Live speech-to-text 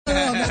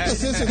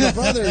Sisters and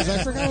Brothers.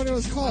 I forgot what it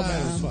was called,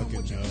 man.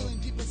 Fucking no.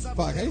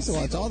 Fuck, I used to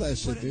watch all that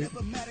shit, dude.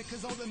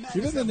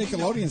 Even the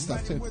Nickelodeon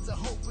stuff, too. What's up?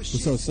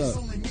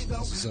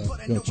 So,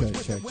 Yo, check.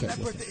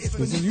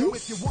 Is it you?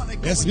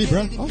 that's me,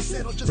 bro. Oh,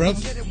 shit. Bruv.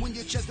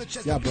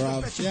 Yeah,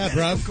 bruv. Yeah,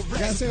 bruv. You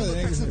gotta say what the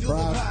niggas say,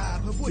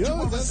 bruv.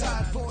 Yo, that's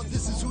that.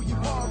 This is who you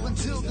are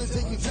until the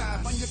day you die.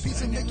 Find your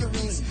peace and make your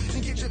peace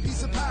and get your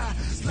piece of pie.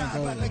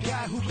 Slide by the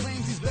guy who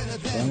claims he's better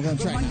than. I'm gonna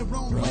try now.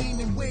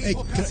 Hey,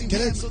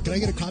 can I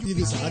get a copy of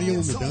this audio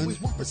when we're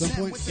done at some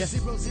point? Yeah.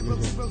 0, 0,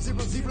 0, 0,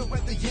 0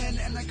 at the end,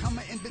 and I come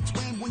in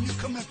between when you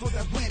coming for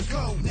that win.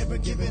 Go, never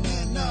giving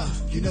in.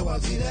 You know I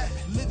see that.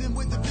 Living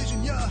with the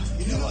vision, yeah.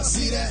 You know I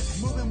see that.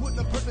 Moving with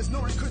the purpose,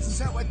 knowing Chris is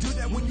how I do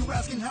that. When you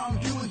asking how I'm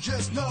doing,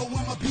 just know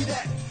I'ma be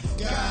that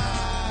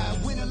guy.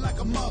 Winning like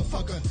a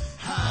motherfucker.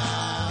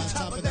 High,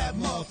 top of that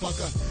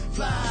motherfucker.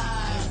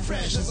 Fly,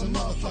 fresh as a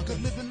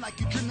motherfucker. Living like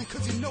you dreaming,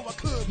 cause you know I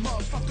could,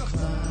 motherfucker.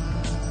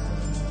 Fly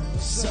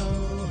so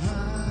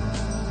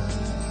high,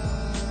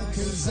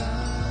 cause I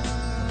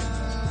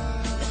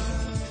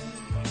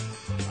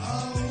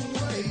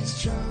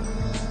always try.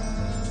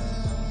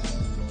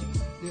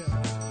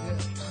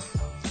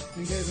 Yeah.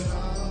 And gave it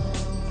all.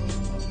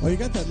 Oh, you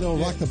got that little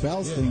Rock the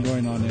Bells thing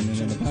going on in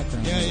the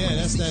background. Yeah,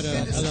 that's that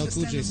LL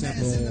Cool J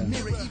sample.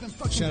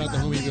 Shout out to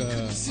homie,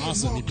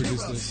 Awesome, he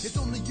produced this. It's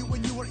only you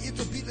and you are it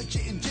to be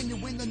legit and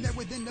genuine, and there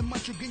within the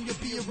munch, you're gonna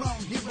be your own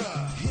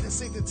hero. Here to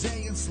save the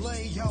day and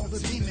slay all the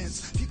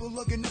demons. People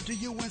looking up to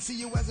you and see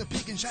you as a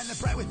beacon, shining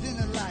bright within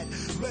the light,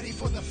 ready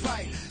for the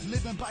fight.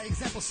 Living by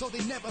example, so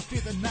they never fear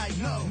the night.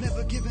 No,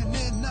 never giving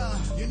in.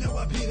 You know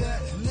I be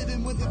that.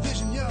 Living with a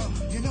vision, yo.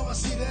 You know I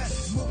see that.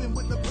 Moving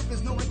with the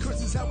purpose, knowing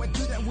curses how I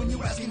do that. When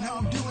you asking how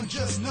I'm doing,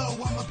 just know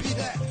I'ma be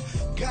that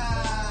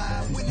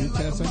guy. Winning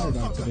like a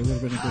motherfucker. It would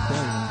have been a good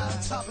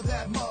day. Top of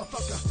that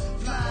motherfucker.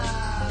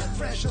 Fly,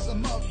 fresh as a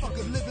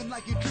motherfucker. Living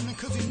like you're dreaming,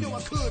 cause you knew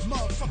I could,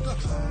 motherfucker.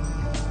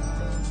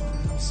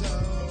 So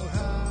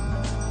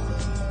high,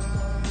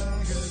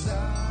 cause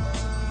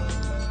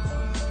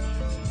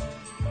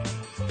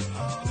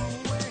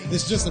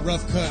This is just a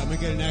rough cut. I'm gonna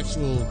get an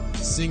actual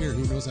singer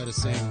who knows how to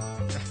sing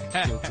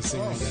to sing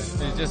like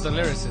that. It's just a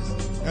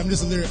lyricist. I'm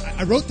just a lyric.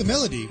 I wrote the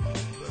melody,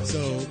 so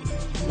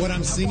what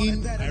I'm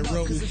singing, I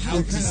wrote how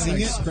to sing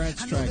like it. scratch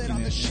tracking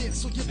it.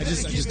 I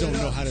just don't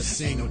know how to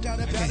sing. I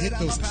can hit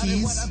those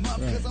keys,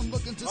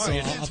 so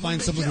I'll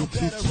find someone who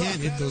can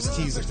hit those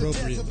keys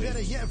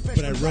appropriately.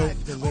 But I wrote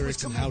the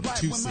lyrics and how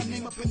to sing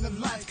it.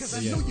 So,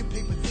 yeah.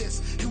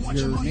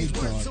 Your name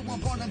dog.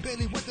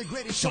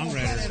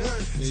 Songwriter.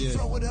 Yeah.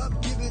 Throw it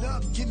up, give it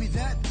up, give me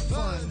that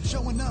fun.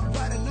 Showing up,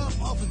 riding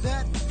up off of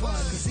that fun.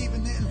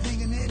 Conceiving it and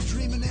thinking it,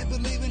 dreaming it,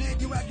 believing it.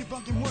 You out, you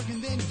fucking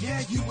working, then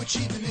yeah, you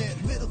achieving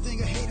it. Middle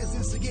finger haters,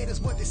 instigators,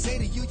 what they say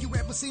to you. You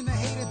ever seen a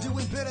hater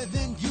doing better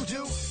than you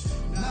do?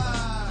 Nah,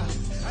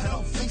 I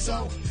don't think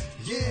so.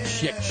 Yeah.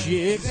 Check.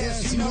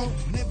 Yes, you know,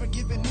 never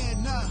giving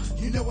in,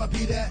 you know I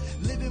be that.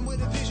 Living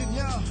with a vision,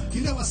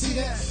 you know I see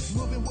that.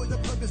 Moving with a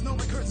purpose, no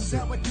recursions,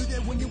 how I do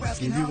that. When you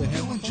asking how I'm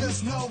doing,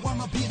 just know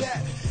I'ma be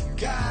that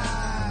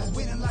guy.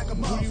 Winning like a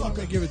motherfucker. Who you want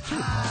me to give it to?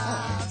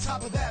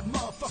 Top of that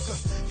motherfucker.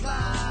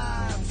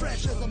 Fly,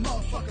 fresh as a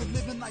motherfucker.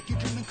 Living like you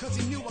dreaming, cause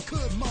he knew I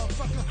could,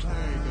 motherfucker.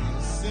 There you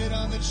go. Sit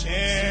on the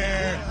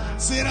chair.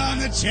 Sit on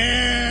the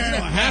chair. You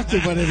don't have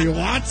to, but if you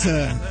want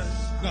to.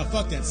 No,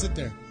 fuck that. Sit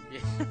there.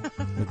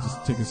 But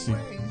just take a seat.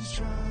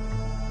 Just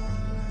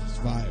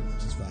vibe it.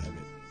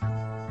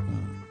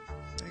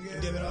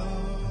 Give it all.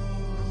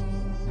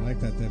 I like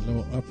that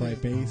little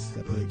upright bass.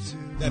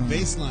 That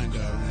bass line, though,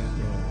 man.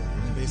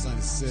 The bass line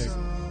is sick.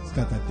 It's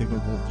got that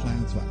digable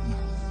plant spot.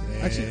 Yeah.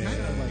 Actually, kind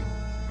of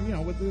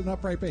like, with an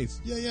upright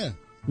bass. Yeah.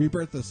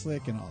 Rebirth the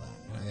Slick and all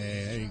that.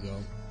 Hey, there you go.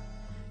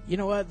 You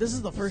know what? This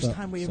is the first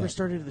time we ever Sup.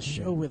 started the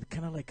show with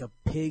kind of like a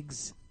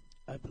Pigs,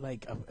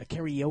 like a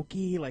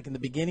karaoke, like in the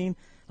beginning.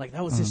 Like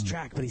that was his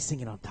track, but he's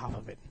singing on top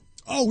of it.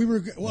 Oh,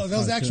 that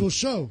was the actual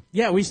show.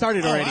 Yeah, we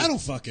started already. I don't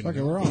fucking Okay,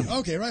 know. we're on.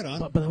 Okay, right on.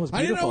 But that was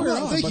I didn't know beautiful. we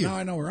were on, Thank but you. now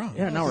I know we're on.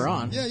 Yeah, now we're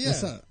on. Yeah.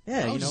 What's up? Yeah,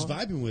 I you was just know.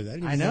 vibing with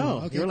it. I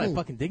know. Okay, you were like cool.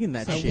 fucking digging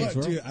that I shit.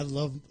 was, dude. I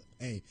love.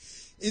 Hey,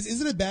 is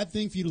it a bad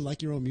thing for you to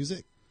like your own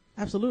music?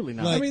 Absolutely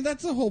not. Like- I mean,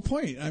 that's the whole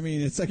point. I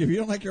mean, it's like if you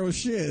don't like your own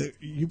shit,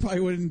 you probably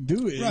wouldn't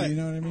do it. Right. You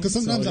know what I mean? Because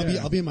sometimes So,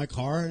 I'll be in my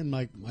car and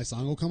my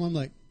song will come. I'm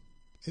like,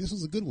 hey, this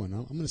was a good one.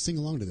 I'm going to sing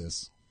along to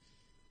this.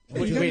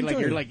 Wait, you gotta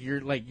like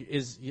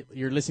enjoy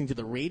you're listening to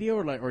the radio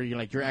or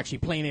you're actually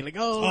playing it like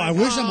Oh, I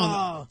wish I'm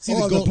on the. See,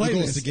 the the goal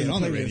playlist, is to get the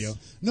on the playlist. radio.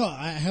 No,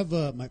 I have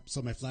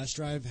my flash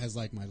drive has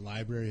like my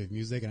library of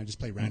music, and I just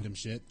play random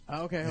shit.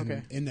 Oh, okay, And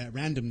okay. in that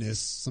randomness,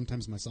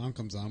 sometimes my song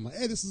comes on. I'm like,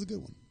 hey, this is a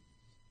good one.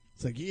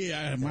 It's like,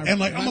 yeah, And I'm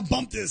gonna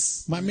bump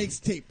this. my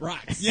mixtape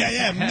rocks.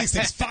 Yeah, my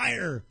mixtape's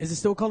fire. Is it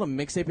still called a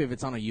mixtape if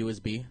it's on a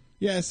USB?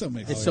 Yeah, it's still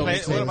mixtape. It's still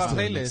What about Still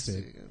a playlists?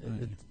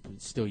 mixtape.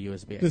 It's still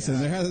USB. I Listen,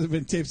 guess. there hasn't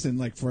been tapes in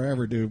like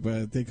forever, dude,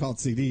 but they called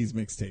CDs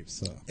mixtapes.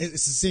 So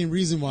It's the same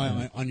reason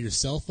why on your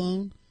cell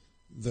phone,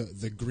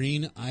 the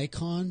green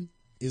icon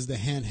is the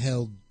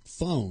handheld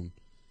phone,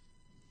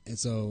 and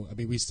so I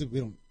mean we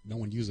don't. No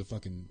one use a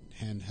fucking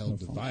handheld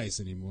device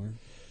anymore.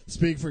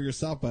 Speak for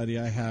yourself, buddy.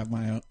 I have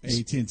my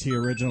AT&T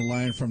original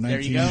line from There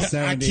you go.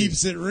 1970.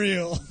 Keeps it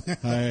real.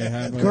 I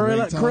have a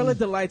Gorilla ringtone.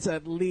 Delight's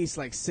at least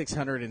like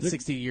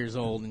 660 years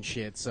old and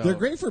shit. So They're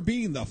great for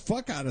beating the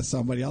fuck out of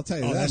somebody. I'll tell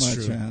you Oh, that that's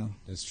much, true. man.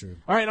 That's true.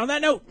 All right, on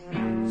that note,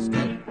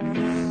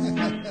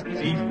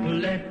 People,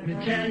 let me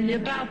tell you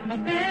about my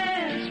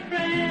best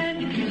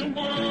friend. He's a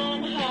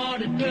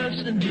warm-hearted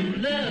person who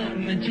loved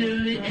me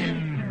till the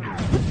end.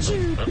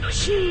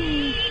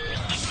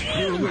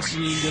 You're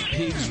listening to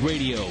Pigs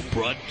Radio,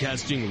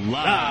 broadcasting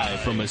live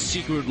from a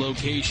secret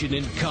location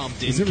in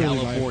Compton, Is it really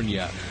live?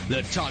 California.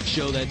 The talk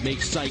show that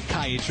makes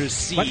psychiatrists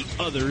see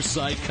other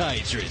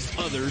psychiatrists.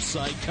 Other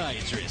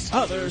psychiatrists.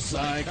 Other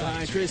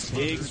Psychiatrist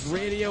Pigs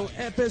Radio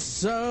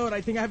episode. I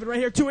think I have it right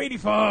here,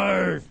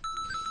 285.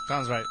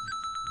 Sounds right.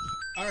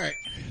 All right.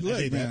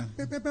 Look, man.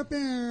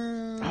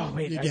 Oh,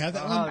 wait. Did you have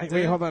that one?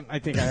 Wait, hold on. I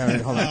think I have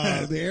it. Hold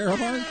on. The air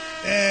horn?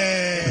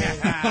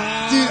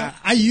 Dude,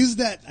 I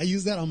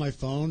use that on my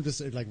phone,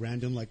 just like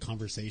random like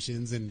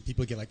conversations, and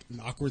people get like an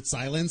awkward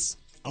silence.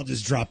 I'll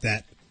just drop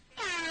that.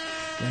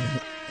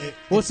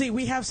 Well, see,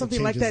 we have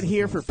something like that changes the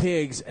here flow. for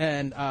pigs,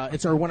 and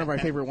it's one of our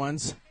favorite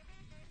ones.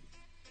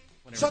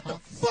 Shut the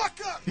fuck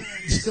up!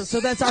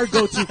 So that's our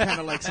go-to kind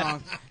of like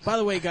song. By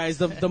the way, guys,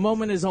 the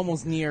moment is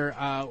almost near.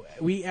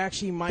 We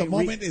actually might. The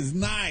moment is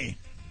nigh.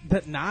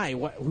 But nigh.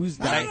 What?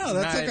 Who's I nigh? don't know.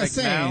 That's Nigh, like a like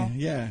saying. now?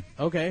 Yeah.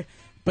 Okay,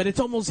 but it's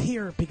almost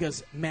here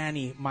because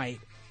Manny might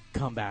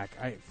come back.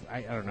 I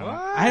don't know. What?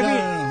 I haven't.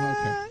 No,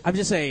 okay. I'm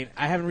just saying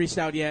I haven't reached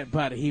out yet,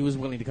 but he was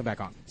willing to come back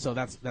on. So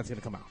that's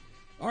gonna come out.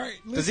 All right.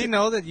 Does he listen.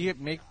 know that you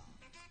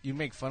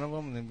make fun of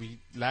him, and then we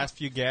last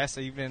few guests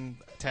are even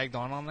tagged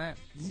on that?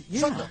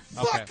 Yeah,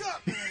 Okay.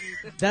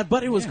 that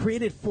but it was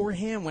created for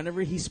him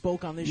whenever he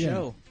spoke on this Yeah.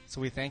 show.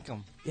 So we thank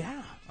him.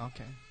 Yeah.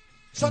 Okay.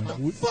 Shut the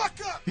fuck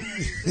up!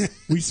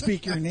 We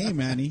speak your name,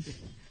 Annie.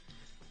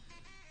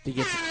 He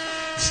gets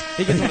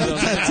one of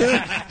those. That's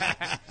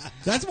it.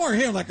 That's more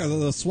him, like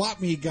the swap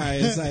meet guy.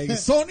 It's like,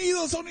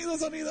 sonido, sonido,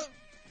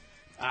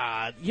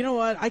 sonido. You know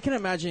what? I can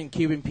imagine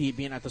Cuban Pete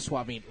being at the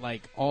swap meet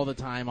like all the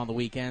time on the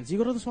weekends. You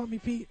go to the swap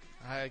meet, Pete?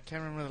 I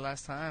can't remember the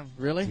last time.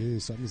 Really?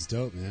 Dude, something's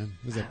dope, man.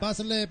 It was like,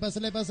 pásale,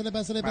 pásale, pásale,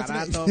 pásale,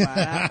 Barato, pásale.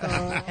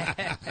 barato.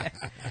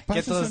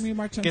 Get Pásame mi the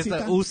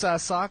marchancita. USA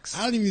socks.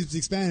 I don't even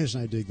speak Spanish,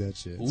 and I dig that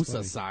shit. It's USA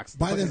funny. socks.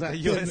 Buy What is them, that?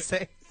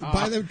 USA.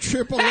 buy them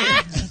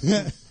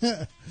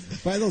AAA.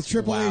 Buy those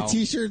AAA Wow.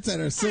 T-shirts that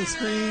are silk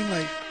screen,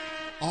 like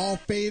all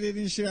faded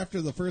and shit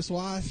after the first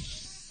wash.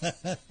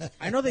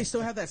 I know they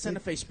still have that Santa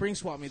Fe Spring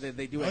swap meet that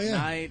they do at yeah.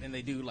 night, and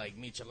they do like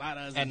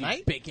micheladas At and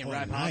night? bacon Oh,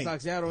 wrapped at hot night.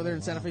 dogs out over there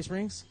in Santa Fe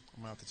Springs.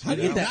 I'm out to How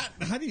do, you Get that.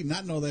 not, how do you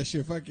not know that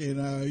shit? Fucking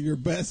your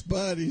best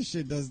buddy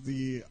shit does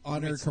the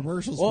on-air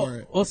commercials for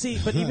it. Well, see,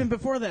 but even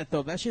before that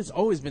though, that shit's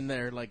always been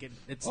there. Like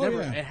it's Oh,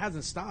 never, yeah. it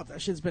hasn't stopped. That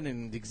shit's been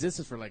in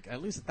existence for like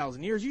at least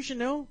 1,000 years. You should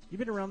know. You've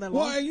been around that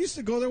Well, long. I used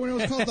to go there when it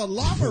was called the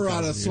La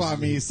Mirada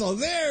Swami. So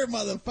there,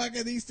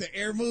 motherfucker, they used to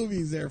air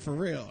movies there for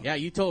real. Yeah,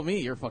 you told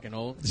me you're fucking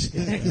old.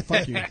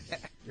 Fuck you.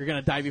 You're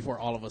gonna die before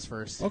all of us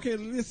first. Okay,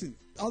 listen.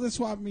 All this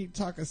swap meet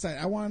talk aside,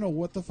 I want to know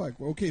what the fuck.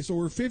 Okay, so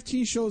we're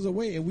 15 shows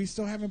away, and we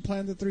still haven't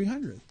planned the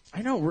 300th.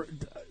 I know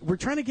we're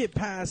trying to get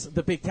past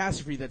the big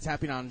catastrophe that's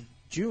happening on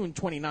June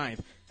 29th.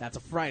 That's a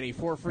Friday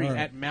for free All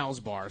right. at Mal's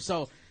Bar.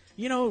 So,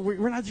 you know,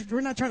 we're not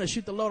trying to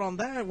shoot the load on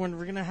that. When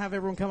we're gonna have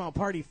everyone come out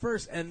party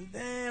first, and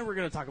then we're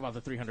gonna talk about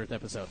the 300th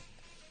episode.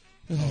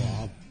 So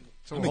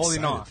I'm we're holding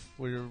excited. off.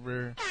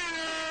 We're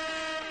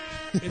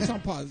It's on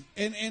pause.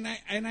 And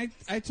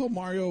I told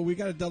Mario we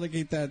got to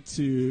delegate that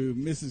to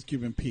Mrs.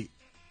 Cuban Pete,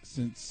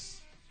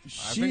 since I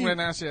she think right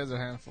now she has a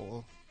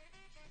handful.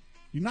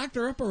 you knocked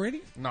her up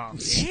already. No,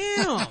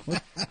 Damn.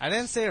 I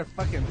didn't say her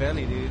fucking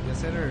belly, dude. I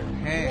said her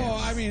hands. Well,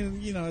 I mean,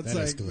 you know, it's That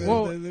like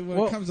escalated.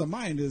 what comes to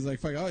mind is like,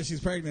 fuck, oh, she's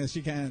pregnant,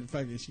 she can't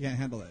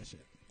handle that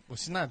shit. Well,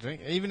 she's not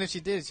drinking. Even if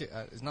she did,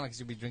 it's not like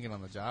she'd be drinking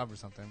on the job or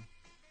something.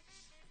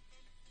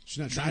 She's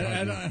not trying.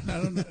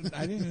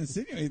 I didn't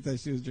insinuate that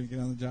she was drinking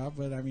on the job,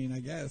 but I mean, I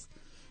guess.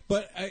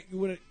 But I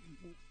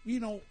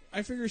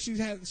figure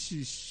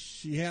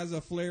she has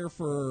a flair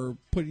for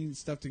putting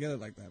stuff together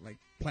like that, like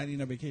planning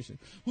a vacation.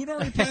 Who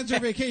normally plans her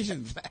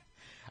vacations?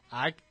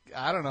 I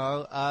don't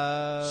know.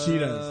 She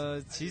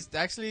does. She's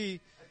actually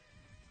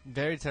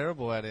very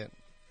terrible at it.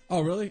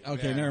 Oh, really?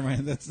 Okay, Yeah. never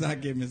mind. Let's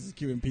not give Mrs.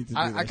 Q and Pete to do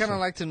I that kind of shit.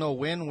 like to know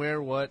when,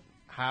 where, what,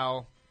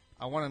 how.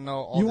 I want to know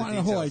all You the want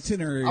details. the whole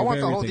itinerary I of want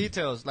the whole everything.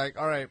 details. Like,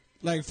 all right,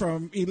 Like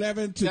from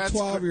 11 to That's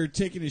 12, cr- you're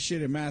taking a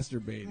shit and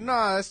masturbating.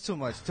 no, that's too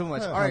much. All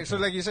right, okay. so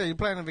like you said, you're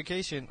planning a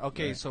vacation.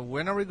 Okay, so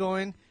when are we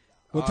going?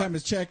 What time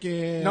is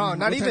check-in? No, What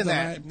not even time's the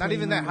that. night Not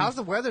even that. plane? How's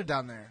the weather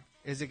down there?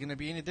 Is it going to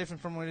be any different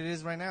from what it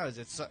is right now?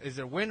 Is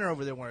there winter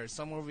over there where it's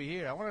summer over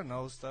here? I want to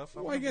know stuff.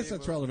 Well, I guess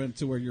that's relevant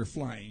to where you're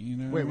flying. You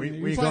know, Wait, I mean, where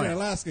you're you flying going?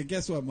 to Alaska.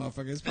 Guess what,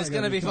 motherfucker? It's probably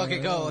gonna be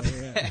fucking cold.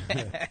 Yeah.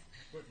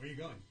 Where are you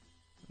going?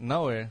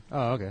 Nowhere.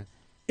 Oh, okay.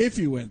 If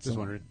you went, Just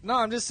somewhere. wondering. No,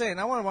 I'm just saying.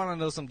 I want to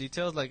know some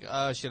details. Like,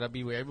 should I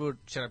be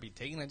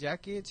taking a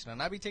jacket? Should I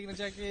not be taking a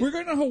jacket? We're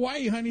going to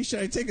Hawaii, honey. Should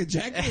I take a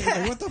jacket?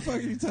 Like, what the fuck are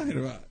you talking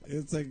about?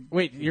 It's like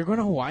Wait, you're going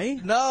to Hawaii?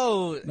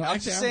 No, No, I'm actually,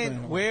 just I'm saying.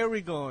 going. Where are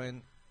we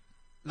going?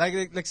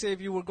 like say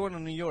if you were going to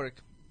New York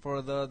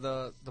for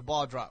the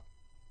ball drop,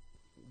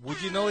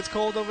 would you know it's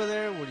cold over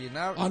there? Would you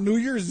not? On New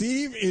Year's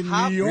Eve in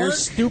How- New You're York?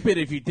 stupid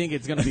if you think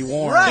it's gonna be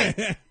warm.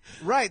 Right,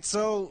 right.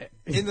 So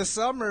in the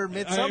summer,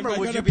 midsummer, Am I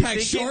would gonna you be pack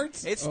thinking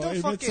shorts? it's Oh, still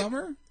in fucking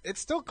midsummer? It's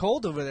still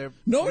cold over there.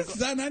 No, it's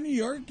not New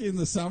York in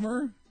the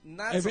summer.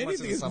 Not If so much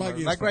anything, in the it's summer. muggy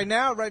as Like fuck. right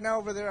now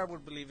over there, I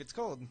would believe it's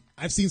cold.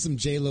 I've seen some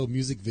J-Lo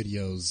music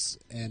videos,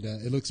 and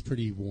it looks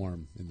pretty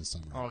warm in the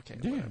summer. Okay,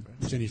 whatever.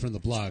 Jenny from the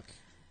Block.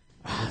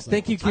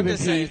 Thank you, Cuban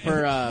just saying. Pete,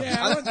 for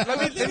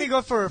Let me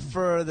go for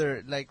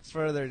further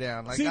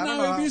down. Like See, I don't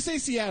now know. if you say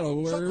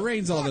Seattle, where it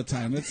rains all the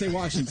time, let's say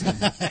Washington.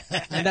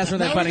 and that's where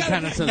that Now Bunny we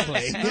gotta- Connoisseurs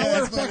play.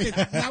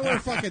 now we're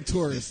fucking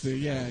tourists, dude.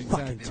 Yeah,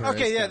 exactly.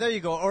 Okay, yeah, there you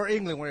go. Or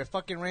England, where it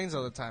fucking rains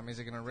all the time. Is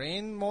it gonna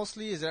rain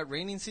mostly? Is that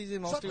raining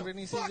season? Mostly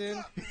raining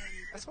season?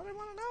 That's what I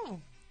want to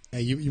know.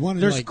 Hey, you want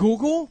to There's like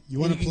Google. you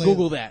wanna can play-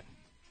 Google that.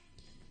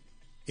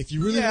 if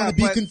you really want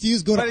to be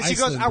confused, go to but if she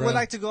Iceland. goes, I would bro.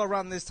 like to go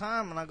around this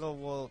time, and I go,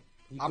 well,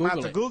 You I'm gonna have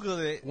to Google Google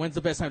it. When's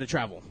the best time to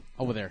travel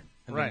over there?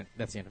 And then Right.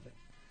 that's the end of it.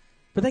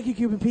 But thank you,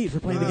 Cuban Pete, for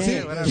playing the Okay,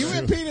 game. whatever.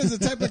 Cuban Pete is the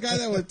type of guy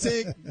that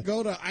would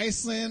go to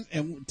Iceland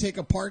and take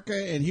a parka,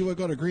 and he would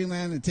go to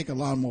Greenland and take a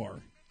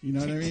lawnmower. You know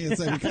what I mean? It's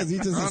like because he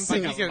just I don't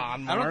think assumes.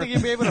 I don't think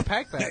you'd be able to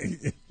pack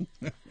that.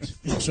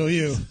 I'll show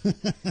you.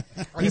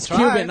 He's try.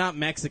 Cuban, not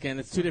Mexican.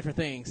 It's two different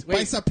things. Wait.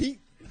 Paisa Pete.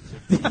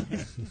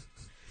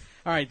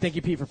 All right, thank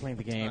you, Pete, for playing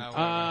the game.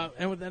 Whatever.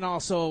 And then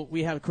also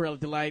we have Corella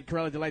Delight.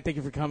 Corella Delight, thank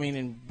you for coming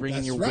and bringing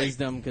That's your right.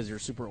 wisdom because you're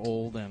super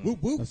old and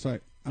Whoop whoop. That's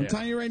right. I'm Yeah.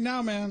 telling you right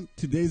now, man.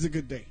 Today's a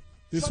good day.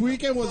 This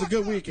weekend was a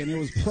good weekend. It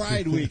was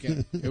Pride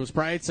weekend. it was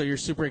Pride, so you're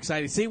super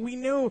excited. See, we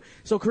knew.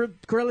 So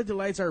Corella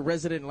Delight's our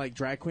resident like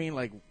drag queen.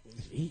 Like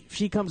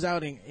she comes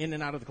out in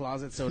and out of the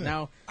closet. So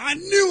now I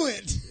knew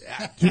it.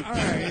 All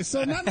right,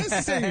 so not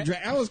necessarily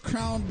drag. I was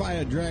crowned by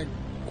a drag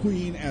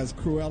queen as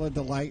Cruella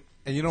Delight.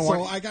 And you don't so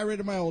want- I got rid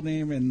of my old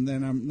name, and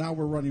then now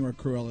we're running with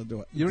Cruella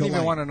Delight. You don't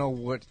even want to know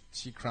what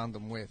she crowned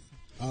them with.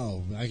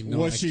 Oh, I know.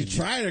 What I she can-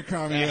 tried to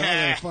crown me with.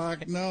 I was like,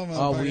 fuck no,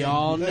 Oh, we motherfucker.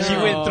 all know. She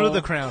went through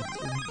the crown.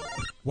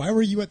 Why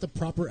were you at the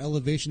proper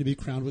elevation to be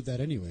crowned with that,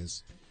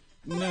 anyways?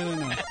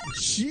 No.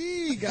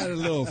 She got a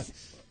little.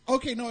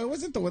 Okay, no, it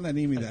wasn't the one that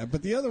named me that,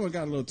 but the other one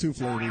got a little too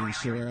flirty and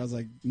shit. Where I was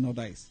like, no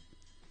dice.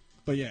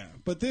 But yeah,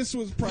 but this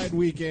was Pride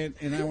weekend,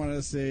 and I want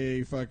to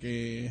say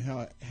fucking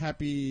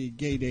happy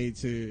gay day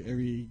to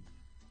every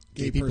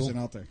gay people? person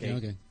out there. Yeah,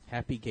 okay.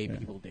 Happy Gay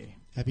People Day.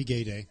 Happy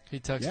Gay Day. He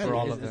tucks Yeah, for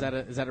all Is, of is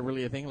them. that a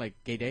really a thing like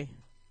Gay Day?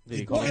 Did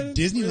he It- call well, it? At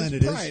Disneyland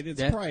it is. Pride. It's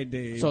Yeah. Pride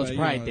Day. So it's but,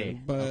 Pride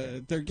Day.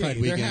 But they're gay. Pride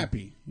They're weekend.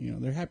 happy. You know,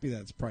 they're happy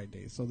that it's Pride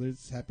Day. So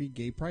there's Happy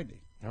Gay Pride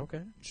Day.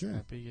 Okay. Sure.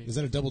 Happy Gay. Is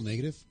that a double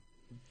negative?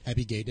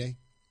 Happy Gay Day.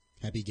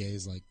 Happy Gay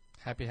is like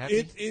Happy.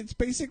 It's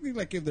basically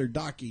like if they're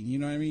docking. You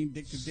know what I mean?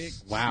 Dick to dick.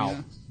 Wow. You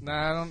know?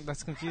 Nah, I don't.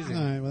 That's confusing.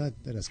 all right. Well,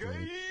 that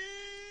escalated.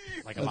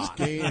 Like a That's lot.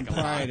 gay and Like a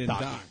lot pride of and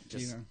docking. dock.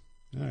 Just- You know?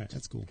 All right,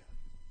 that's cool.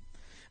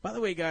 By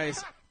the way,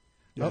 guys,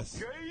 Yes.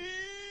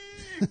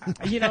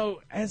 you know,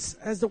 as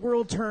the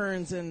world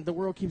turns and the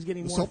world keeps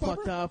getting more Soap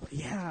fucked opera? up,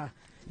 yeah.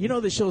 You know,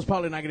 this show's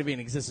probably not going to be in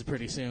existence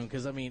pretty soon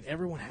because I mean,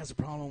 everyone has a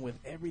problem with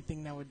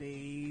everything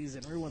nowadays,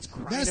 and everyone's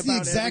crying That's about the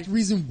exact everything.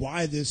 reason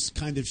why this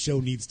kind of show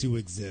needs to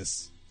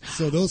exist.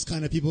 So those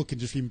kind of people can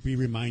just be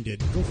reminded,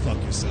 go fuck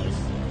yourself.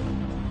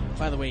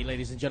 By the way,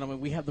 ladies and gentlemen,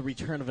 we have the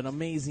return of an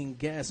amazing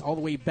guest all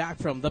the way back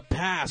from the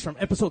past, from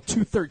episode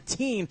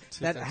 213.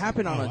 That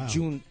happened on Oh, wow.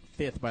 June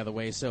 5th, by the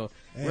way. So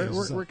Hey, we're, what's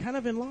we're, up? we're kind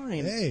of in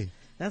line. Hey.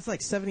 That's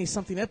like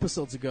 70-something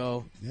episodes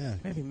ago. Yeah.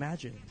 Maybe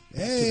imagine.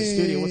 Back Hey, to the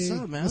studio. What's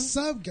up, man? What's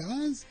up,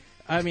 guys?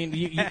 I mean,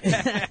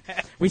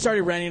 we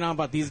started ranting on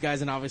about these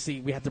guys, and obviously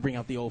we have to bring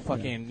out the old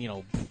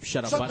fucking,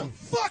 shut up button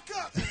Fuck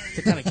up!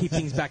 to kind of keep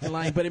things back in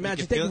line. But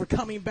imagine, thank you for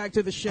coming back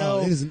to the Oh, show.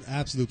 it is an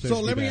absolute pleasure.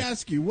 So to let be me back.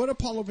 ask you, what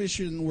Apollo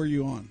mission were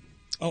you on?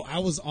 Oh, I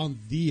was on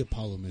the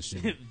Apollo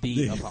mission.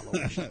 the Apollo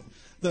mission.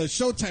 The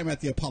Showtime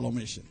at the Apollo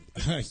mission.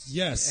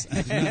 Yes,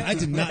 I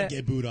did not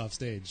get booed off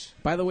stage.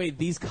 By the way,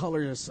 these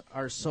colors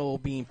are so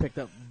being picked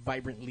up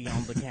vibrantly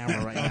on the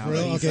camera right now. For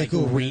real? These Okay,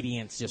 cool, man.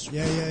 radiance just.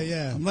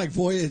 Yeah. I'm like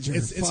Voyager.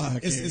 It's Fuck,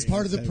 it's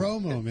part of the hey.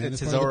 promo, man.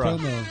 It's It's his part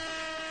of the aura. promo.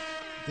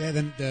 Yeah,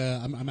 then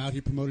I'm out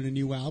here promoting a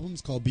new album.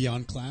 It's called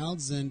Beyond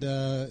Clouds, and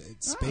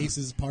space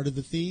is part of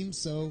the theme.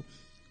 So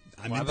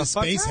I'm Why into the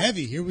fuck space not?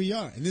 heavy. Here we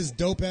are, and this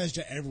dope ass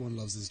jacket. Everyone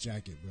loves this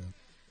jacket, bro.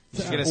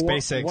 You should get a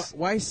SpaceX.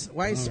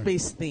 Why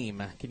space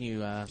theme? Can you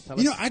tell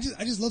You know, us?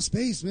 I just love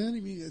space, man.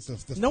 I mean, it's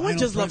the No one final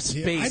just loves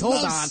frontier. space. I Hold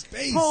love on.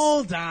 Space.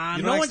 Hold on.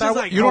 You No don't one like Star just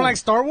Wars? like. You don't like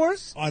Star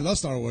Wars? Oh, I love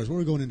Star Wars. What are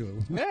we going into it?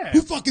 Yeah.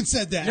 Who fucking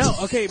said that? No,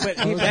 okay, but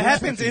That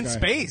happens in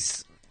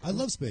space. I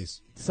love space.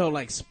 so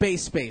like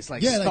space,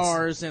 like Yeah, like-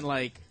 stars and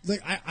like.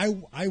 Like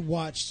I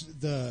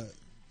watched the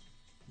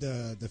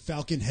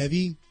Falcon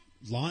Heavy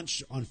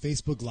launch on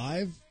Facebook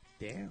Live.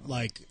 Damn.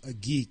 Like a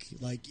geek,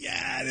 like,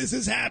 yeah, this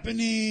is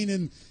happening,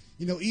 and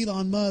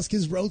Elon Musk,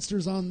 his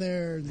Roadster's on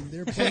there. And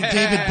they're playing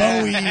David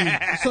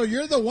Bowie. So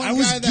you're the one I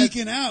was guy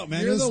geeking out,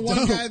 man. You're It was the one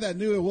dope. guy that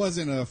knew it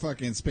wasn't a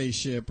fucking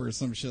spaceship or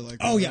some shit like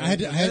that. Oh, yeah, I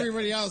had-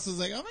 everybody else was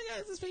like, "Oh my god,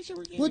 it's a spaceship."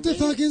 We're getting What the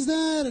invaded." fuck is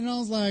that? And I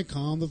was like,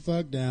 calm the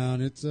fuck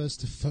down. It's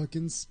just a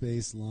fucking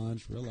space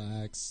launch.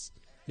 Relax.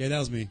 Yeah, that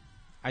was me.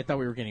 I thought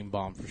we were getting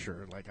bombed for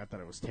sure. Like I thought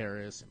it was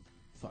terrorists and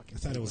fucking. I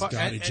thought it was Fuck,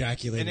 God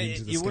ejaculating and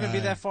into the you sky. wouldn't be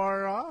that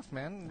far off,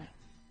 man.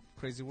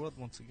 Crazy world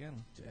once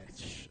again.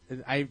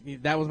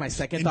 That was my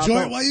second thought. Enjoy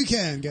though. it while you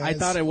can, guys. I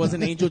thought it was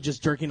an angel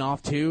just jerking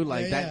off too.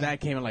 Like Yeah, yeah.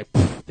 that came in like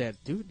poof,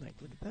 that dude. Like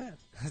look at that.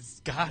 That's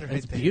God right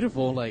It's there.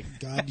 beautiful. Like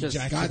God just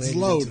ejaculating God's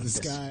load. into the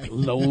sky.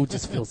 low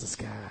just fills the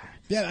sky.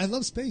 Yeah, I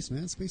love space,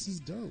 man. Space is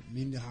dope. I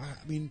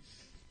mean,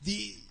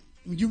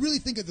 when you really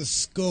think of the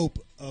scope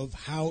of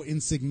how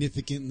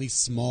insignificantly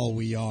small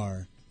we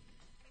are,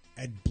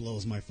 it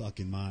blows my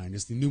fucking mind.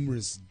 Just the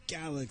numerous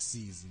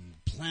galaxies and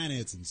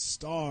planets and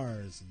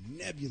stars and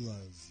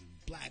nebulas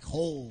and black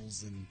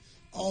holes and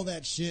all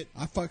that shit.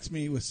 I fucks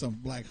me with some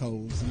black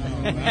holes.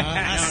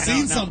 I've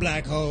seen some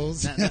black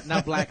holes.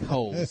 Not black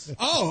holes.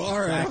 Oh, all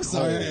right. Black I'm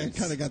sorry. I holes.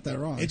 kind of got that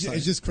wrong. It's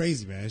just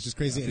crazy, man. It's just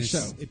crazy. Yeah, and for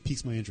it's- sure. It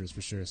piques my interest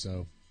for sure.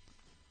 So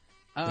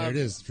there it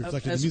is. It's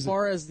reflected in As the music.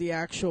 far as the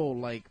actual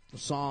like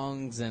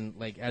songs and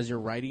like as you're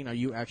writing, are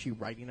you actually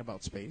writing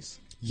about space?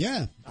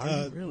 yeah, Are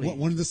you really?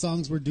 one of the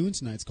songs we're doing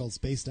tonight is called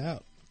 "Spaced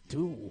Out."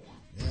 Dude,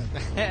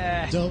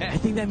 Dope. I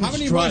think that means How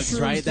many drugs,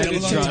 mushrooms right? That did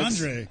is it take?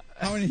 drugs. Andre.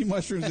 How many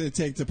mushrooms did it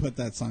take to put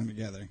that song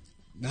together?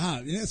 Nah,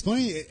 it's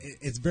funny.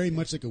 It's very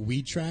much like a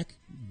weed track,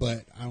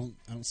 but I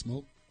don't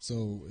smoke,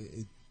 so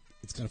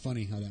it's kind of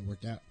funny how that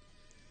worked out.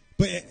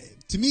 But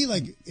to me,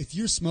 like if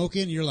you're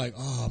smoking, you're like,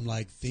 oh, I'm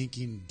like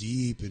thinking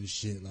deep and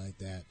shit like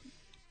that.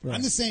 Right.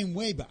 I'm the same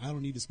way, but I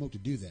don't need to smoke to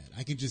do that.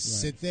 I can just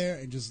sit there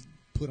and just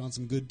put on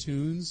some good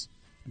tunes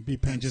Be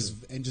and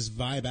pensive. just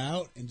vibe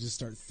out and just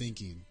start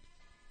thinking.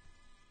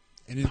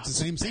 And it's the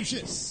same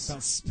shit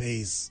about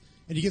space,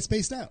 and you get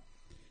spaced out.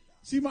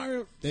 See,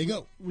 Mario, There you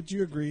go. would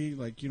you agree?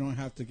 Like, you don't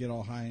have to get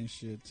all high and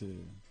shit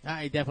to.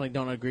 I definitely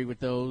don't agree with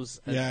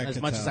those. Yeah, I as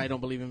could much tell. as I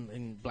don't believe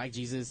in Black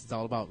Jesus, it's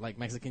all about like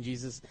Mexican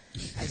Jesus.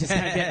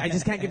 I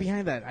just can't get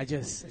behind that. I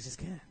just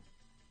can't.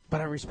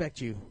 But I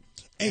respect you.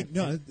 Hey,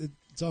 no,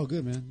 it's all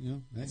good, man. You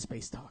know, hey,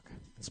 Space talk,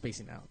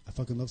 spacing out. I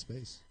fucking love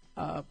space.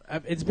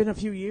 It's been a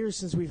few years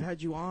since we've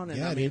had you on, and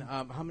Yeah, I mean, dude.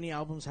 how many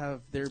albums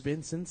have there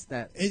been since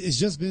that? It's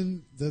just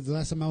been the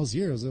last time I was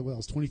here. It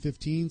was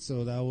 2015,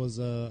 so that was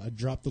I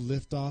dropped the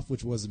lift off,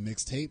 which was a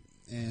mixtape,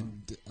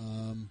 and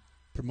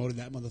promoted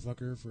that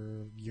motherfucker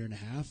for a year and a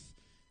half,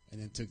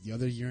 and then took the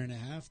other year and a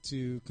half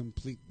to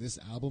complete this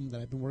album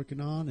that I've been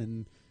working on,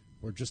 and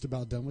we're just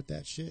about done with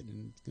that shit,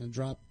 and it's gonna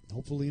drop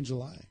hopefully in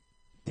July.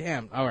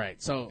 Damn. All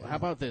right. So how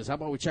about this? How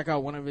about we check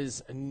out one of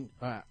his?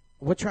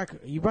 What track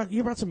you brought?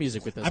 You brought some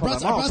music with us. I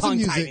brought some tongue-tied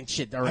music. and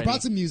shit I already.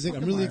 brought some music. I'm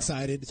really Mario.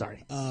 excited.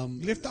 Sorry.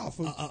 Lift off.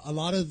 A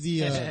lot of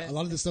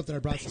the stuff that I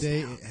brought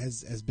today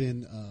has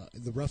been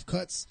the rough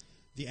cuts.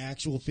 The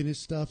actual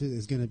finished stuff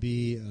is going to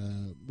be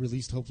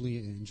released hopefully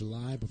in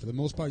July, but for the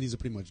most part, these are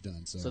pretty much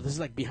done. So, So this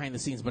is like behind the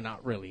scenes, but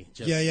not really.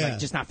 Just, Yeah, yeah. Like,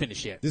 just not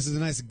finished yet. this is a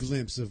nice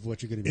glimpse of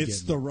what you're going to be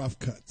It's getting. the rough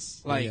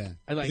cuts. Like, yeah.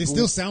 like They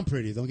still sound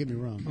pretty. Don't get me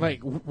wrong.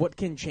 like what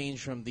can change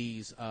from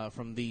these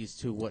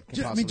to what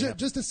can possibly happen?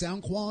 Just the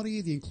sound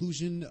quality, the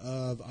inclusion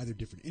of either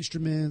different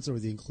instruments or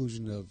the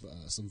inclusion of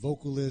some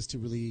vocalists to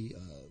really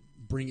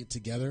bring it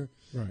together.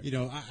 Right. You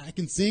know, I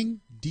can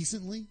sing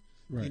decently.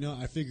 Right. You know,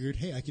 I figured,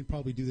 hey, I can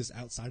probably do this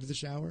outside of the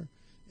shower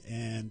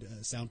and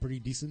sound pretty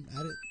decent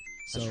at it.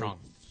 So, That's strong.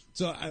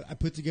 So I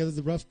put together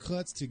the rough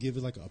cuts to give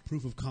it like a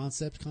proof of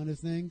concept kind of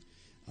thing.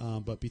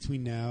 But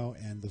between now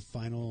and the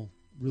final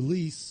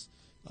release,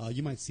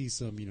 you might see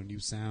some new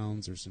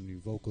sounds or some new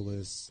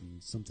vocalists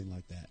and something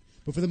like that.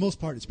 But for the most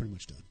part, it's pretty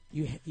much done.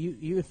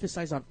 You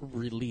emphasize on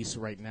release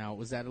right now.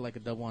 Was that like a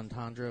double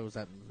entendre? Was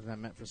that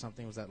meant for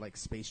something? Was that like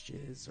Space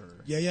Jizz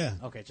or? Yeah.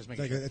 Okay, just It's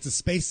making like sure. it's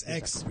a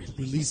SpaceX like a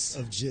release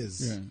of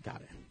jizz. Yeah.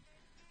 Got it.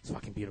 It's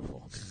fucking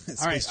beautiful.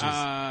 Space All right,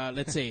 Jizz.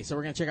 let's see. So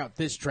we're gonna check out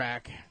this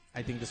track.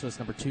 I think this was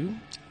number 2.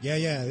 Yeah.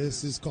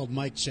 This is called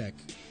Mic Check.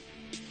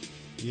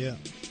 Yeah.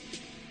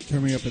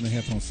 Turn me up in the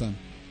headphones, son.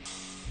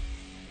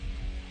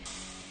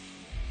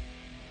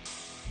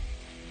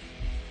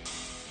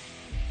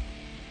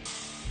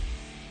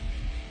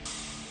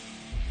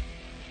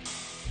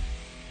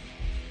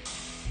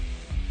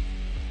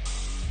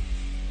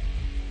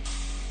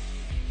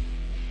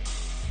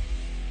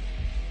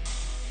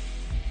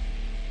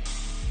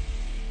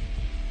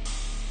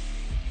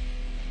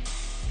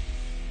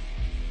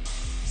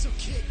 So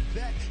kick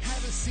back,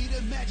 have a seat,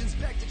 imagines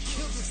back to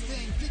kill this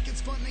thing. Think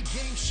it's fun to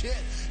game shit,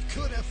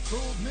 could have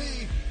fooled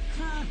me.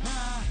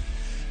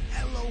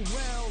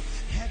 LOL,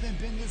 haven't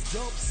been this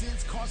dope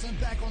since Carson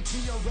back on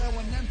TRL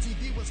when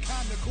MTV was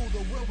kinda cool,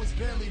 the world was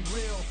barely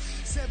real.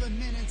 7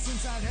 minutes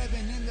inside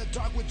heaven in the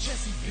dark with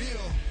Jesse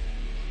Bill.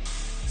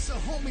 So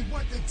homie,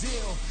 what the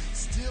deal?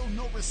 Still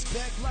no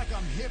respect like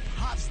I'm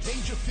hip-hop's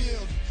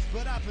Dangerfield.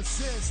 But I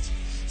persist,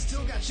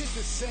 still got shit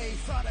to say,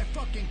 thought I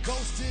fucking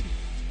ghosted.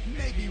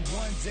 Maybe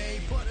one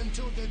day, but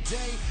until the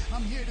day,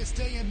 I'm here to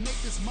stay and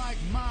make this mic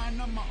mine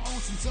on my own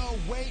since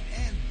 08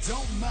 and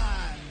don't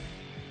mind.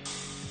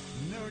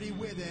 Nerdy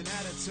with an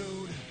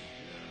attitude.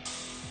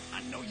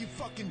 I know you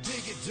fucking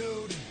dig it,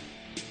 dude.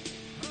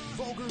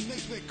 Vulgar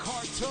mixed with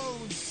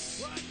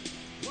cartoons.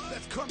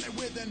 That's Kermit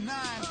with a 9.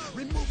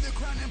 Remove the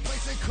crown and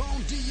place a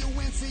cone.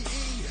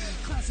 D-U-N-C-E.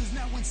 Class is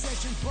now in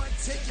session, but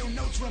take your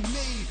notes from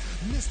me.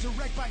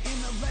 Misdirect by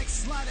intellect,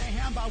 sleight of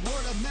hand by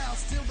word of mouth.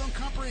 Still don't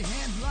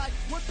comprehend like,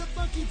 what the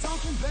fuck you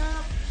talking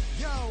about?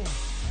 Yo,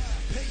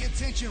 pay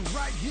attention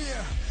right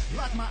here.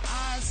 Lock my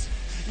eyes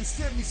and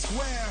stare me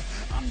square.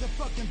 I'm the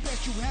fucking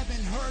best you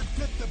haven't heard.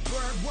 Flip the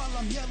bird while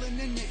I'm yelling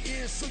in your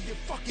ears so you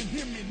fucking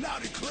hear me loud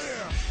and clear.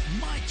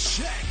 Mic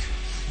check,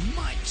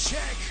 mic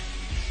check.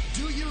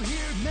 Do you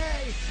hear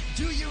me?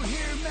 Do you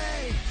hear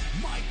me?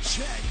 Mic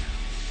check,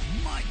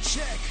 mic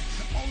check.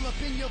 All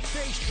up in your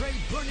face, straight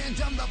burning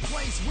down the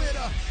place with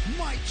a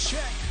mic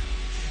check,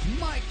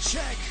 mic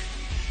check.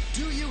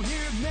 Do you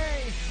hear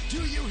me?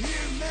 Do you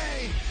hear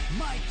me?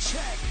 Mic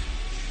check,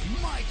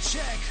 mic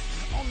check.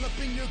 All up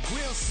in your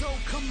grill, so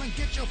come and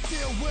get your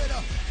feel with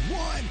a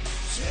 1,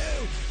 2,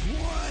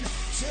 1,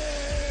 2.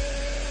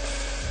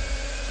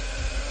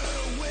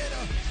 With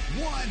a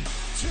 1,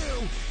 2,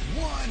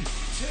 1,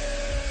 2.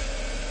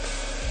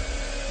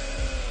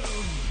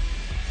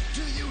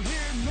 Do you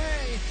hear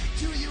me?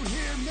 Do you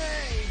hear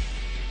me?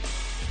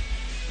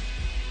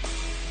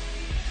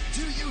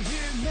 Do you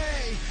hear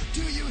me?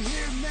 Do you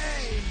hear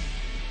me?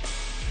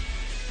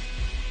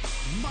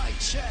 Mic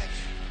check.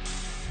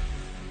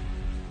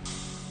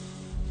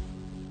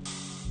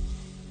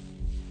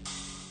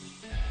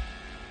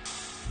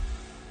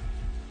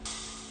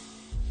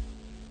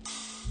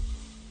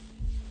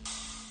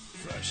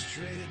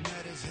 Frustrated,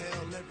 mad as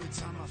hell every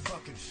time I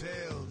fucking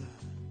failed.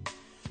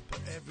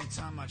 But every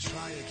time I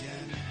try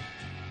again.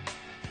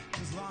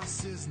 Cause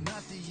loss is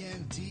not the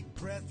end. Deep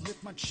breath,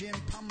 lift my chin,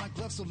 palm my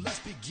glove, so let's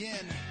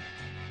begin.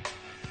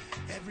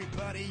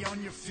 Everybody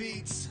on your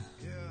feet.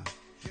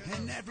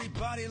 And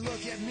everybody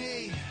look at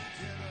me.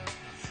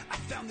 I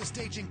found the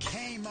stage and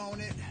came on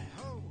it.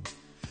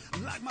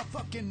 Like my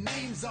fucking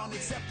name's on it.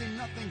 Accepting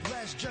nothing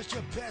less, just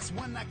your best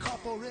when I call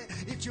for it.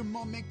 It's your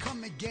moment,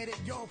 come and get it.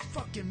 You're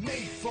fucking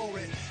made for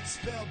it.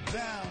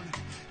 Spellbound,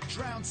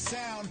 drown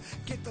sound.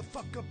 Get the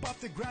fuck up off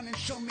the ground and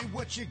show me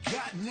what you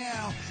got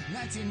now.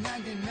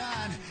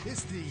 1999,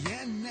 it's the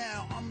end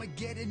now.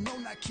 Armageddon, no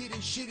not kidding,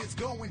 shit is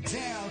going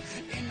down.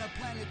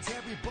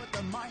 Interplanetary, but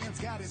the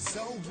Mayans got it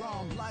so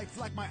wrong. Life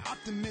like my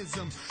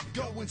optimism,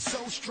 going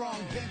so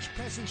strong. Bench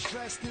pressing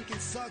stress, thinking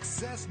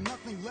success,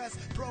 nothing less.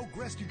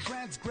 Progress to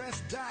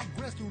transgress,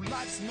 digress through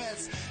life's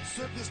mess.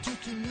 Service to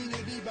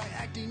community by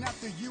acting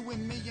after you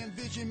and me.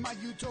 Envision my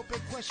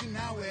utopic question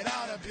how it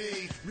ought to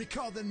be.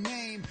 Recall the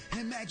name,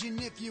 imagine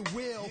if you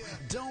will.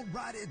 Don't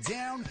write it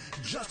down,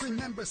 just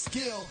remember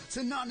skill.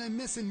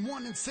 Synonymous and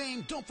one and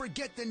same, don't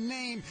forget the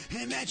name.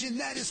 Imagine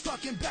that is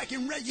fucking back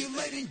in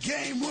regulating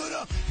game with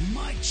a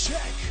mic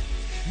check,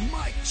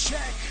 mic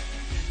check.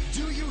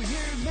 Do you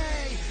hear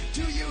me?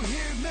 Do you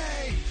hear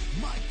me?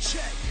 Mic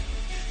check,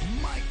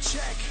 mic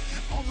check.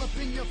 All up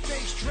in your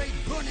face, straight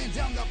burning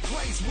down the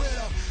place with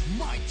a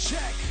mic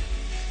check,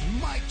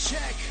 mic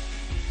check.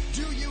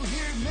 Do you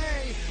hear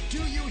me? Do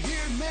you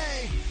hear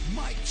me?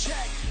 Mic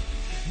check,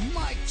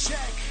 mic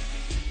check.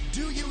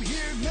 Do you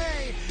hear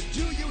me?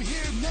 Do you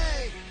hear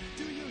me?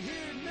 Do you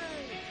hear me?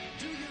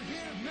 Do you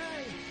hear me?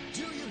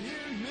 Do you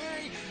hear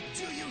me?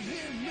 Do you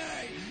hear me?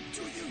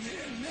 Do you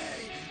hear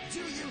me? Do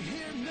you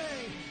hear me?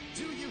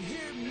 Do you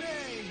hear me?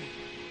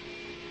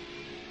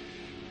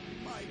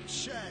 Mic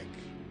check.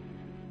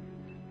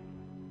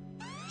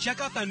 Check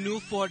out the new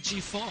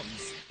 4G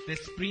phones. The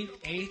Sprint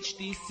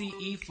HTC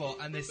Evo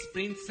and the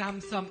Sprint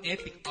Samsung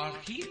Epic are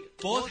here.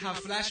 Both have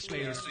flash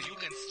players so you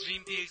can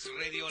stream PX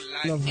Radio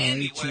live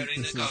anywhere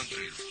in the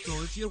country.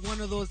 So if you're one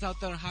of those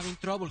out there having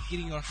trouble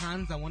getting your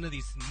hands on one of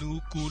these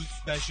new cool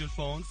special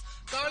phones,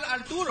 call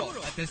Arturo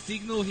at the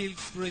Signal Hill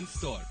Sprint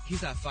store.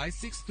 He's at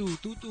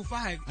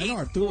 562-225-8443. I know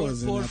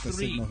Arturo's in at the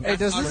Signal Hill. Hey,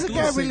 does this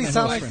guy really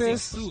sound like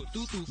this?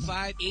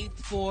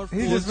 225-8443.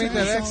 He just made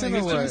that accent or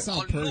He's trying to what?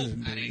 sound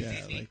Persian, dude.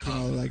 Yeah, like, you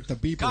know, like the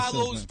beeper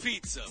Carlos system.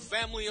 Pizza,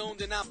 family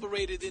owned and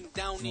operated in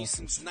Downey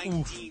since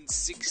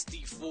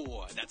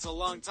 1964. That's a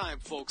long time,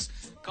 folks.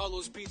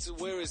 Carlos Pizza,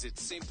 where is it?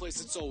 Same place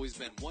it's always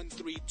been.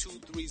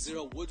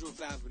 13230 Woodruff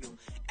Avenue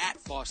at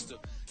Foster.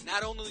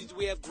 Not only do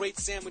we have great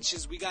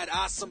sandwiches, we got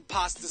awesome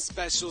pasta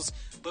specials,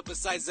 but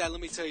besides that,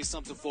 let me tell you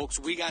something, folks.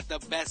 We got the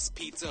best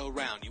pizza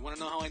around. You want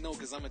to know how I know?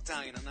 Because I'm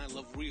Italian and I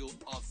love real,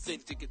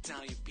 authentic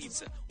Italian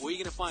pizza. Where are you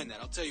going to find that?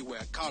 I'll tell you where.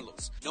 At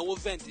Carlos. No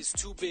event is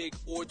too big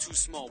or too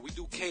small. We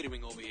do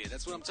catering over here.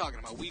 That's what I'm talking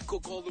about. We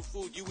cook all the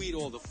food. food. You eat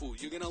all the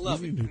food. You're gonna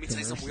love it. Let me tell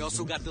you something. We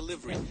also got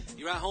delivery.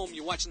 You're at home.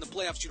 You're watching the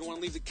playoffs. You don't want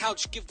to leave the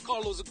couch. Give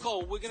Carlos a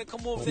call. We're gonna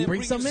come over there and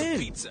bring you some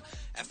pizza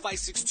at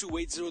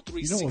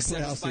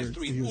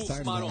 562-803-6753. he was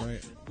talking about,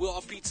 right? Well,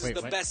 our pizza's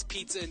the best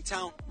pizza in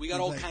town. We got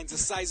all kinds of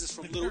sizes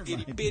from little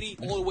itty bitty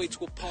all the way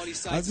to a party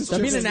size.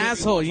 Stop being an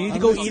asshole. You need to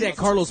go eat at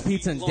Carlos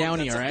Pizza in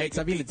Downey, all right?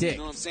 Stop being a dick. You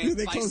know what I'm saying?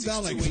 They closed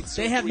down like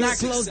They have not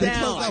closed They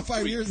down. closed down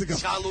 5 years ago.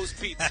 Carlos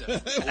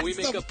Pizza. When we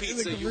make a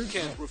pizza, you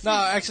can't refuse. No,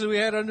 actually, we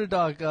had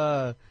Underdog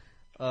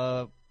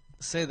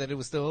say that it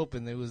was still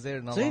open. It was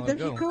there not See, long there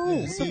ago. you go.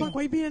 What the fuck?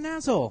 Why you being an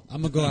asshole?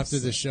 I'm gonna go after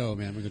this show,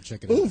 man. I'm gonna go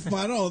check it out. Oof,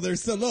 mano, they're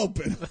still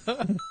open.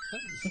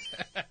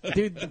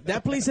 Dude,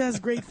 that place has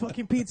great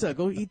fucking pizza.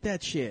 Go eat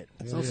that shit.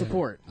 So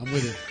support. I'm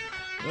with it.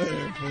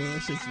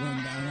 That shit's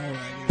run down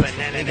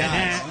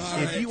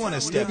already. If you want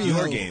to step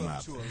your game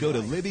up, go to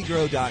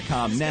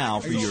LibbyGrow.com now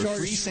for your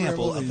free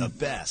sample of the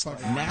best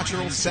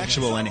natural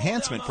sexual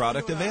enhancement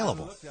product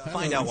available.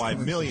 Find out why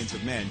millions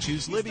of men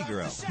choose Libby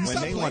Grow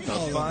when they want the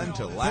fun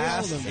to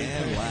last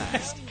and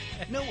last.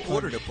 No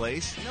order to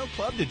place, no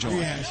club to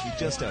join,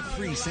 just a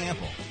free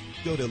sample.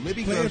 Go to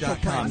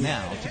LibbyGrow.com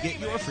now to get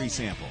your free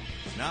sample.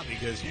 Not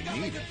because you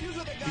need it,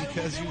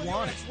 because you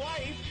want it.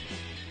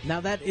 Now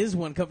that is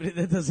one company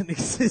that doesn't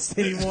exist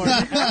anymore.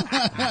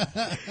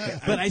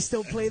 But I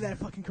still play that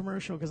fucking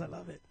commercial because I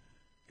love it.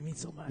 It means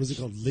so much. Was it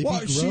called Libby Well,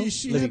 Grow?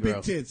 she Libby had big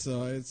Grow. tits,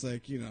 so it's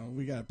like, you know,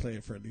 we got to play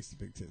it for at least the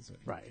big tits.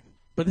 Right.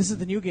 But this is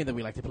the new game that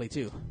we like to play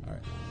too. All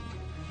right.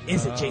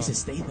 Is it Jason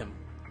Statham?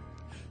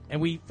 And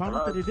we found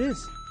out that it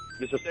is.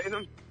 Mr.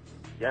 Statham?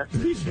 Yes.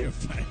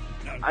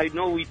 I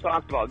know we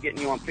talked about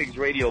getting you on Pigs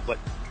Radio, but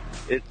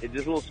it's just a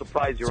little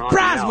surprise you're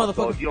Surprise, on now. motherfucker!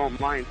 So if you don't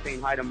mind saying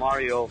hi to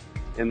Mario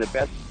and the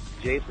best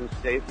Jason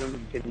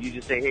Statham, can you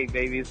just say, hey,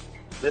 babies,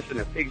 listen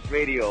to Pigs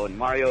Radio and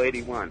Mario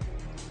 81.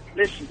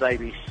 Listen,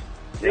 babies.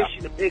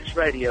 Listen to Pigs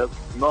Radio,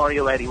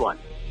 Mario 81.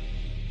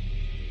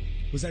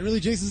 Was that really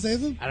Jason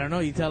Statham? I don't know.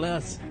 You tell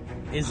us.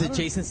 Is it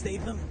Jason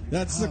Statham?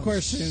 That's the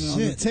question on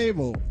the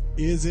table.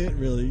 Is it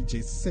really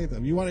Jason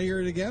Statham? You want to hear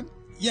it again?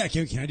 Yeah,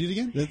 can I do it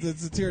again?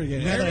 Let's hear it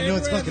again. Now that I know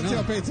it's fucking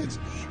on. Pay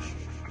attention.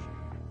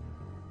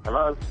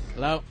 Hello?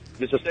 Hello?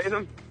 Mr.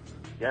 Statham?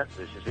 Yes,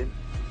 this is it.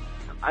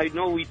 I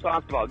know we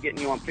talked about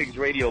getting you on Pigs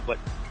Radio, but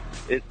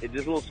it's just a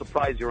little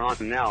surprise you're on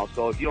now.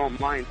 So if you don't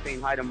mind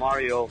saying hi to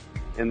Mario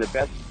and the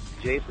best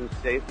Jason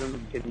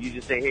Statham, can you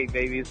just say, hey,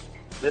 babies,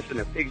 listen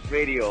to Pigs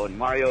Radio and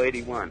Mario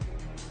 81.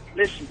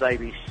 Listen,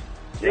 babies.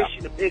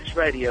 Listen to Pigs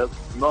Radio,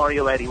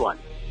 Mario 81.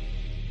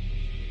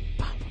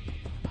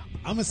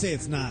 I'm gonna say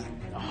it's not.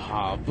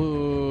 Ah,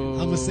 boo.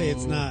 I'm gonna say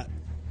it's not.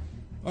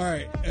 All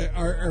right,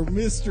 our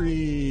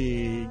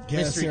mystery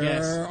guest Mystery here,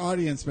 guest. our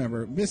audience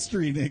member,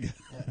 mystery nigga.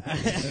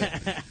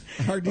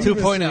 Our new 2.0.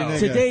 mystery nigga.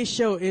 Today's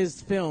show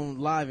is filmed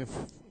live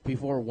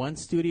before one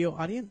studio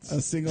audience.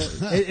 A single.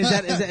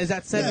 Is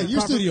that said? Yeah, your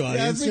properly? studio Yeah,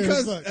 audience.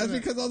 that's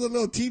because all the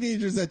little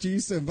teenagers that you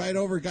used to invite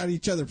over got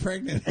each other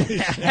pregnant.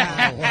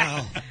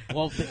 Wow.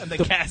 Well,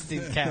 The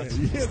casting couch.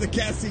 Yeah, the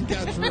casting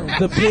couch room.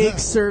 the pig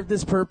served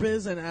this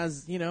purpose, and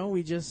as you know,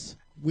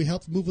 We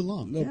helped move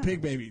along. Little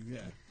pig babies. Yeah.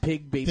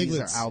 pig babies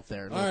Piglets. are out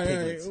there. All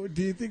right, all right.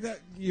 Do you think that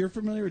you're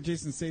familiar with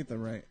Jason Statham,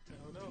 right?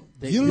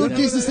 You don't know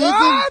Jason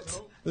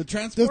Statham? The The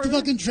transporter.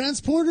 fucking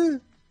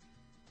transporter?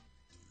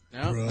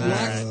 No? Bro.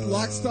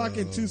 Lock, Stock,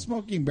 and Two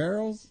Smoking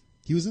Barrels.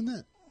 He was in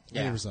that.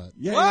 Yeah. I never saw it.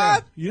 Yeah, What? yeah.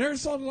 You never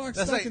saw the Lock,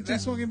 That's Stock, like- and Two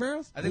Smoking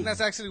Barrels? I think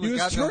that's actually what He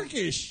was got them.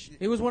 Turkish.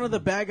 He was one of the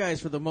bad guys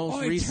for the most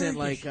Oh, recent,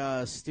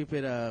 Turkish.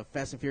 stupid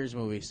Fast and Furious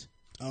movies.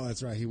 Oh,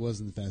 that's right. He was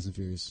in the Fast and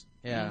Furious.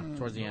 Yeah,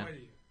 towards the end.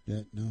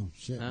 Yeah, no,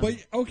 shit. Huh? But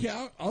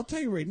okay, I'll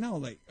tell you right now.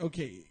 Like,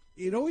 okay,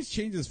 it always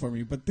changes for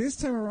me, but this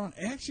time around,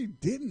 it actually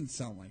didn't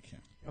sound like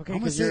him. Okay, I'm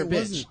gonna because say you're a it bitch.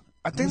 wasn't.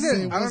 I think I'm gonna say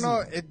that, it I don't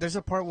know, wasn't. there's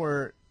a part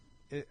where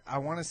I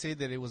want to say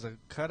that it was a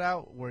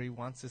cutout where he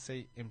wants to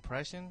say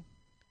impression.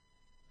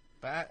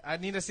 But I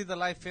need to see the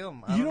live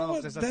film. I You don't know know what?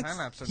 if there's a That's- time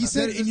lapse or He not.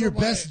 said There's in a your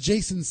lie. best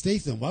Jason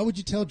Statham. Why would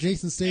you tell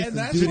Jason Statham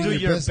that's do it what- in Do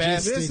your your best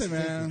best- Jason Listen,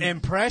 Statham? man.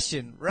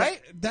 Impression, right?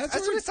 That's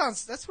That's where- what it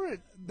sounds. That's where it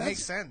That's-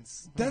 makes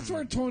sense. That's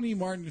where Tony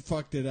Martin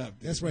fucked it up.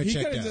 That's where I he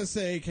checked couldn't out. just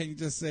say, "Can you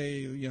just say,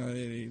 you know?"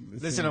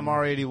 Listen to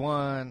Mario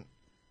 81.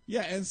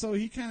 Yeah, and so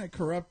he kind of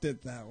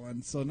corrupted that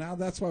one. So now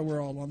that's why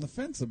we're all on the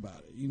fence about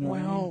it. You know? what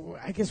I mean? Well,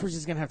 I guess we're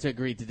just gonna have to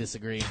agree to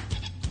disagree.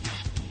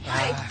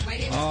 Hi, my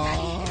name is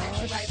Patty, and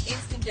I survive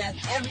instant death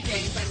every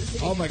day by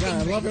listening Oh my to god, I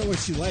Pink love Radio. it when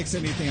she likes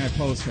anything I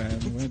post, man.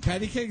 When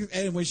Patty Cake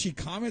and when she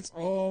comments,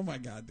 oh my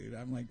god, dude,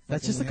 I'm like,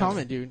 That's just a fucking in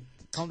comment, dude.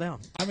 Calm down.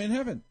 heaven. I'm in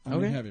heaven. I'm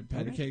Okay. in heaven.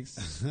 Patty Okay. Cakes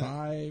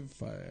 5.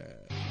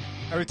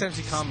 Every time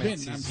she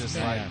comments, Spin, he's I'm just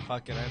spinning. like,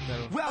 fuck it.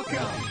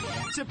 Welcome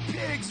to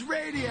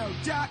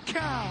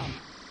pigsradio.com.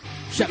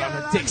 Shout We got out a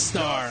to lot Dick in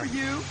store Star. for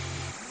you.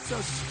 So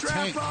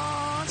strap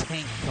on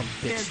Tank from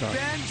Dick and Star.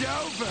 bend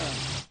over.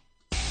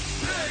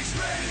 Pigs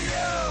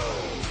Radio.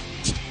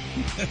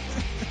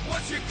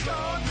 Once you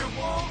come, you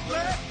won't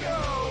let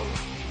go.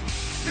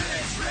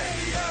 Pigs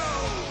Radio.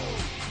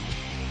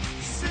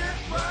 Sit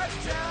right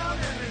down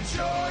and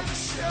enjoy the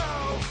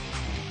show.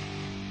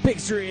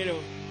 Pigs Radio.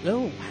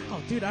 Oh,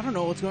 wow, dude, I don't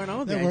know what's going on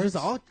with That me. I'm works. just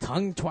all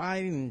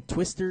tongue-tied and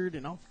twisted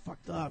and all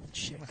fucked up and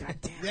shit. God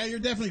damn. Yeah, you're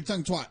definitely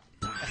tongue twat.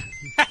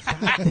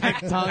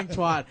 Tongue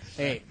twat.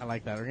 Hey, I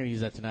like that. We're going to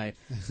use that tonight.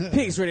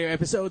 Pigs Radio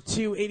episode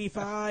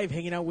 285,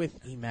 hanging out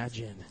with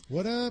Imagine.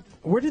 What up?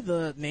 Where did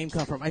the name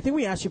come from? I think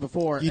we asked you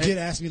before. You did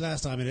ask me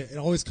last time, and it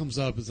always comes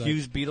up. It's like,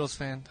 Huge Beatles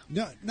fan.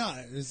 No,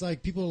 it's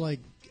like people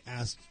like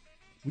ask.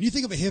 When you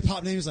think of a hip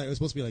hop name, it's like it's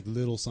supposed to be like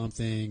Little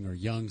something or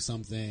Young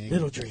something.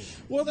 Little Dream.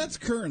 Well, that's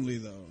currently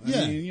though.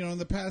 Yeah. I mean, in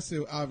the past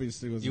it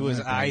obviously was. It was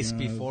Imagine, Ice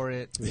before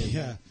it.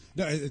 Yeah.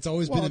 No, it's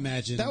always been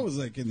Imagine. That was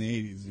like in the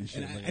 80s and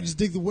shit. And like I just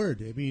dig the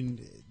word. I mean,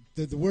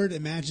 the word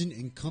Imagine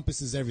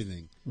encompasses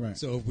everything. Right.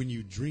 So when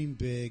you dream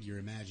big, you're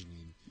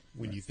imagining.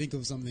 When you think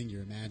of something,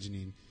 you're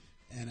imagining.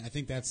 And I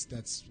think that's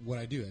what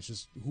I do. That's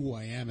just who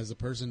I am as a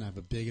person. I have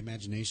a big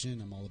imagination.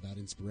 I'm all about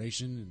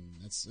inspiration,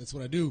 and that's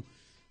what I do.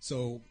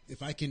 So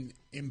if I can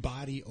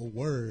embody a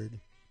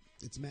word,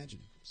 it's Imagine.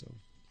 So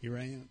here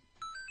I am.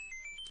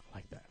 I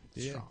like that.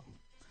 Yeah.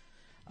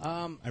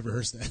 Strong. I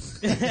rehearsed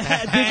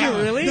that. Did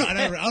you really? No, I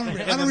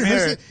don't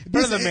rehearse it.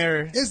 Front of the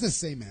mirror. It's the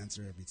same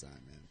answer every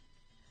time,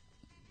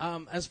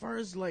 man. As far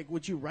as like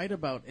what you write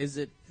about, is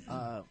it?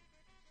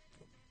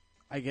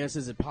 I guess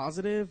is it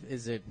positive?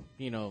 Is it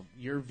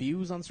your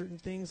views on certain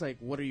things? Like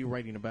what are you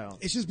writing about?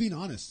 It's just being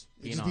honest.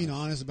 Being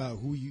honest about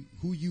who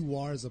you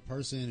are as a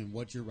person and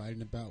what you're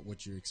writing about,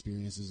 what your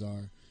experiences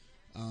are,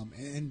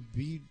 and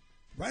be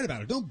right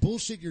about it. Don't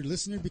bullshit your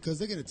listener because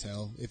they're gonna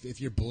tell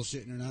if you're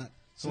bullshitting or not.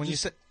 So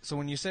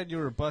when you said you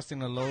were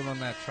busting a load on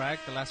that track,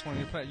 the last one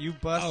you put, you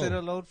busted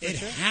a load for it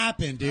sure?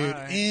 happened, dude, All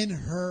right. in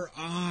her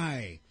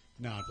eye.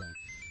 No, I'm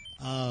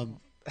playing.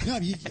 No,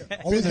 you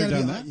always Been there,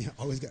 gotta done be. that? You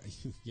always got.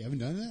 You haven't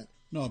done that?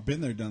 No, I've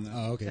been there, done that.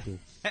 Oh, okay, cool.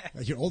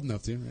 You're old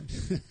enough to, right?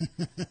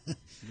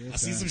 I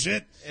see some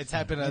shit. It's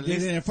happened I at did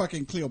least. it in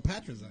fucking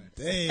Cleopatra's eye.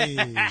 Hey.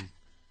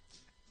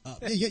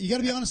 You got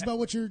to be honest about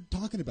what you're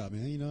talking about,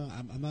 man.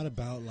 I'm not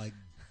about like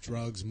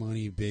drugs,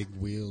 money, big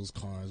wheels,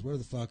 cars. Where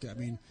the fuck? I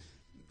mean,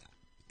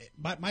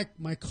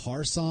 my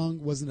car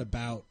song wasn't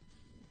about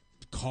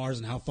cars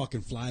and how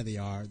fucking fly they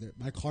are.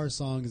 My car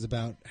song is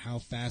about how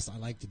fast I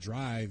like to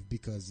drive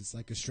because it's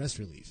like a stress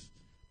relief.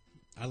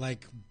 I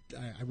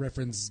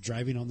reference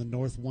driving on the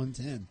North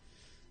 110.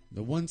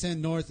 The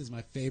 110 North is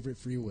my favorite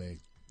freeway,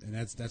 and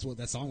that's what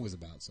that song was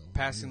about. So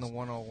Passing the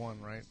 101,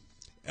 right?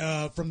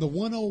 from the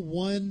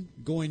 101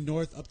 going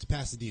north up to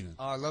Pasadena.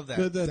 Oh, I love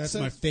that. That's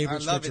my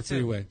favorite stretch of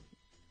freeway.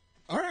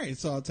 All right,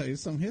 so I'll tell you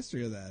some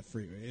history of that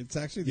freeway. It's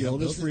actually the You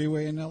oldest built it?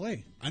 freeway in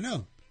L.A. I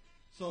know.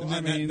 So And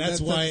I mean,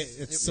 that's why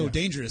it's so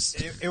dangerous.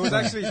 It was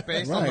actually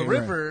based on the Right,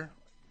 river,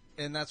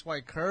 and that's why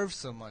it curved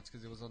so much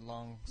because it was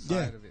along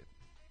side of it.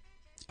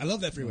 I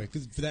love that freeway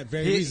because for that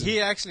very He, reason. he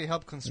actually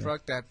helped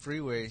construct that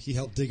freeway. He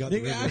helped dig out the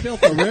Nigga, river. I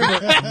built the river.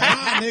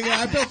 Nah, nigga,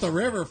 I built the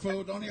river,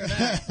 fool. Don't hear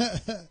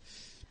that.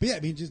 But yeah, I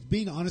mean, just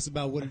being honest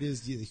about what it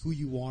is, who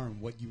you are, and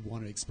what you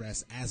want to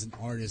express as an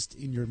artist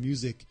in your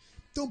music.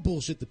 Don't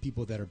bullshit the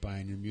people that are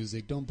buying your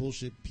music. Don't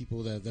bullshit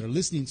people that are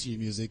listening to your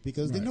music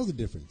because they know the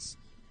difference.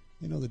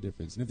 They know the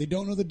difference. And if they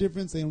don't know the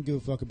difference, they don't give a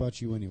fuck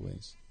about you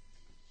anyways.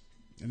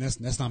 And that's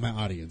not my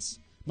audience.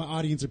 My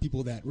audience are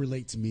people that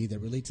relate to me, that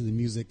relate to the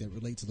music, that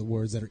relate to the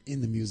words that are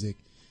in the music.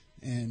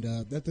 And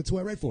that's who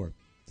I write for.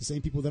 The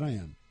same people that I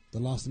am. The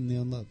lost and the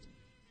unloved.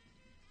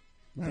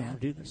 Damn,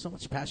 dude, there's so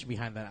much passion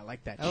behind that. I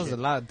like that. That was shit.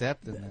 a lot of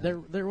depth in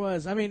that. There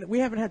was. I mean, we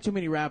haven't had too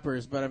many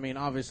rappers, but I mean,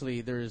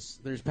 obviously, there's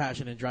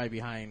passion and drive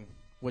behind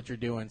what you're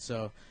doing.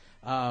 So,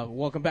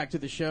 welcome back to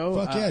the show.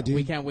 Fuck yeah, dude.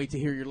 We can't wait to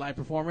hear your live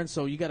performance.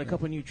 So, you got a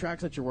couple new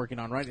tracks that you're working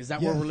on, right? Is that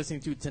what we're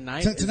listening to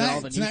tonight? Is that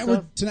all the new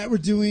stuff? Tonight we're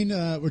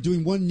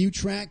doing one new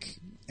track,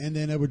 and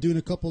then we're doing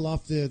a couple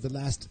off the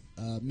last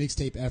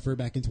mixtape effort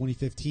back in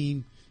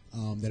 2015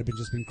 that have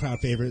just been crowd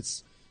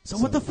favorites. So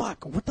what the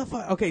fuck? What the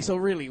fuck? Okay, so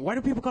really, why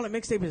do people call it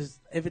mixtape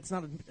if it's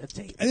not a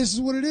tape? And this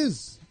is what it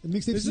is. The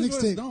mixtape This is a is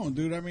what it's mixtape. known,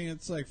 dude. I mean,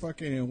 it's like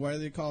fucking. Why do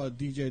they call it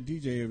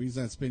DJ if he's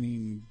not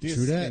spinning discs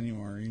True that.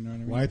 anymore? You know what I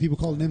mean? Why do people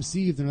call it an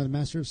MC if they're not a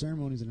master of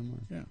ceremonies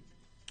anymore? Yeah.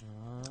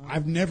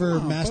 I've never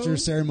Come on, master fool.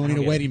 of ceremony at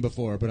a Okay. wedding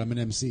before, but I'm an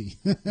MC.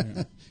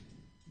 There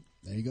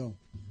you go.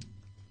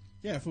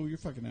 Yeah, fool, you're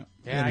fucking out.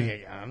 Yeah,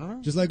 I don't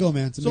know. Just let go,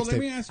 man. It's a So mixtape. let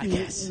me ask I you,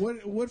 guess.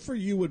 what for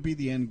you would be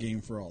the end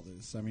game for all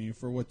this? I mean,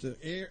 for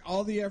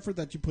all the effort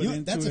that you put You know,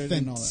 into that's a it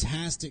and all that.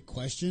 fantastic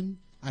question.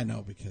 I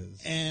know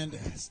because And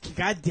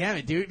God damn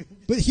it, dude.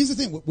 but here's the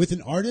thing: with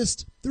an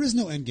artist, there is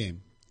no end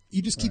game.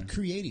 You just keep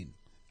creating.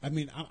 I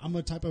mean, I'm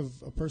a type of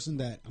a person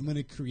that I'm going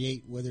to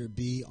create, whether it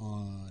be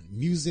on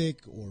music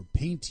or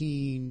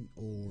painting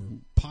or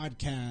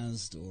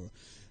podcast or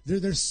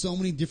there's so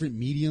many different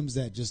mediums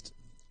that just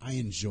I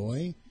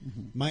enjoy.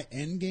 My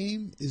end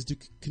game is to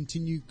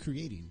continue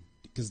creating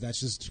because that's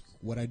just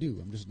what I do.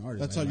 I'm just an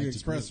artist. that's I how you like to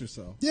express create.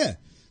 yourself. Yeah.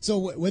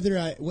 So whether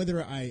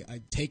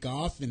I take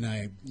off and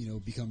I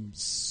become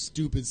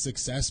stupid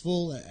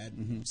successful at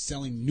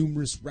selling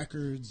numerous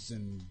records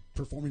and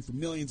performing for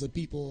millions of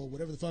people,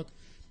 whatever the fuck,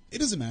 it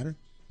doesn't matter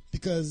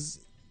because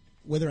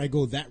whether I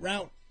go that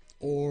route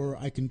or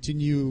I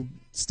continue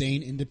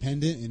staying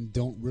independent and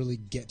don't really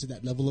get to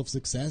that level of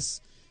success.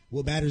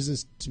 What matters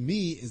is to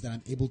me is that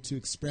I'm able to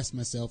express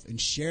myself and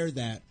share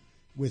that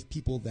with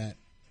people that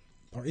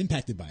are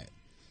impacted by it.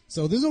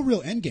 So there's no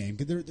real end game.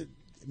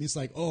 It's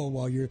like, oh,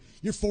 well, you're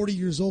 40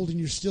 years old and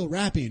you're still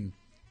rapping.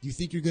 Do you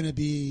think you're going to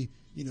be,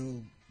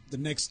 the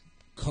next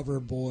cover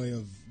boy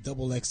of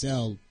Double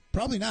XL?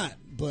 Probably not,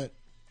 but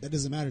that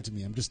doesn't matter to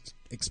me. I'm just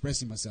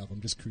expressing myself.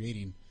 I'm just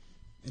creating.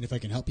 And if I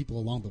can help people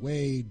along the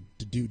way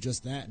to do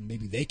just that, and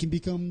maybe they can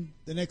become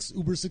the next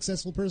uber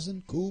successful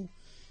person, cool.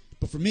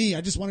 But for me,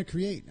 I just want to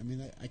create. I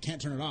mean, I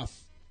can't turn it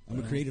off. I'm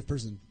a creative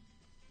person.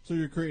 So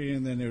you're creating,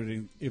 and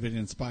then if it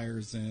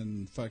inspires,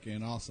 then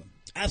fucking awesome.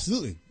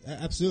 Absolutely.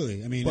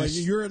 I mean, but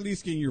you're at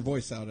least getting your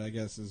voice out, I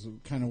guess, is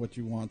kind of what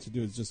you want to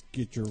do, is just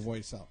get your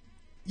voice out.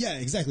 Yeah,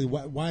 exactly.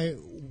 Why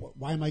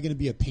am I going to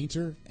be a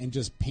painter and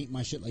just paint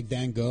my shit like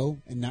Van Gogh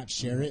and not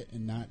share it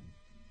and not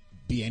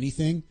be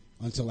anything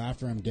until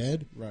after I'm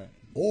dead? Right.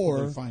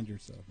 Or you find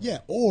yourself. Right? Yeah,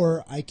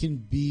 or I can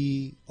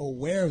be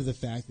aware of the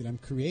fact that I'm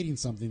creating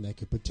something that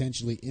could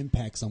potentially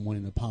impact someone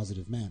in a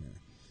positive manner.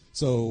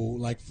 So,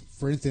 like,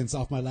 for instance,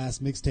 off my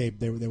last mixtape,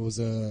 there was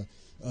a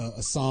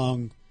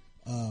song,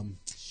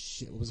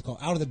 what was it called?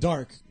 Out of the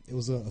Dark. It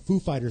was a Foo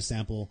Fighters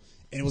sample,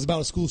 and it was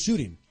about a school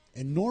shooting.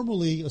 And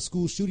normally a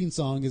school shooting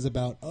song is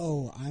about,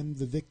 oh, I'm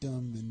the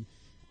victim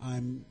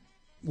and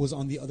was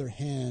on the other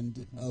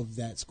hand of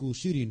that school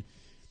shooting.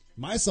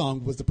 My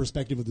song was the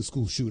perspective of the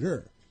school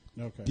shooter.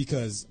 Okay.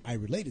 Because I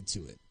related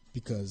to it.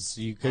 Because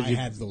I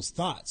had those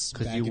thoughts.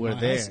 Because you were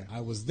there.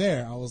 I was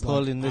there. I was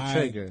pulling the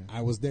trigger.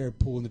 I was there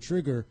pulling the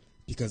trigger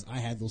because I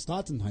had those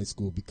thoughts in high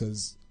school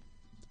because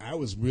I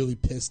was really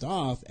pissed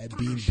off at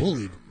being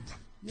bullied.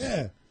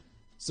 Yeah.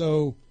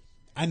 So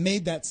I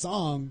made that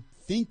song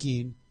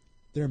thinking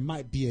there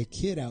might be a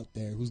kid out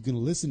there who's going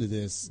to listen to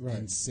this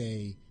and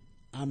say,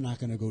 I'm not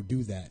going to go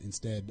do that.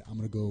 Instead, I'm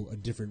going to go a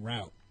different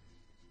route.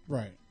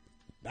 Right.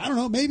 I don't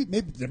know. Maybe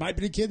there might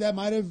be a kid that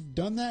might have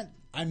done that.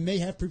 I may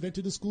have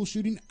prevented a school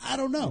shooting. I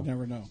don't know. You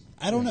never know.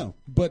 I don't know.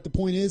 But the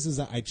point is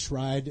that I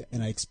tried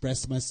and I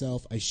expressed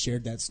myself. I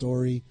shared that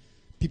story.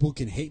 People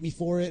can hate me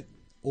for it,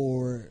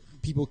 or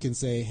people can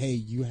say, hey,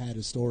 you had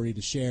a story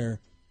to share,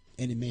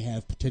 and it may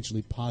have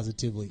potentially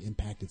positively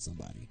impacted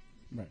somebody.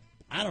 Right.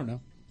 I don't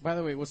know. By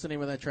the way, what's the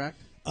name of that track?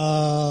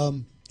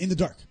 In the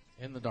Dark.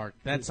 In the Dark.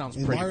 That sounds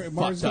pretty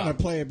Mark's going to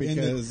play it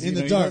because in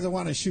the he dark. doesn't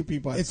want to shoot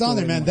people at It's school on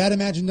there, man.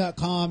 anymore.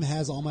 Thatimagine.com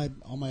has all my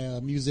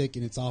music,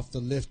 and it's off the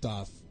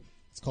Liftoff.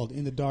 It's called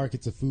In the Dark.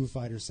 It's a Foo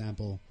Fighters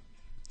sample.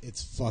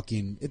 It's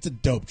a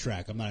dope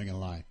track. I'm not even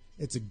going to lie.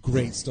 It's a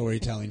great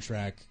storytelling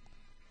track.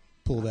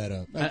 Pull that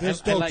up. There's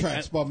dope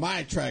tracks, but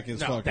my track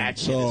is fucking that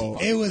shit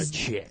is it was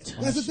shit.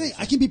 That's the thing.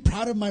 I can be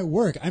proud of my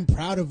work. I'm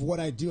proud of what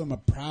I do. I'm a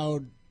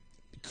proud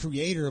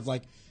creator of,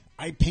 like,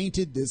 I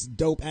painted this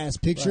dope ass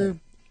picture,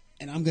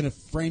 and I'm gonna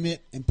frame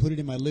it and put it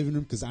in my living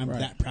room because I'm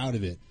that proud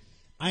of it.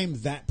 I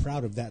am that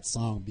proud of that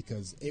song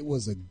because it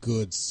was a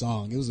good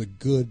song. It was a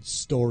good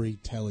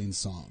storytelling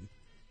song.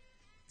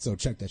 So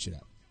check that shit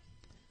out.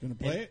 Gonna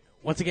play it?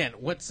 Once again,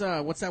 what's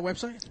that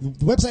website?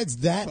 The website's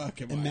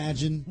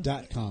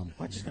thatimagine.com.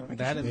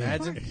 That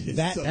Imagine?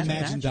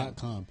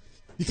 Thatimagine.com.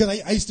 Because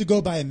I used to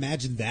go by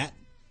Imagine That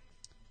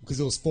because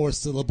it was 4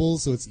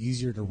 syllables, so it's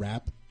easier to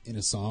rap in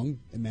a song.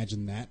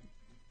 Imagine that.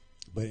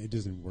 But it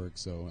doesn't work,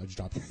 so I just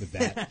dropped it with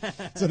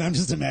that. So now I'm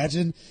just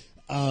Imagine.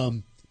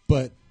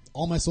 But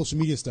all my social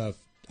media stuff,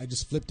 I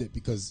just flipped it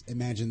because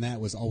Imagine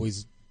That was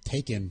always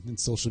taken in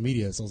social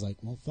media. So I was like,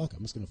 well, fuck,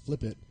 I'm just going to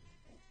flip it.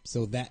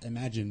 So That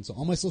Imagine. So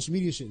all my social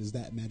media shit is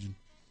That Imagine.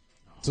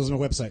 So it's my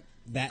website,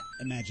 That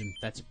Imagine.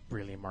 That's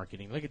brilliant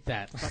marketing. Look at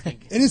that.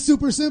 Fucking And it's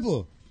super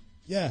simple.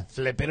 Yeah.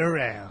 Flip it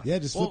around. Yeah,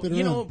 just flip it around.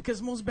 You know,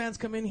 because most bands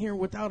come in here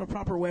without a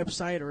proper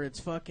website, or it's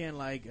fucking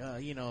like,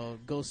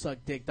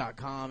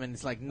 GoSuckDick.com, and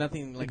it's like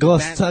nothing like Go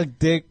Suck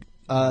Dick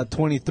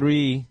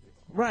 23.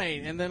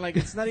 Right, and then like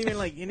it's not even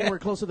like anywhere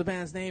close to the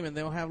band's name, and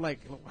they'll have like,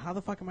 how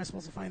the fuck am I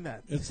supposed to find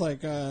that? It's like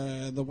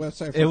the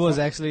website. It was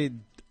actually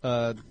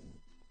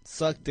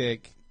Suck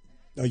Dick.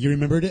 Oh, you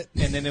remembered it?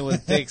 And then it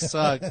was Dick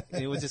Suck.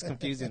 It was just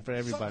confusing for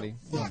everybody.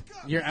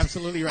 You're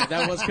absolutely right.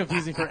 That was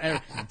confusing for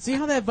everyone. See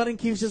how that button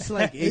keeps just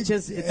like it's a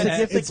gift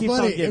that it's keeps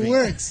funny. on giving. It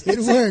works. It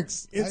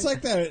works. It's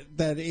like that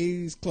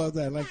 80s club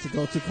that I like to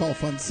go to called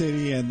Fun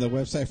City, and the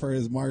website for it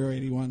is Mario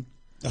 81.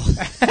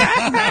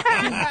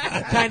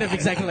 Kind of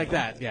exactly like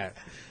that. Yeah.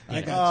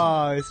 I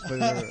got it's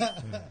funny.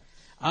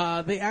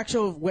 The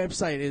actual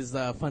website is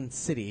Fun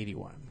City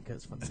 81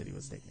 because Fun City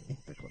was taken.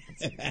 The club Fun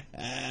City.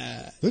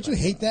 Don't you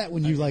hate that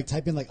when you like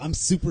type in like I'm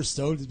super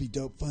stoked to be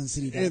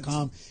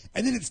dopefuncity.com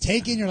and then it's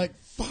taken? You're like,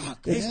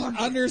 fuck. It's man.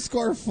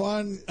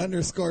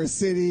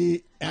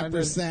 _fun_city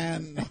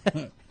ampersand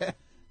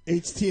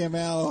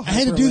HTML. I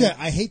had to do that.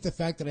 I hate the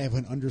fact that I have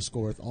an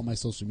underscore with all my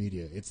social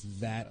media. It's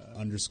that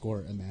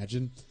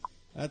 _imagine.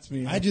 That's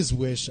me. I just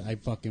wish I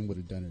fucking would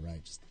have done it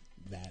right. Just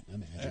that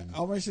imagine.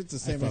 All my shit's the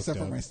same I except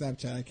for fucked my up.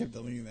 Snapchat. I kept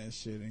deleting that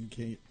shit and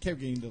kept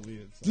getting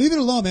deleted. So. Leave it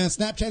alone, man.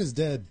 Snapchat is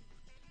dead.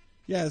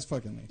 Yeah, it's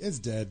fucking lame. It's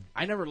dead.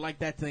 I never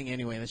liked that thing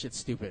anyway. That shit's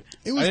stupid.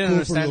 It was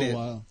cool for a little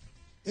while.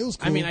 It was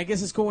cool. I mean, I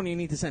guess it's cool when you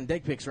need to send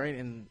dick pics, right?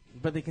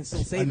 But they can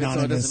still save it,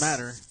 so it doesn't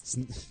matter.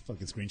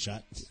 Fucking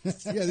screenshot.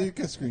 Yeah, they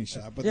can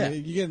screenshot, but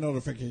you get a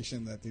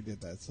notification that they did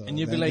that. So and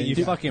you'd be like, you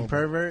fucking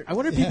pervert. I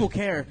wonder if people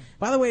care.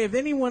 By the way, if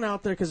anyone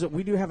out there, because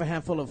we do have a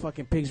handful of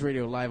fucking Pigs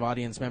Radio Live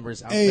audience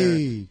members out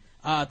there.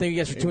 Thank you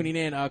guys for tuning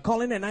in.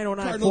 Call in at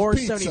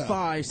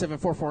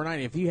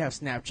 909-475-7449 if you have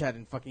Snapchat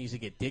and fucking used to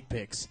get dick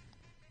pics.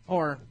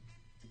 Or...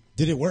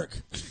 Did it work?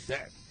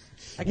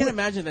 I can't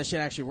imagine that shit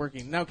actually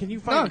working. Now, can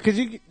you find... No, because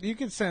you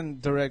can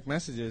send direct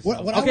messages.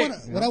 What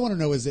I want to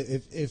know is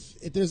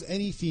if there's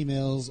any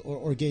females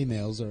or gay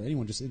males or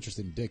anyone just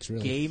interested in dicks,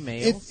 really. Gay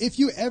males? If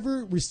you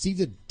ever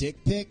received a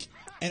dick pic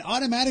and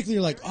automatically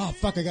you're like, oh,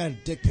 fuck, I got a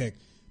dick pic.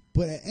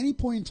 But at any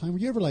point in time, were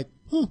you ever like,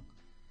 huh,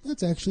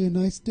 that's actually a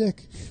nice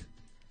dick?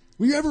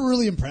 Were you ever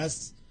really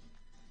impressed?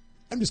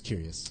 I'm just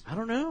curious. I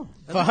don't know.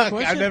 Fuck,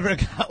 I never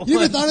got one. You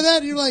ever thought of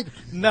that? You're like,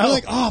 no. You're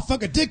like, oh,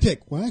 fuck, a dick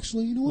pic. Well,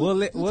 actually, you know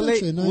what?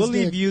 We'll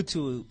leave you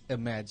to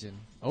imagine.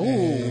 Oh,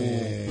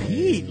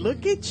 Pete,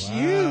 look at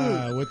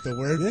you. With the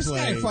word This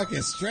play. guy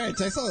fucking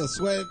stretched. I saw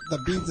the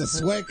beads of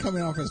sweat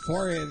coming off his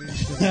forehead.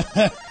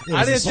 I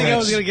didn't think I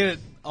was going to get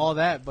all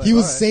that. But he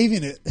was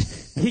saving it.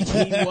 He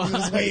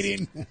was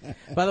waiting.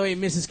 By the way,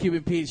 Mrs.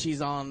 Cuban Pete,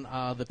 she's on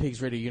the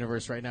Pigs Radio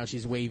universe right now.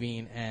 She's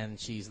waving and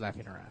she's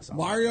laughing her ass off.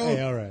 Mario,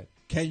 hey, all right.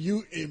 Can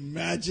you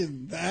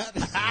imagine that?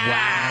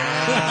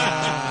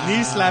 Wow.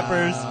 Knee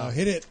slappers.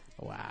 Hit it.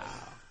 Wow.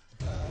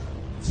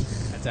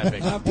 That's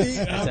epic.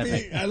 That's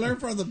epic. I learned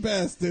from the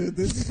best, dude.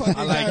 This is fucking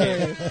I like guy it.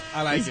 right here.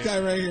 I like this it. guy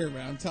right here,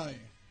 man. I'm telling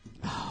you.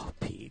 Oh,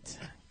 Pete.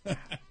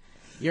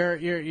 You're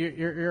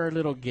a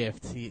little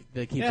gift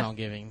that keeps on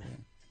giving.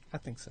 I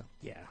think so.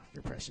 Yeah,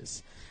 you're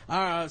precious.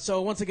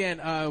 So once again,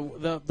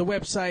 the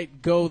website,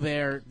 go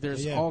there.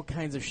 There's all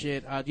kinds of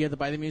shit. Do you have to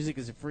buy the music?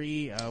 Is it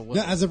free? No,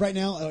 as of right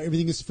now,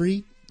 everything is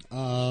free.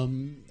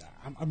 I'm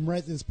right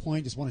at this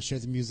point. Just want to share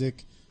the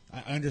music.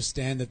 I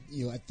understand that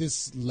at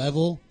this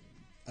level,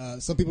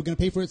 some people are going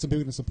to pay for it. Some people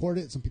are going to support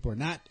it. Some people are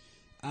not.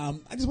 I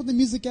just want the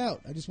music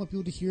out. I just want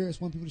people to hear it. I just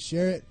want people to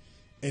share it.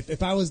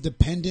 If I was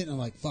dependent on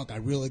like, fuck, I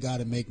really got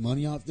to make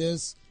money off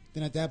this,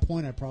 then at that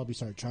point I'd probably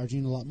start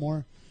charging a lot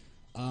more.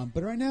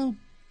 But right now,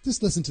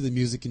 just listen to the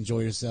music, enjoy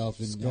yourself,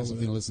 and have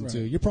something to listen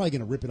to. You're probably going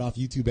to rip it off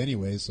YouTube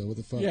anyway, so what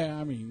the fuck? Yeah,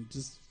 I mean,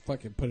 just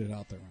fucking put it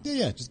out there.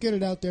 Yeah, just get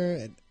it out there,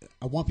 and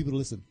I want people to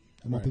listen.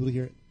 I want people to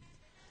hear it.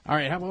 All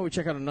right, how about we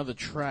check out another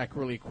track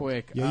really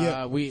quick?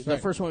 Yeah. The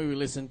first one we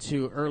listened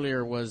to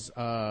earlier was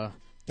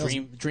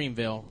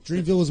Dreamville.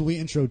 Dreamville was what we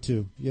intro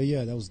to.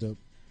 Yeah, that was dope.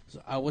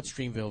 So, what's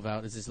Dreamville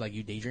about? Is this like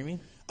you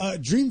daydreaming?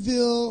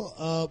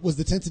 Dreamville was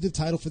the tentative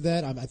title for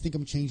that. I think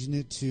I'm changing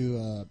it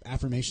to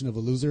Affirmation of a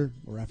Loser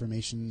or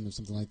Affirmation or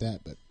something like that.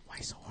 But why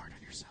so hard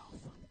on yourself?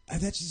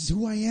 That's just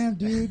who I am,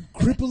 dude.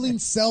 Crippling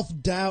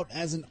self-doubt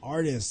as an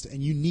artist,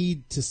 and you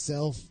need to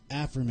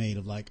self-affirmate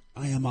of like,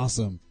 I am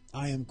awesome.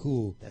 I am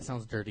cool. That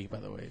sounds dirty,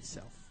 by the way. It's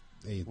self.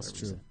 Hey, it's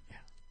true. Yeah,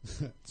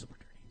 super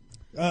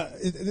dirty.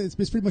 It's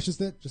pretty much just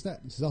that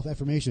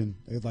self-affirmation.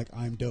 It's like,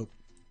 I'm dope.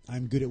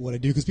 I'm good at what I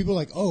do. Because people are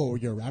like, oh,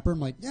 you're a rapper? I'm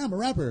like, yeah, I'm a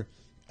rapper.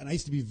 And I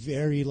used to be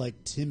very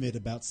like timid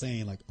about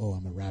saying like, oh,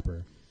 I'm a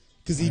rapper.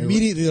 Because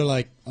immediately they're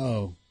like,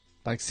 oh.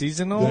 Like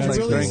seasonal? Would you like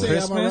really during say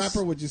Christmas? I'm a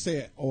rapper? Would you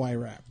say, oh, I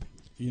rap?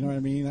 You know what I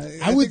mean?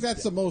 I think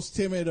that's the most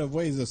timid of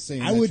ways of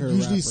saying I that would you're a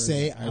usually rapper,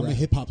 say I'm a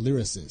hip-hop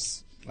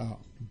lyricist. Oh.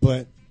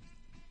 But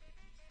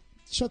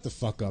shut the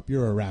fuck up.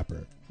 You're a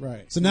rapper.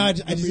 Right. So now I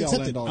just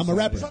accept it. I'm a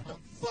rapper. Shut the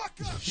fuck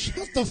up.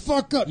 Shut the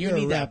fuck up. You're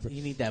a rapper.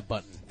 You need that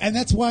button. And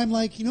that's why I'm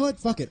like, you know what?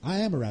 Fuck it. I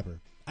am a rapper.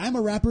 I'm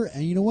a rapper,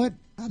 and you know what?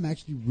 I'm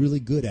actually really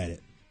good at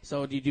it.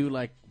 So do you do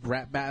like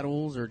rap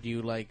battles, or do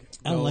you like?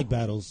 I don't like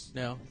battles.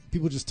 No.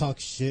 People just talk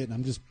shit, and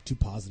I'm just too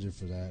positive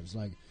for that. It's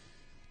like,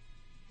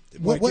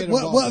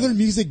 what other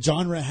music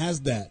genre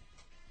has that?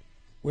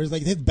 Whereas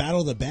like they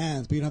battle the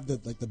bands, but you don't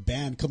have the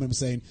band coming and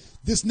saying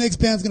this next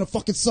band's gonna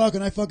fucking suck,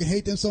 and I fucking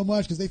hate them so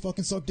much because they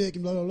fucking suck dick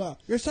and blah blah blah.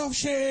 You're so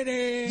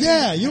shitty.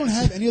 Yeah, you don't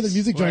have any other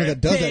music genre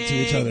that does that to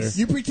each other.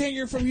 You pretend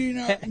you're from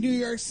New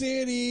York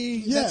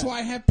City. Yeah. That's why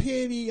I have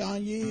pity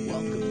on you.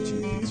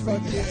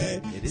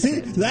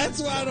 See,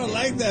 that's why I don't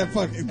like that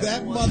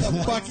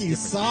motherfucking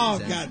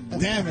song. God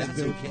damn it,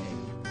 dude.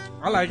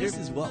 I like This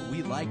is what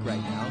we like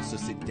right now, so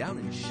sit down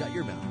and shut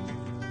your mouth.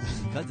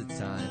 Because it's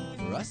time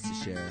for us to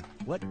share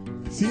what...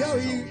 See how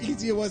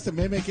easy it was to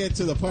mimic it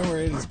to the point where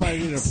it inspired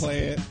you to play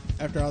it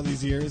after all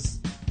these years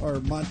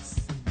or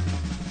months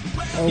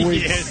or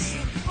weeks? Yes.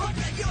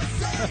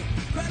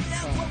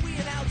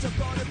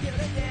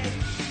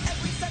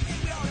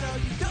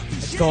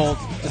 It's gold.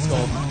 It's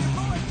gold.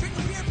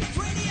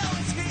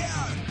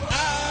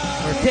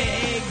 We're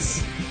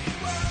pigs.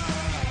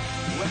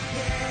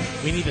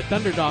 We need a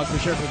Thunderdog for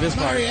sure for this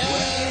part.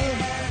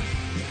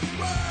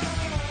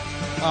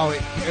 Oh,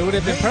 it would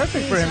have been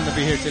perfect for him to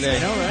be here today. I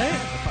know, right?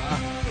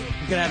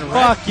 You could have a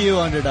rap. Fuck you,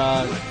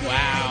 Underdog.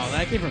 Wow,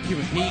 that came from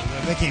Cuban Pete.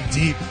 That came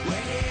deep.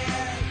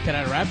 Could have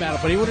had a rap battle,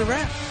 but he wouldn't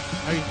rap.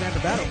 Or he's had a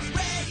battle.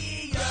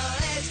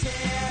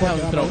 fuck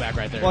it. throwback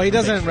right there. Well, he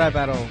doesn't rap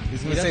at all.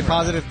 He's gonna He say doesn't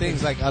positive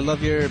things like, "I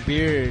love your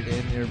beard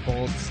and your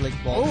bald, slick,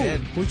 bald Oh,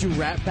 head." would you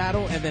rap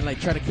battle and then like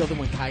try to kill them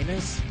with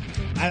kindness?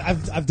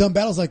 I've done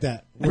battles like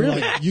that. Where,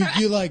 Really? like,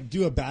 you like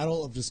do a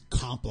battle of just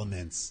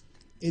compliments.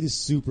 It is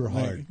super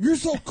hard. Like, you're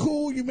so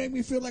cool. You make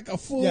me feel like a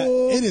fool.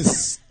 Yeah, it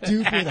is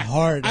stupid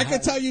hard. I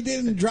could tell you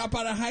didn't drop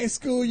out of high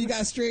school. You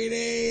got straight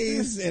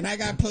A's, and I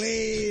got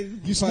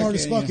played. You smart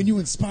as fuck, yeah. and you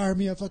inspire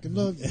me. I fucking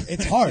love you.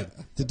 It's hard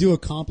to do a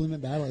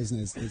compliment battle.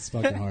 It's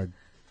fucking hard.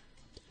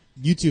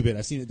 YouTube it.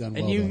 I've seen it done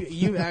And well.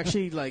 you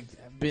actually like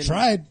been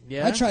tried.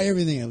 Yeah, I try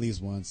everything at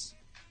least once.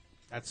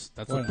 That's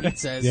what Pete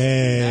says.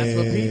 Yeah. That's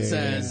what Pete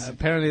says.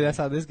 Apparently, that's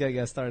how this guy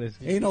got started.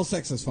 Ain't no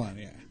sex is fun.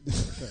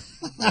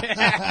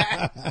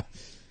 Yeah.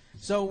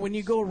 So when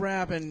you go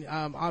rap, and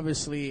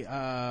obviously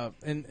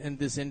in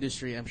this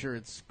industry, I'm sure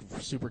it's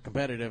super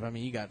competitive. I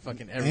mean, you got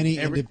fucking Any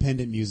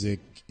independent music,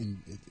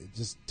 it's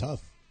just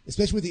tough,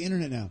 especially with the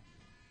internet now.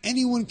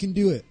 Anyone can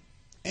do it.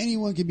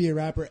 Anyone can be a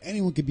rapper.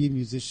 Anyone can be a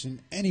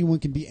musician. Anyone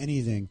can be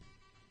anything.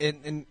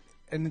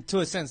 And to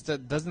a sense,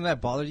 doesn't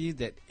that bother you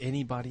that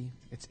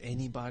it's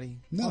anybody?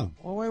 No.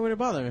 Well, why would it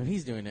bother him if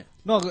he's doing it?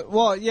 No,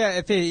 well, yeah,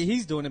 if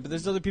he's doing it, but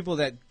there's other people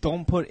that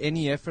don't put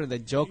any effort,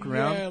 that joke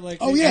around. Yeah, like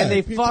Oh, yeah. And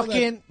they people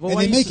fucking... And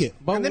they make it.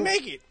 And they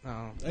make it.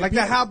 Oh. Like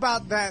that, how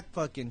about that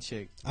fucking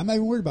chick? I'm not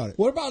even worried about it.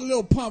 What about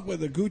Lil Pump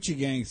with the Gucci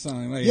Gang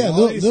song? Like, Yeah,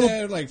 all he Lil-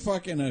 said like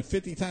fucking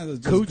 50 times is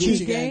just Gucci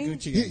Gucci Gang, Gang?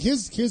 Gucci Gang.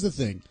 Here's the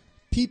thing.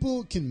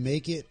 People can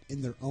make it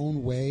in their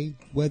own way,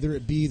 whether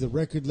it be the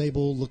record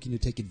label looking to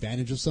take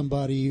advantage of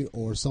somebody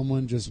or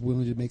someone just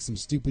willing to make some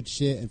stupid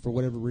shit, and for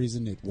whatever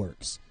reason it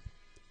works.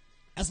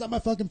 That's not my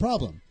fucking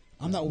problem.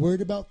 I'm not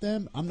worried about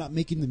them. I'm not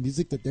making the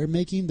music that they're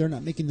making. They're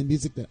not making the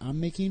music that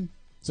I'm making.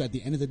 So at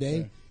the end of the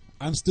day,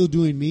 I'm still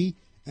doing me,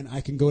 and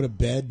I can go to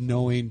bed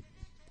knowing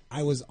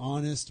I was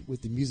honest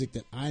with the music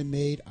that I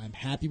made. I'm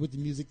happy with the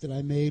music that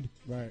I made.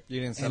 Right.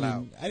 You didn't sell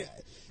out.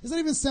 It's not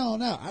even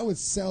selling out. I would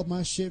sell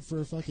my shit for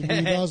a fucking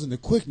 $1 million in the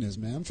quickness,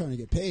 man. I'm trying to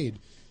get paid.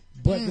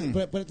 But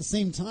at the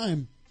same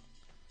time,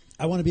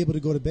 I want to be able to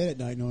go to bed at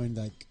night knowing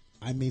like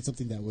I made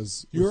something that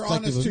was You're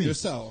reflective honest of to me.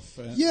 yourself.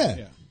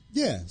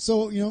 Yeah.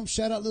 So,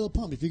 shout out Lil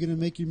Pump. If you're going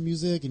to make your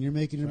music and you're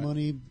making your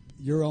money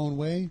your own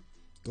way,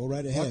 go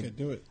right ahead. Fuck it,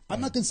 do it.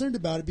 I'm not concerned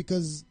about it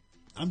because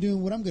I'm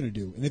doing what I'm going to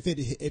do. And if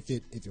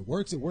it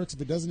works, it works.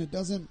 If it doesn't, it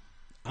doesn't.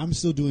 I'm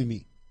still doing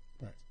me.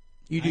 Right.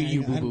 You do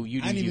you, boo boo.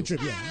 You do I didn't you. even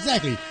trip. Yeah,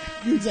 exactly.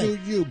 You do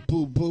you,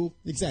 boo boo.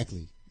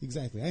 Exactly. I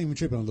ain't even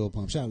tripping on Lil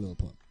Pump. Shout out Lil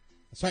Pump.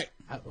 That's right.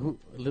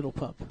 Little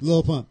pup.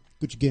 Lil Pump.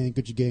 Gucci gang,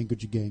 Gucci gang,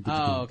 Gucci gang, Gucci gang.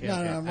 Oh, okay.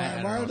 No,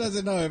 Mario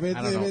doesn't know if it.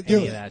 I don't know if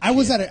any it of that. I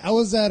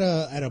was at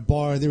a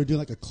bar. They were doing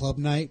like a club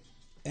night,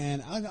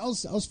 and I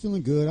was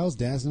feeling good. I was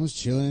dancing. I was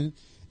chilling,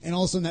 and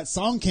all of a sudden that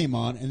song came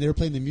on, and they were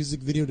playing the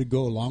music video to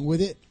go along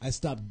with it. I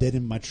stopped dead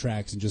in my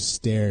tracks and just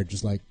stared,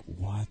 just like,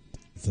 what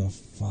the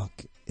fuck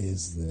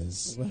is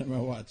this? What am I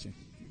watching?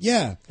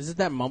 Yeah, Is it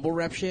that mumble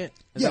rap shit?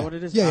 Is yeah, that what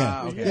it is? Yeah,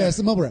 Ah, okay. yeah. It's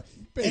the mumble rap.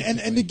 And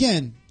Basically.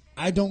 again,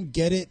 I don't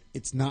get it.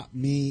 It's not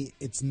me.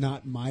 It's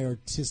not my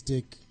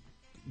artistic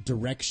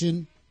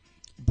direction.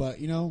 But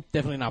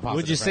Definitely not positive.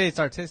 Would you say it's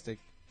artistic?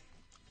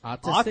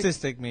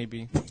 autistic?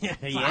 Maybe.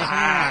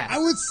 Yeah. I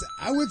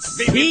would.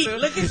 Pete,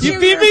 look at You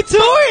beat me to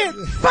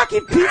it.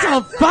 Fucking Pete's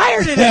on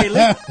fire today.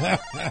 Look.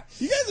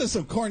 You guys are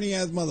some corny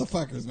ass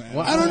motherfuckers, man.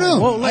 I don't know.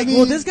 Well, I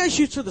mean- this guy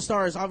shoots for the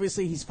stars.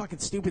 Obviously, he's fucking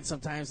stupid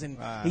sometimes, and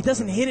he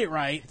doesn't hit it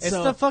right. It's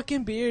so the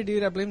fucking beer,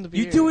 dude. I blame the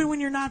beer. you do it when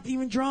you're not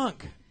even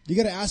drunk, You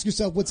got to ask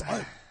yourself, what's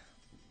art?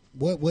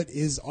 What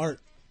is art?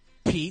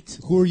 Pete.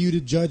 Who are you to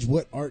judge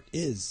what art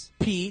is?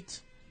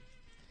 Pete.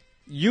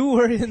 You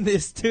were in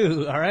this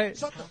too, all right?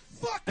 Shut the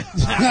fuck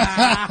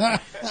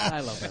up. I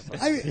love that.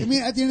 Part. I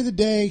mean, at the end of the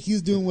day,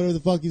 he's doing whatever the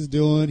fuck he's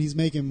doing. He's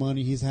making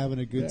money. He's having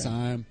a good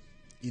time.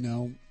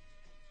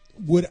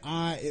 Would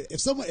I,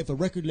 if a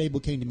record label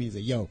came to me and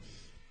said, yo,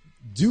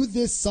 do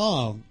this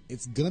song,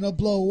 it's gonna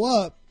blow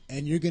up,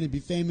 and you're gonna be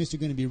famous,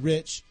 you're gonna be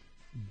rich,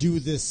 do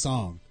this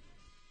song.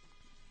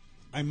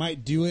 I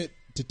might do it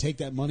to take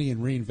that money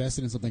and reinvest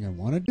it in something I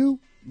want to do.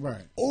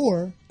 Right.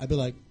 Or I'd be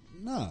like,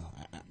 no,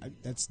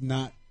 that's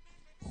not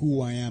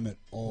who I am at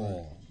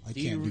all. I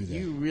can't do that. Do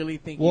you really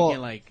think Well, you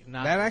can like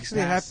not? that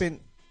actually pass? happened.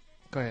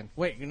 Go ahead.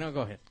 Wait, no,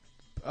 go ahead.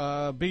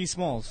 Biggie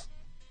Smalls,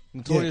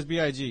 Notorious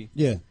B.I.G.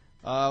 Yeah.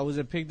 Was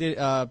it P.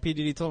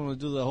 Diddy told him to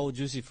do the whole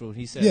Juicy Fruit.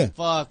 He said, Yeah.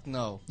 fuck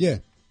no. Yeah.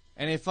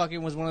 And it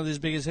fucking was one of his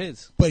biggest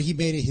hits, But he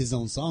made it his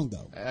own song,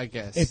 though. I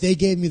guess. If they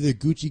gave me the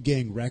Gucci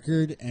Gang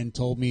record and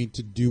told me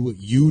to do what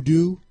you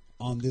do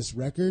on this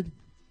record,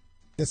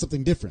 that's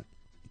something different.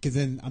 Because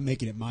then I'm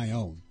making it my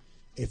own.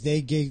 If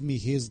they gave me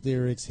his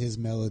lyrics, his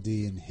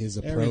melody, and his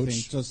approach,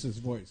 Everything, just his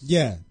voice.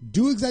 yeah,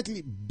 do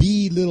exactly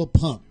be Little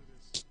Pump.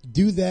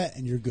 Do that,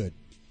 and you're good.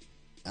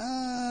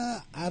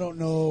 I don't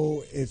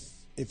know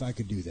if I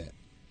could do that.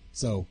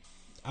 So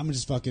I'm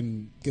just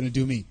fucking gonna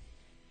do me.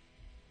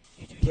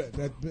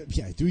 But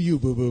yeah, do you,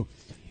 boo boo.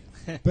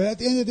 But at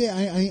the end of the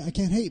day, I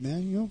can't hate,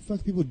 man.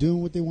 Fuck people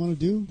doing what they want to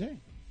do.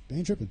 They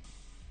ain't tripping.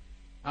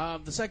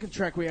 The second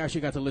track we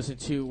actually got to listen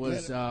to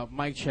was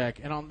Mic Check,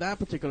 and on that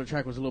particular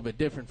track was a little bit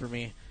different for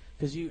me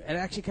because it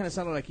actually kind of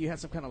sounded like you had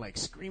some kind of like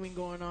screaming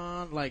going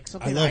on, like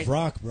something. I love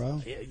rock,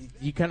 bro.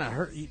 You kind of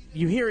heard,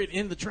 you hear it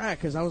in the track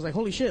because I was like,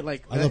 holy shit,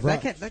 like I love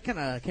rock. that kind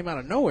of came out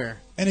of nowhere.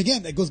 And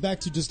again, that goes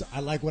back to just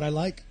I like what I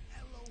like.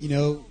 You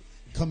know,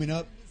 coming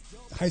up,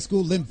 high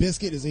school, Limp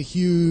Bizkit is a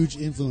huge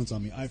influence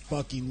on me. I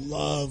fucking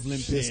love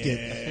Limp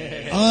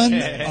Bizkit.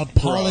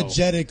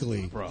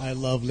 Unapologetically, Bro. I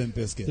love Limp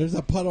Bizkit. There's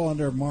a puddle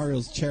under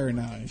Mario's chair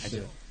now and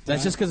shit.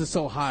 That's just because it's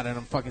so hot and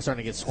I'm fucking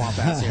starting to get swamp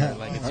ass here.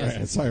 Like, it's All just,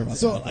 right, sorry about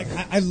So, that. like,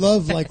 I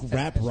love like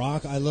rap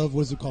rock. I love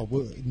what's it called,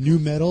 new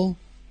metal.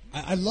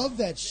 I love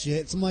that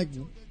shit. So I'm like,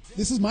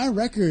 this is my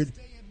record.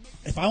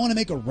 If I want to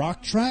make a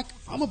rock track,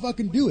 I'm gonna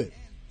fucking do it.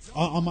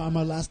 On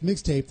my last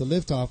mixtape, the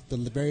Liftoff, the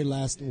very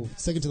last,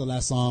 second to the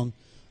last song,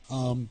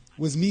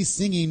 was me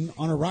singing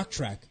on a rock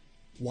track.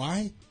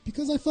 Why?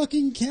 Because I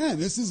fucking can.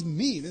 This is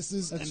me. This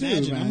is That's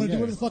Imagine. you, man. I'm gonna Yeah.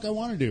 do whatever the fuck I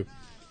want to do.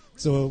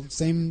 So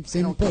same.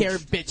 I don't approach. care,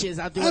 bitches.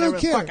 I'll do I don't whatever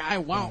the care. fuck I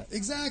want.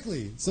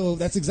 Exactly. So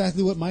that's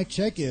exactly what Mic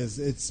Check is.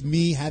 It's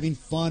me having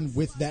fun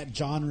with that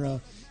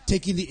genre,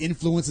 taking the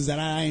influences that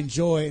I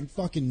enjoy and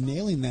fucking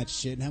nailing that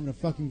shit and having a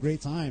fucking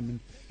great time. And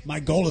my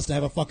goal is to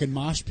have a fucking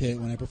mosh pit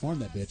when I perform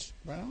that bitch.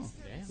 Right on.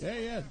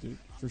 Yeah, dude.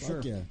 For Fuck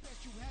sure. yeah.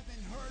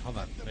 Hold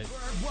on. Wait.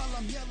 While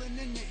I'm yelling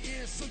in your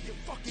ear so you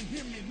fucking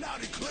hear me loud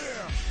and clear.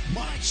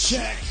 Mic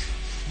check.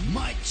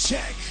 Mic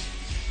check.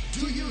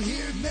 Do you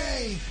hear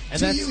me? And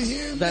Do you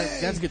hear me?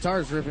 that's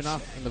guitars ripping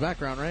off in the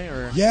background, right?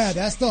 Or Yeah,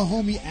 that's the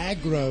homie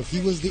Aggrove. He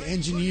was the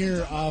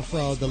engineer of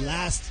the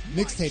last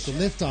mixtape, the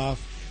Liftoff.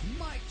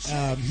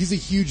 He's a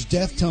huge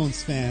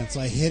Deftones fan, so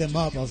I hit him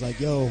up. I was like,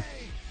 yo,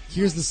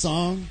 here's the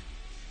song.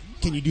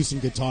 Can you do some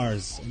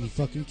guitars? And he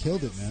fucking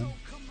killed it, man.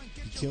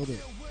 He killed it.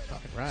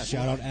 fucking right.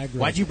 Shout out Aggrove.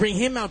 Why'd you bring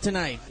him out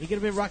tonight? He could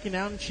have been rocking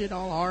out and shit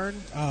all hard,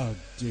 Oh,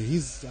 dude,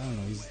 I don't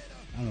know.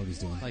 I don't know what he's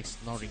doing. like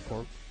snorting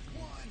cork.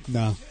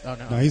 No. Oh,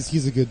 no. No,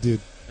 he's a good dude.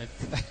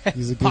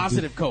 He's a good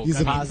Positive dude. coke. He's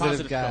I a mean,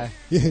 Positive guy. Coke.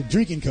 Yeah,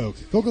 drinking Coke.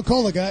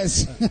 Coca-Cola,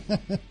 guys.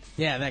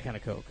 Yeah, that kind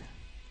of coke.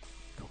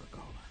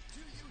 Coca-Cola.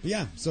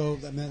 Yeah, so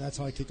that's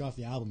how I kick off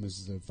the album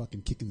is a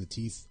fucking kick in the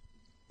teeth.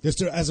 Just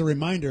to, as a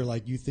reminder,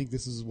 like, you think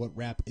this is what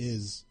rap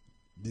is.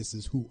 This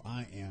is who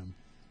I am.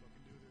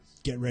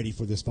 Get ready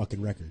for this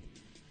fucking record.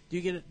 Do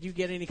you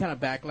get any kind of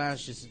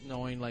backlash just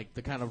knowing like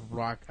the kind of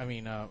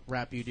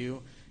rap you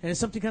do? And it's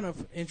something kind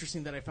of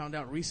interesting that I found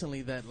out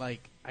recently that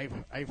like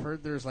I've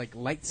heard there's like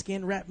light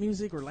skin rap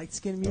music or light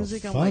skin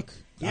music. I'm fuck? like,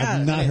 yeah,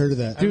 I've not heard of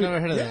that. I've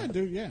never heard of Yeah, that.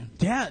 dude, yeah.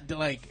 yeah,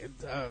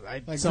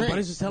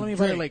 somebody's just telling me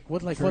about it. Like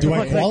what, like what Do the I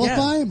fuck? Like,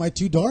 qualify? yeah. Am I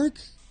too dark?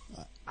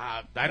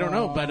 I don't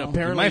know, but You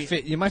apparently,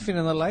 might fit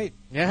in the light.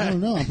 yeah. I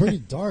don't know. I'm pretty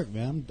dark,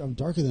 man. I'm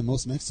darker than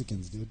most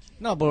Mexicans, dude.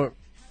 No, but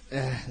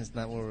it's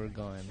not where we're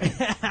going.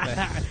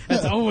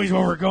 That's always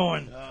where we're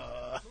going.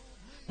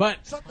 But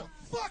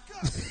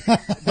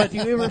but do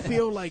you ever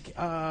feel like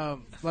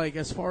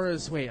as far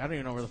as I don't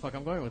even know where the fuck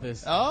I'm going with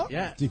this. Oh?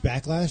 Yeah. Do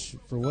backlash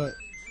for what?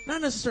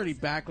 Not necessarily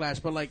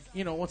backlash, but like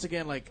once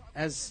again, like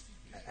as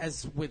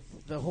with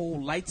the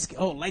whole light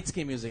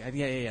skin music.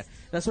 Yeah.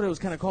 That's what it was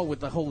kind of called with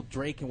the whole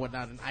Drake and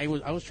whatnot. And I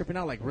was tripping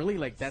out. Like really,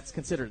 like that's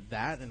considered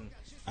that. And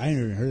I ain't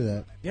even heard of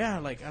that. yeah,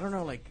 like I don't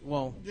know, like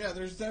Yeah,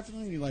 there's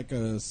definitely like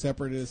a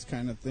separatist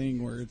kind of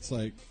thing where it's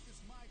like,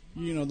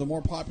 the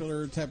more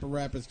popular type of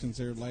rap is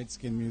considered light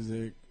skin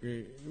music.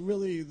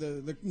 Really,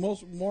 the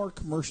more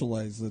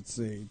commercialized, let's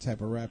say,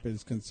 type of rap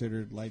is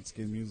considered light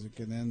skin music,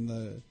 and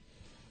then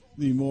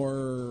the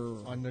more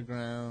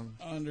Underground.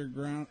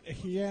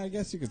 Yeah, I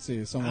guess you could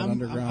say somewhat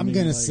underground. I'm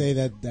gonna like, say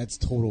that's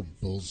total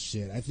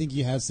bullshit. I think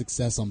you have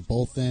success on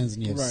both ends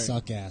and you have Right.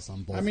 suck ass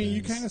on both. I mean,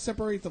 ends. you kind of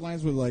separate the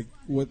lines with like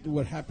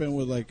what happened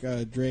with like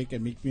Drake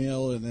and Meek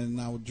Mill, and then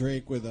now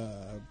Drake with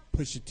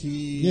Pusha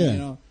T.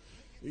 Yeah.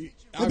 That makes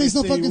no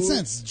Obviously, fucking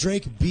sense.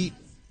 Drake beat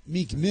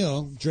Meek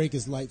Mill. Drake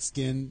is light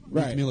skinned.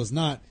 Meek Right. Mill is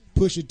not.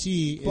 Pusha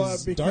T But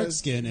is because- dark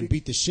skinned and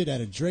beat the shit out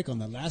of Drake on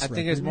the last I record.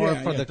 think it's more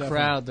Yeah, for yeah, the definitely.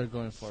 crowd they're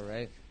going for,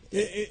 right?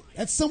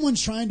 That's someone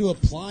trying to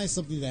apply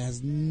something that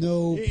has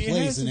no It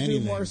place has to in do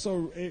anything. more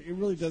so. It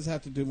really does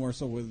have to do more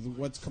so with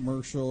what's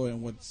commercial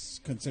and what's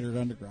considered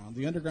underground.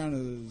 The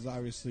underground is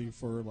obviously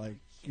for like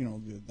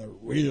the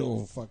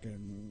real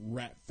fucking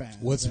rap fans.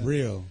 What's And-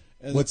 real?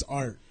 and- What's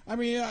art? I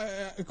mean,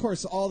 of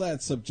course, all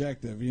that's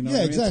subjective. Yeah, I mean,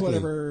 exactly. It's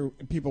whatever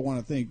people want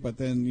to think. But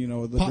then the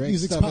Pop Drake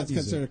music's stuff pop that's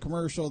music. considered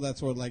commercial.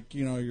 That's what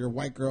your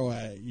white girl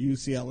at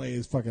UCLA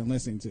is fucking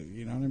listening to.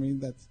 You know what I mean?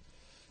 That's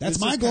That's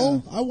it's my just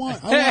goal. kinda- I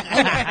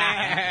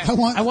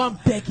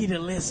want Becky to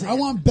listen. I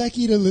want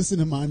Becky to listen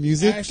to my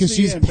music because Ashley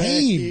she's and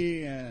paying.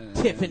 Becky and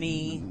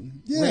Tiffany.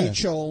 Yeah.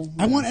 Rachel.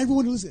 I want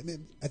everyone to listen. I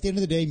mean, at the end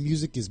of the day,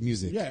 music is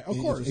music. Yeah, of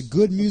If- course. if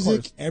good Of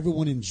music, course.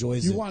 everyone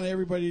enjoys You it. want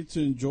everybody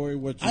to enjoy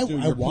what you I- do.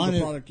 I want the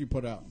it- product you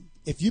put out.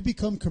 If you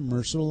become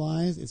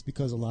commercialized, it's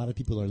because a lot of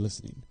people are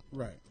listening.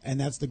 Right. And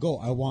that's the goal.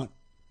 I want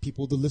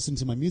people to listen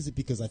to my music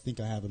because I think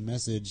I have a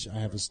message, I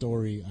have a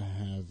story, I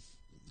have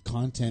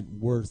content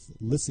worth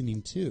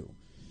listening to.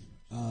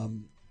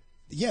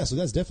 Yeah, so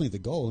that's definitely the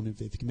goal. And if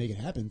you can make it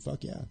happen,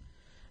 fuck yeah.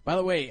 By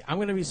the way, I'm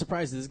gonna be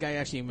surprised if this guy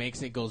actually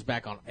makes it, goes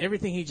back on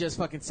everything he just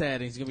fucking said.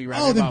 And he's gonna be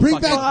rapping Oh, then about bring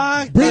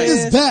fucking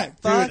this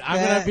back. Dude,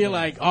 I'm gonna be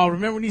like, oh,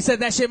 remember when you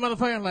said that shit,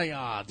 motherfucker? I'm like,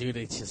 oh, dude,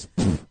 it's just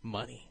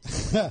money.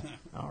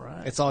 All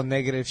right. It's all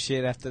negative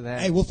shit after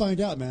that. Hey, we'll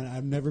find out, man.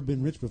 I've never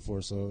been rich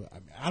before, so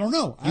I don't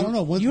know. I don't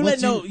know. Once, You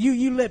once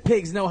let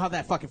pigs know how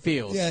that fucking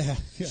feels. Yeah.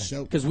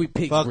 Because we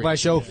pigs. Fuck rich. my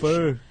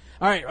chauffeur.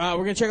 All right,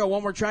 we're gonna check out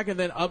one more track, and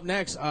then up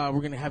next, we're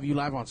gonna have you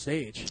live on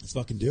stage. Let's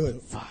fucking do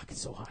it. Fuck,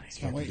 it's so hot.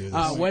 Can't wait.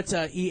 What's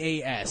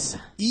EAS?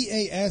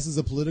 EAS is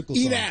a political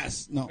Eat song.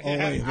 ass. No, oh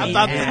wait. I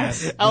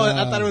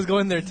thought it was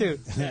going there too.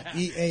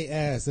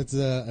 EAS. That's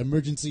a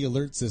emergency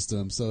alert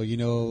system. So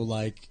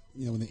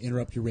when they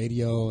interrupt your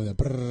radio and I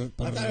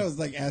thought it was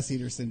like ass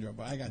eater syndrome,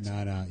 but I got you.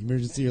 No.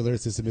 Emergency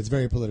alert system. It's a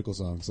very political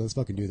song. So let's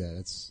fucking do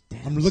that.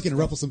 I'm looking to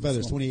ruffle some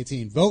feathers.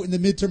 2018. Vote in the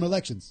midterm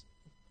elections.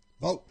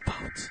 Vote.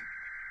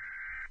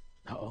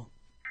 Uh-oh.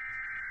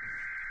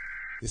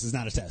 This is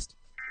not a test.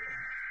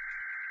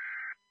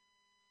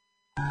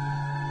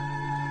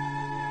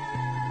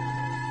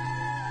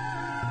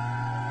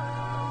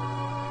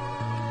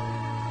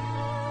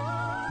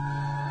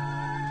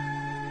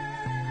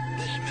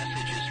 This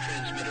message is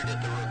transmitted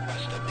at the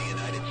request of the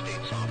United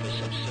States Office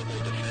of Civil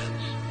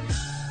Defense.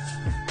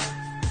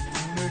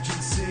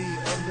 Emergency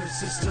alert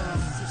system.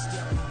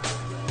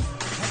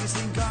 Have you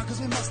seen God?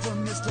 Cause we must have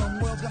missed them.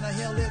 World's gonna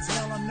hell, it's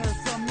hell on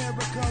earth.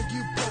 America,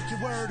 you broke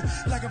your word.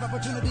 Lack of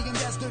opportunity, and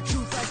that's the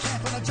truth. I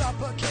can't find a job,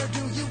 but care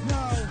do you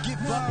know?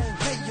 Give up,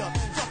 pay up,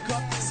 fuck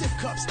up, sip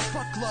cups,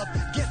 fuck love,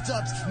 get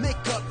dubs,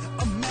 make up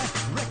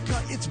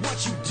America, it's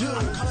what you do.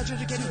 I'm college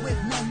educated with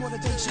no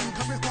motivation.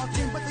 Cover clocked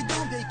in, but they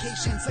don't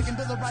vacation. Second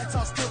bill of rights,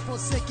 I'll still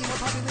forsaken.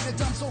 We're populated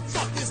dumb, so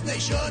fuck this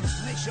nation.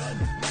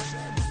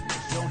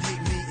 Don't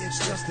hate me, it's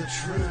just the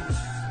truth.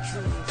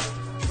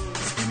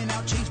 Screaming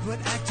out change, but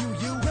act to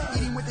you.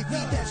 Eating what they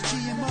feed, that's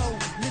GMO.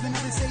 Living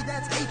how they say,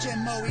 that's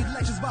HMO.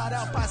 Elections bought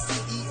out by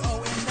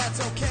CEO, and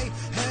that's okay.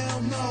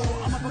 Hell no,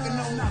 I'm a fucking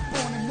no, not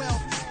born in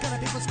wealth. Gotta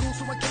pay for school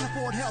so I can't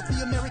afford health.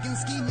 The American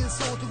scheme is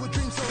sold through a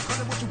dream, so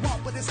call it what you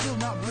want, but it's still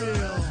not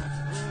real.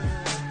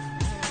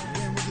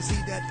 When will you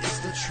see that it's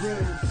the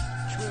truth?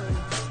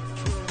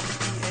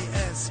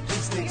 EAS,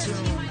 please stay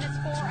tuned. T-minus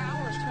 4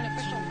 hours to an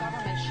official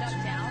government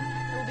shutdown.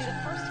 It will be the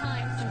first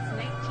time since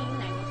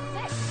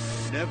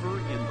 1996. Never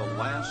in the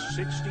last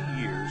 60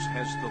 years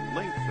has the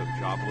length of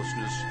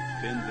joblessness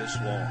been this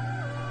long.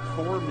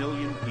 4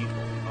 million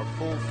people, a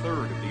full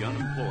third of the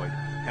unemployed,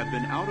 have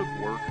been out of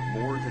work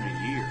more than a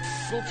year.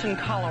 Littleton,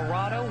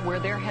 Colorado, where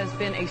there has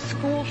been a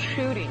school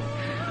shooting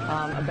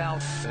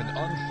about... And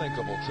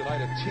unthinkable.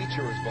 Tonight, a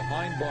teacher is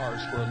behind bars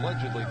for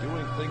allegedly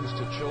doing things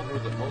to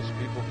children that most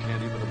people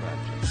can't even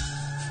imagine.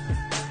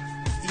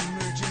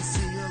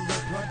 Emergency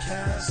alert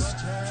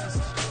broadcast.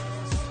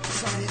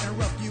 Sorry to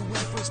interrupt you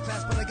in first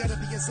class, but I gotta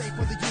be a safe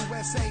for the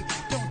USA.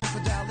 Don't do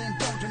for dialing,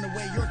 don't turn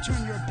away or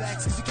turn your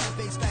backs, cause you can't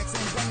face facts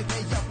and only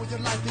pay up with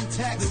your life in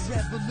tax. The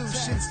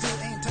revolution still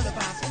ain't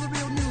televised. All the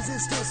real news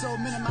is still so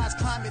minimized.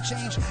 Climate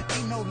change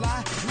ain't no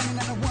lie.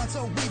 99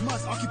 so we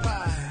must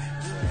occupy.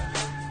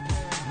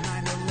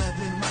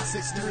 9/11, my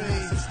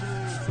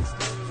 6'3".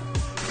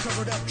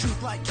 Covered up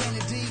truth like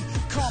Kennedy.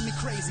 Call me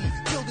crazy.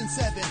 Building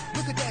 7.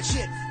 Look at that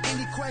shit.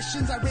 Any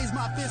questions? I raise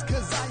my fist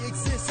cause I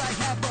exist. I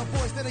have a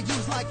voice that I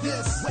use like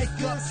this. Wake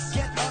up,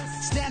 get up,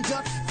 stand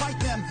up, fight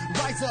them,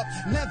 rise up,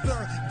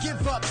 never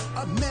give up.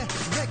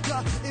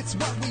 America, it's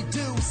what we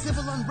do.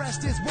 Civil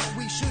unrest is what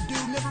we should do.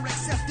 Never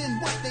accepting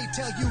what they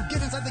tell you.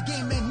 Get inside the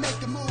game and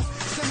make a move.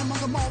 Stand among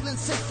them all and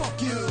say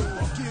fuck you.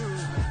 Fuck you.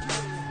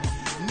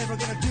 Never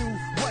gonna do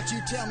what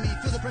you tell me.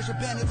 Feel the pressure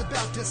band is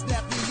about to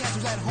snap. The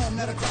answer's at home,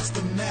 not across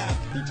the map.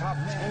 The top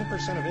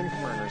 10% of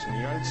income earners in the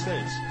United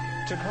States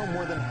took home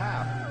more than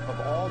half of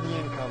all the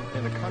income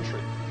in the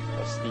country.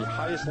 That's the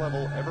highest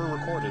level ever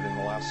recorded in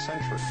the last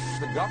century.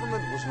 The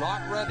government was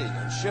not ready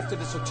and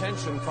shifted its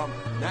attention from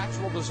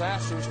natural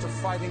disasters to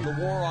fighting the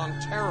war on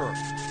terror.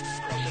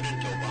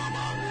 President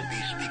Obama will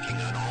be speaking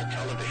on all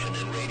television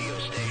and radio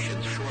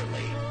stations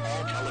shortly.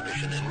 All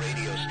television and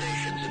radio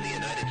stations in the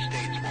United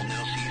States will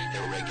now cease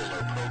their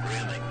regular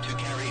programming to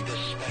carry this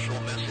special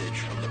message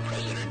from the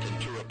President and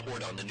to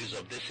report on the news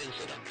of this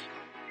incident.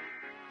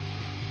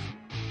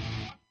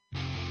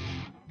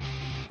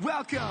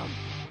 Welcome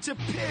to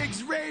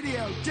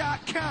pigsradio.com.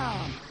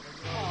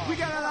 We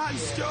got a lot in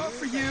store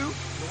for you,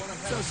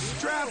 so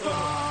strap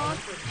on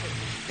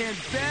and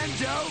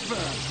bend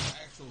over.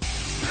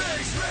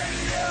 Pigs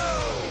Radio!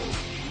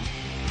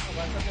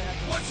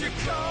 What you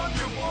come,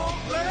 you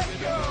won't let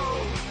go.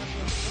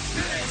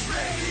 Pigs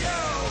Radio!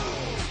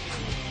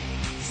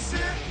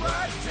 Sit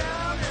right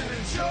down and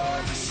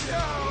enjoy the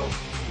show.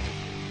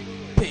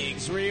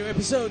 Pigs Radio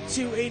episode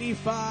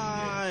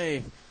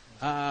 285.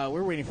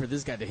 We're waiting for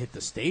this guy to hit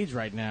the stage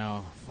right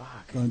now.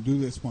 Fuck. Gonna do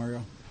this,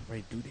 Mario.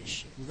 Ready to do this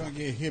shit. We're gonna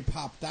get hip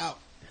hopped out.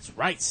 That's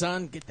right,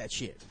 son. Get that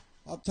shit.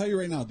 I'll tell you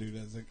right now, dude.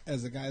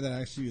 As a guy that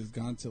actually has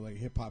gone to like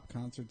hip hop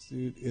concerts,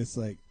 dude, it's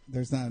like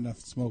there's not enough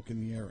smoke in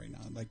the air right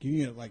now. Like you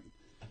need to like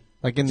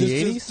in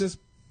the 80s. Just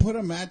put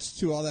a match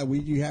to all that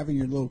weed you have in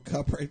your little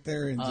cup right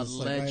there, and just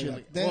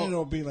Allegedly. then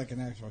it'll be like an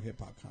actual hip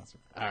hop concert.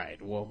 All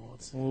right. Well,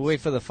 We'll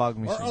wait for the fog Or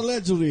machine.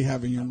 allegedly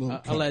having your little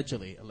cup.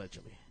 allegedly.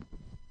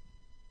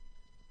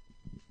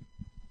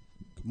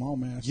 Come on,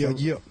 man. Yo,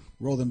 Start yo.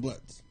 Rolling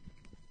bloods.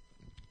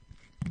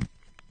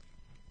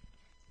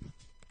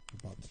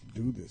 About to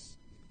do this.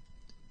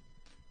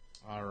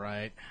 All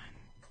right.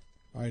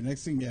 All right,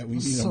 next thing, we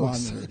need so a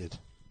monitor. excited.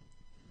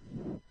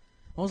 When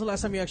was the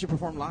last time you actually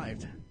performed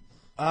live?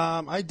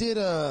 I did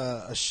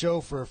a show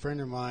for a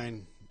friend of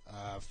mine.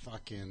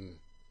 It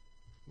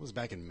was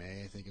back in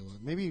May, I think it was,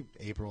 maybe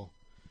April.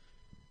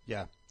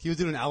 Yeah, he was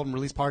doing an album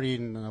release party,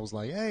 and I was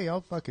like, "Hey,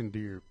 I'll fucking do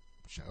your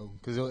show,"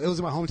 because it was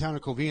in my hometown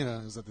of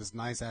Covina. It was at this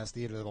nice ass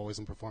theater that I've always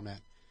performed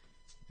at.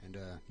 And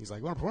he's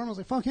like, "Want to perform?" I was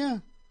like, "Fuck yeah!"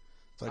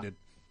 So I did.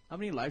 How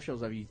many live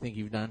shows have you think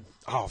you've done?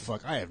 Oh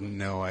fuck, I have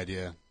no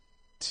idea.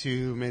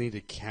 Too many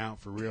to count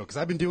for real. Because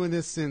I've been doing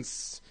this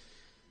since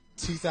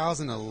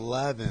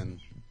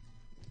 2011.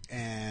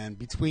 And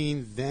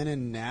between then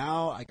and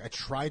now, I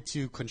try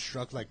to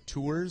construct like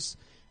tours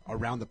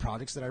around the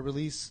projects that I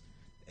release.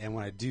 And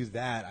when I do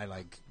that, I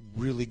like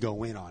really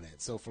go in on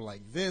it. So for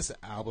like this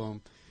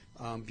album,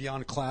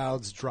 Beyond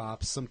Clouds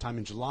drops sometime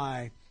in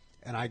July,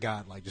 and I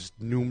got like just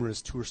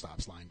numerous tour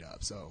stops lined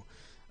up. So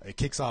it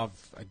kicks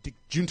off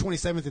June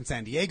 27th in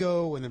San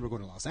Diego, and then we're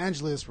going to Los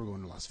Angeles, we're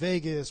going to Las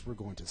Vegas, we're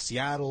going to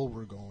Seattle,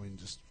 we're going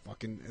just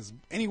fucking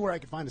anywhere I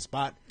can find a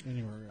spot.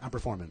 Anywhere, I'm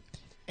performing.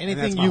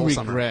 Anything you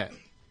regret?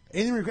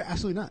 Anything regret?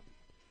 Absolutely not.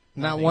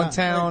 Not one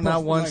town,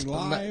 not one,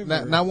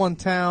 not one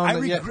town.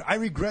 I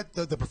regret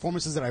the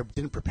performances that I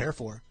didn't prepare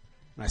for,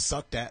 and I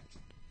sucked at.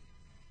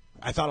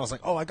 I thought I was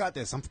like, oh, I got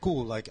this. I'm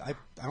cool. Like I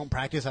don't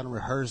practice. I don't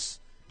rehearse.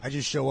 I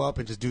just show up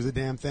and just do the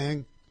damn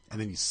thing, and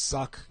then you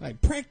suck.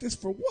 Like practice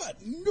for what?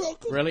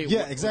 Really?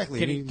 Yeah, exactly.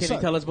 Can you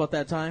tell us about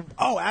that time?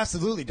 Oh,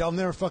 absolutely. I'll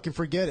never fucking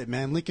forget it,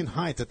 man. Lincoln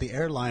Heights at the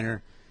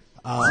Airliner.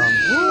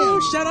 Ooh,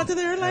 shout out to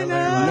the airliner.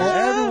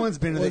 Everyone's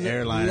been to the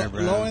airliner,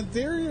 bro. Low End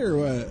Theory or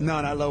what?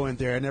 No, not Low End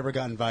Theory. I never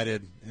got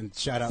invited. And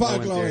shout out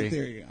Fuck Low End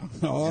Theory.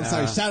 Oh, I'm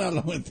sorry. Shout out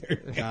Low End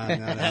Theory. No.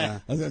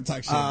 I was going to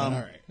talk shit, but all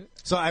right.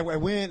 So I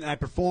went and I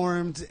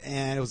performed,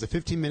 and it was a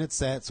 15-minute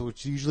set, so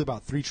it's usually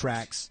about 3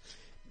 tracks.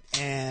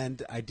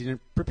 And I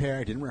didn't prepare.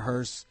 I didn't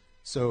rehearse.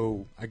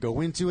 So I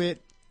go into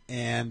it,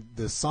 and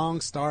the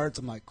song starts.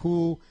 I'm like,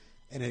 cool.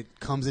 And it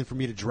comes in for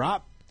me to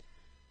drop.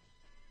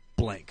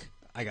 Blank.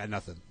 I got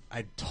nothing.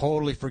 I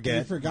totally forget.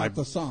 You forgot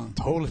the song.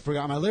 Totally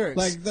forgot my lyrics.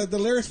 Like the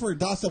lyrics for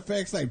DOS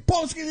Effects, like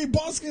 "Bon skinny,"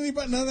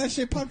 but none of that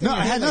shit popped in. No,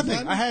 your I had head, like,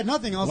 nothing. I had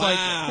nothing. I was wow. like,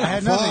 I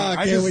had nothing.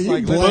 I just well,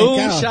 like boom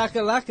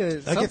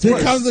shakalaka. Here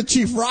comes the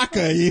Chief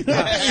Rocka. You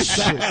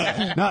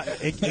know? No,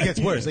 it gets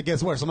worse. It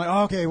gets worse. I'm like,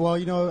 oh, okay, well,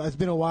 you know, it's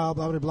been a while.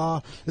 Blah blah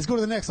blah. Let's go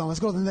to the next song.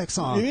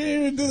 You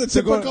didn't even do the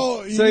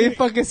typical. So you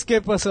fucking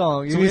skip a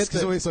song.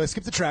 So I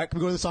skipped the track. Can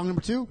we go to the song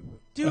number 2?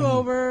 Do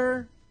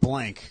over.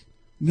 Blank.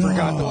 No.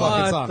 Forgot the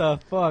fucking song. What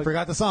the fuck?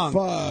 Forgot the song.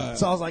 Fuck.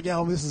 So I was like, yeah,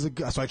 well, this is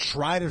a. So I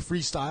tried to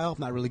freestyle. I'm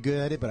not really good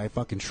at it, but I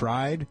fucking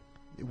tried.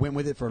 Went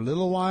with it for a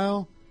little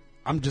while.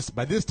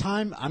 By this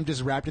time, I'm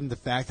just wrapped in the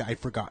fact that I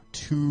forgot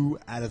 2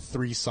 out of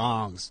 3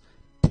 songs.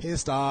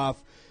 Pissed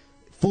off,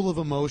 full of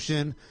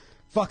emotion.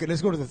 Fuck it,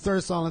 let's go to the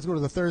third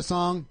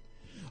song.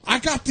 I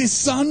got this,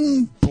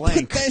 son.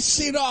 Blank. Put that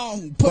shit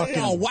on. Put it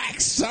on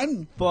wax,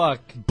 son.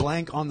 Fuck.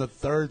 Blank on the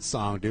third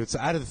song, dude. So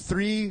out of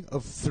 3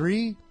 of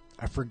 3,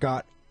 I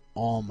forgot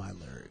all my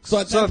lyrics. So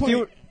at that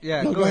point,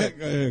 go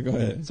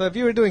ahead. So if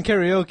you were doing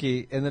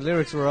karaoke and the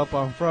lyrics were up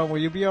on front, will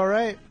you be all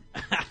right?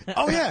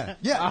 Oh yeah.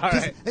 All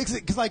right.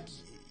 Because like,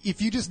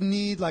 if you just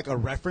need like a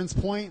reference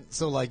point,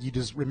 so like you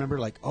just remember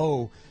like,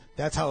 oh,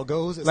 that's how it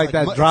goes. It's like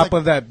that drop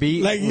of that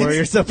beat like where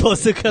you're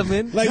supposed to come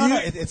in. Like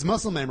it's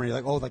muscle memory.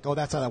 Like oh,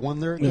 that's how that one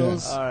lyric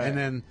goes, and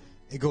then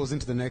it goes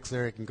into the next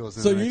lyric and goes.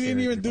 Into So the you next didn't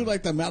lyric. even do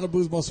like the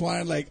Malibu's Most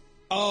Wanted, like,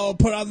 oh,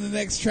 put on the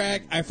next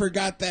track. I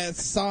forgot that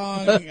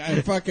song.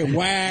 I fucking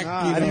whacked.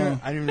 Nah,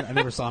 I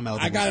never saw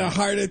Malibu. I got a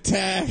heart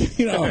attack.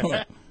 You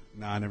know.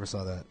 No, I never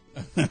saw that.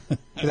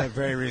 For that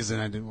very reason,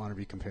 I didn't want to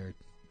be compared.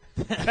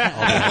 All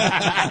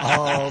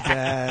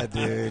bad,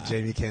 dude.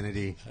 Jamie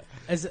Kennedy.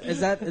 Has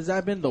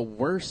that been the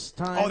worst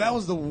time? Oh, that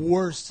was the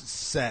worst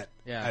set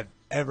Yeah. I've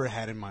ever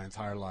had in my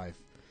entire life.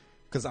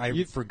 Because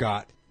I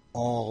forgot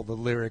all the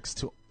lyrics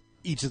to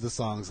each of the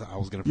songs that I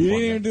was going to You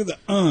perform. didn't even do the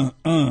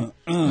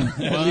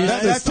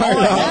That's all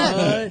I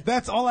had.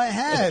 That's all I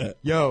had.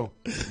 Yo.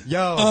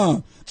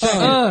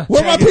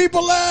 Where my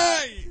people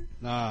at?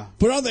 Nah.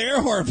 Put on the air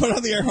horn. Put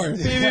on the air horn.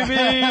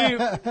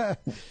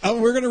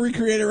 We're gonna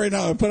recreate it right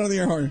now. Put on the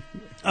air horn.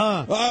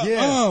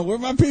 Where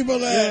my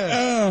people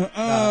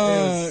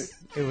at?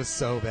 It was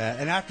so bad.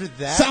 And after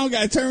that, sound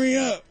guy, turn me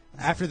up.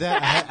 After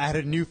that, I had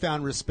a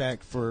newfound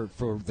respect for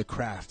the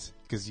craft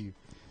because you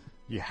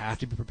have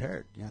to be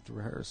prepared. You have to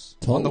rehearse.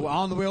 Totally.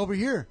 On the way over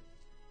here,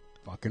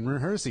 fucking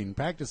rehearsing,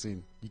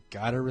 practicing. You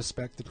gotta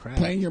respect the craft.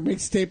 Playing your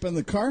mixtape in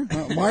the car.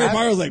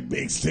 Mario's like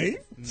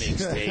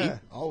mixtape.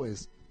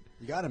 Always.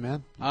 You got it,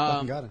 man. You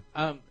fucking got it.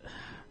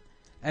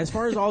 As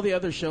far as all the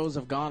other shows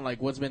have gone, like,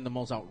 what's been the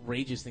most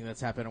outrageous thing that's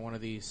happened at one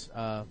of these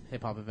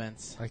hip hop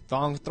events? Like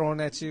thongs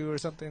thrown at you or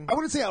something? I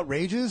wouldn't say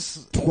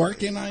outrageous.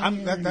 Twerking on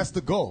you? That's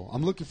the goal.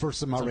 I'm looking for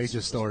some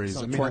outrageous stories.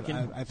 I mean,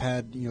 twerking? I've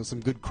had some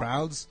good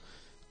crowds.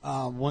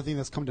 One thing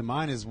that's come to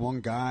mind is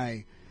one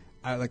guy.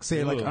 I like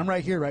say like I'm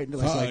right here, right?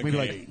 Like maybe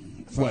like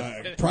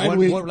what Pride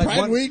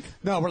Week.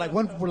 No, we're like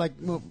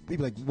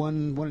maybe like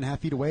 1.5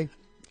 feet away.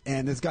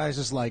 And this guy's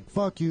just like,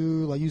 fuck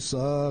you, like, you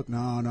suck,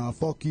 no,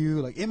 fuck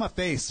you, like, in my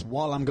face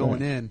while I'm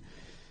going in.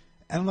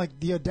 And I'm like,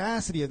 the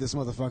audacity of this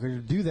motherfucker to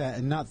do that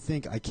and not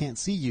think I can't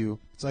see you.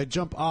 So I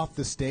jump off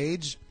the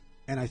stage,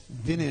 and I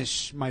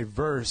finish my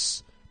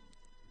verse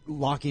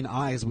locking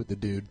eyes with the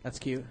dude. That's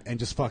cute. And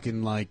just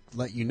fucking, like,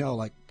 let you know,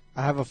 like,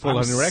 I have a full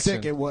I'm erection.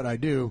 sick at what I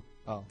do.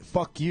 Oh.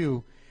 Fuck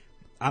you.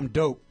 I'm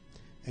dope.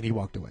 And he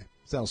walked away.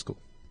 So that was cool.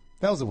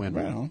 That was a win.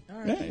 Right on.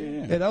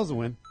 Yeah, that was a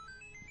win.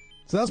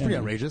 So that was pretty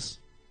outrageous.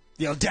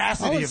 The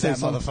audacity of that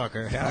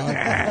motherfucker. The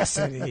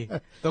audacity.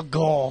 The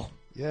goal.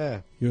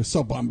 Yeah. You're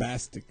so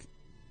bombastic.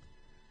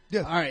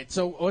 Yeah. All right,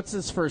 so what's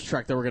this first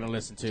track that we're going to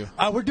listen to?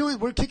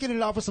 We're kicking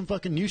it off with some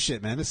fucking new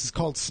shit, man. This is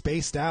called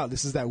Spaced Out.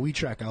 This is that Wii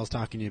track I was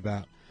talking to you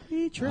about.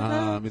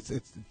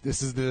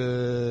 This is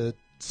the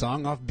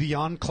song off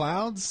Beyond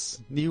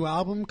Clouds, new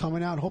album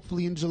coming out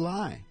hopefully in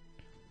July.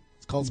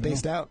 It's called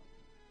Spaced Out.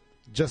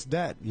 Just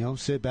that,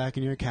 sit back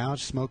in your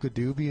couch, smoke a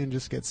doobie, and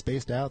just get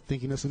spaced out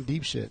thinking of some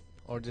deep shit.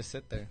 Or just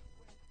sit there,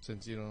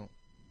 since you don't.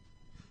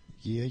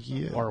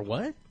 Yeah. Or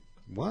what?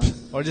 What?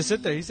 Or just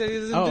sit there. He said he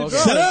doesn't do okay.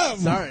 drugs. Shut up!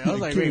 Sorry, I was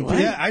like, wait, what?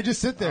 Yeah, I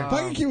just sit there.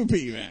 Fucking Cuban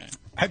Pete, man.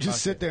 I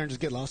just sit there and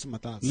just get lost in my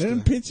thoughts. Let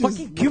him pitch his...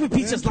 Fucking Cuban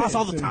Pete just lost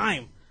all the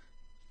time.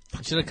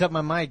 Should have cut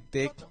my mic,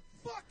 dick.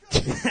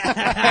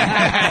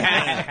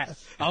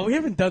 Oh, we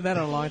haven't done that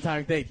in a long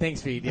time.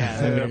 Thanks, Pete.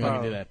 Yeah, we don't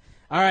fucking do that.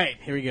 All right,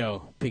 here we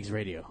go. Pigs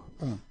Radio.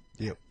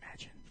 Yep.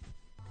 Imagine.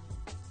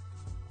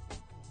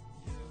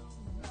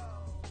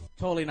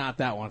 Totally not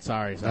that one.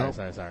 Sorry.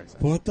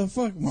 What the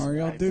fuck,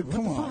 Mario? Dude,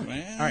 come on,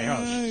 man. All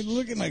right,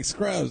 looking like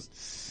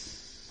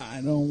scrubs.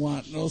 I don't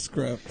want no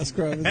scrub. A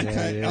scrub is a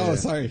kite. yeah. Oh,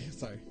 sorry.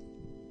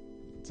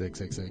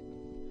 Sick.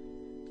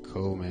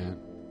 Cool, man.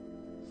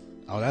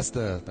 Oh, that's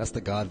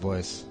the God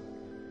voice.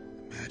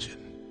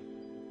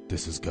 Imagine.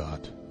 This is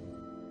God.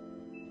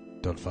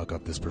 Don't fuck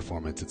up this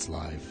performance. It's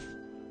live.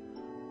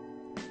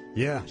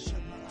 Yeah.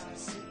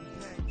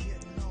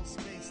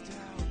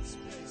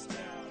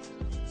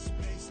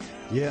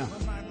 Yeah.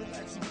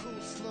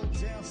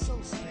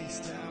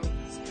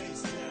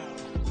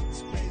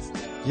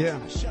 Yeah.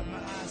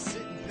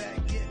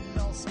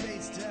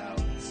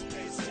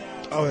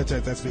 Oh,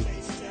 that's me.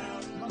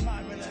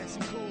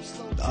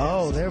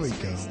 Oh, there we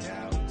go.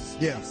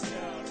 Yeah.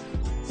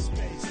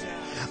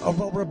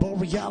 Aurora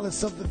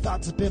borealis of the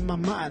thoughts up in my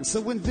mind.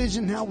 So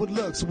envision how it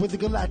looks with the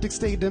galactic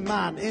state of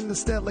mind. In the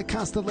stellar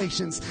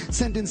constellations,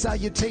 sending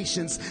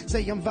salutations.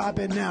 Say I'm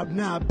vibing out,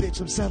 nah, bitch,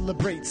 I'm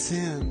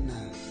celebrating.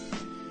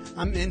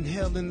 I'm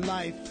inhaling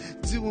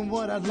life, doing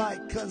what I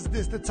like, cause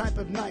this the type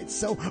of night.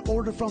 So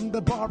order from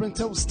the bar and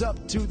toast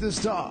up to the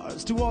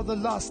stars. To all the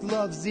lost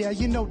loves, yeah,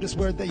 you know just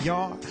where they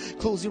are.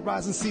 Close your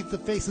eyes and see the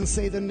face and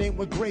say their name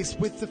with grace.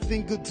 With the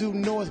finger due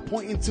north,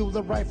 pointing to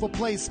the rightful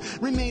place.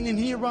 Remaining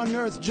here on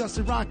earth, just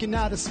rocking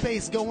out of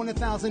space. Going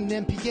 1,000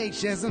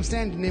 mph as I'm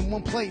standing in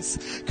one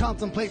place.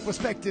 Contemplate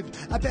perspective,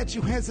 I bet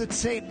you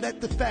hesitate. Let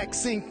the fact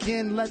sink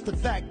in, let the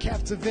fact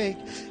captivate.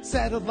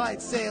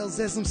 Satellite sails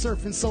as I'm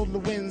surfing solar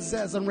winds.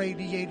 As I'm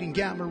radiating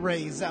gamma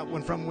rays out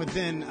when from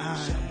within.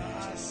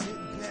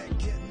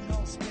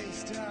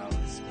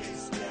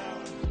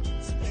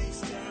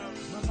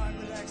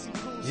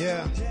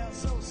 Yeah.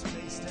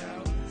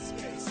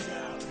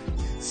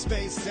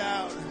 Spaced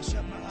out.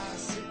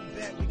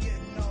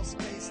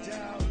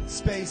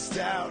 Spaced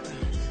out.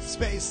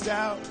 Spaced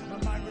out.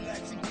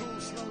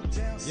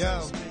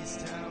 Yo.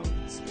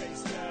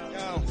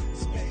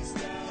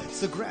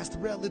 So grasp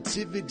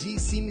relativity,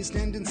 see me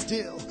standing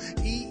still.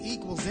 E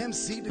equals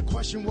MC to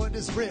question what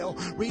is real.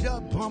 Read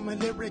up on my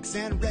lyrics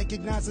and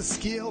recognize a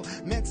skill.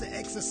 Meant to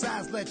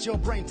exercise, let your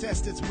brain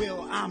test its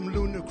will. I'm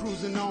lunar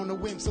cruising on a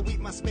whim, so eat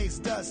my space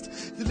dust.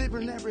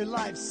 Delivering every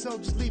life, so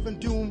just leave and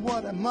doing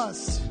what I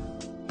must.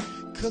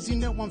 Cause you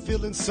know I'm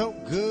feeling so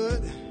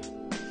good.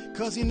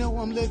 Cause you know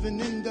I'm living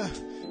in the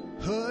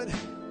hood.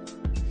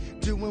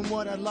 Doing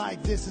what I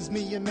like, this is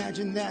me,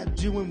 imagine that.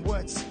 Doing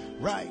what's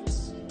right.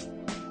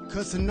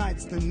 Cause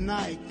tonight's the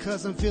night,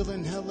 cause I'm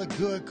feeling hella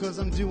good, cause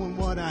I'm doing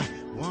what I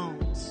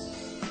want.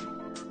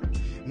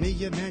 Me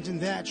imagine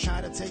that,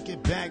 try to take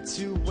it back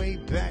to way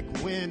back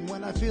when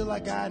I feel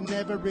like I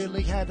never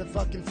really had a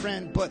fucking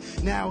friend. But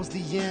now's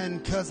the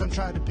end, cause I'm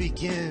trying to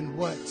begin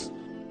what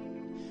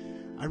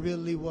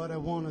what I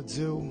wanna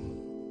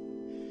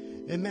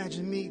do.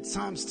 Imagine me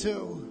times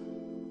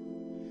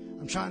 2.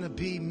 I'm trying to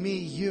be me,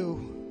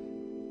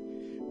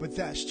 you, but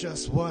that's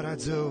just what I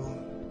do.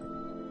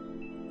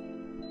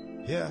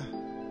 Yeah.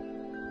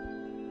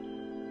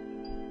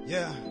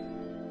 Yeah.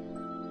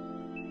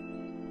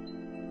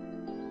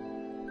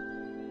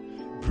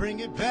 Bring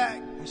it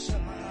back. I shut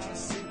my eyes,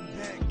 sitting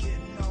back,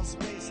 getting all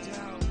spaced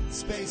out.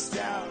 spaced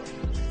out,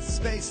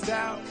 spaced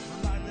out.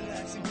 My mind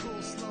relaxing,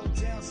 cool, slow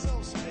down,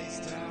 so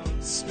spaced out,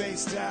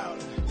 spaced out,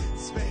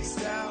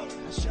 spaced out.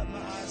 I shut my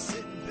eyes,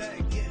 sitting back,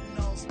 getting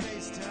all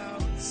spaced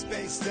out,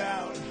 spaced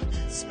out,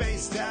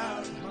 spaced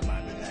out. My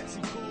mind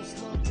relaxing, cool,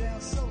 slow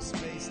down, so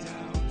spaced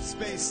out,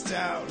 spaced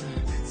out,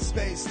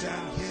 spaced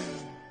out. Yeah.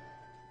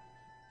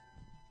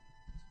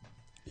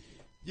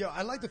 Yo,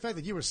 I like the fact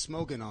that you were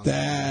smoking on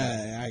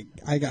that.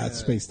 I got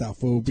spaced out,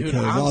 fool, because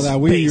Dude, all I'm that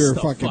weed you were spaced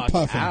the fucking fuck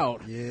puffing.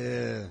 out.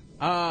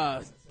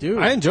 Yeah. Dude,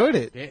 I enjoyed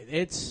it.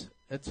 It's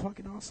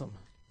fucking awesome.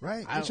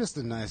 Right? It's just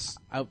a nice.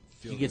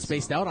 You get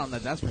spaced out on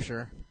that, that's for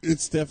sure.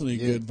 It's definitely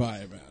a good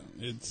vibe, man.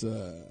 It's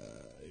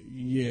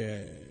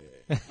yeah.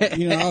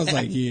 You know, I was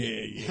like,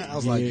 yeah. I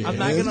was like, yeah. I'm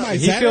not It's gonna- My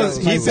he feels-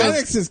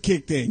 Xanax is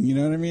kicked in. You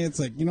know what I mean? It's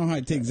like, you know how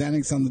I take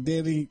Xanax on the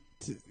daily.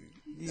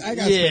 I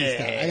got spaced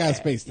out. I got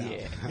spaced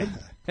out.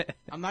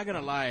 I'm not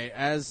gonna lie.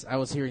 As I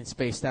was hearing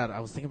spaced out, I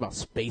was thinking about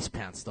Space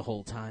Pants the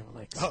whole time.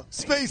 Like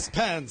Space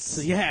Pants.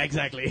 So, yeah,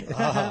 exactly.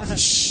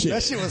 Shit.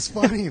 That shit was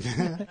funny,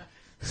 man.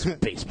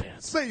 Space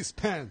Pants. Space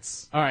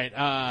Pants. All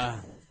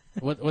right.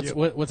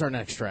 What's our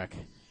next track?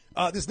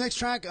 This next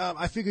track,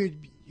 I figured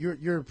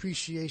your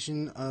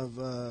appreciation of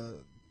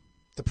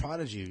the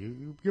Prodigy.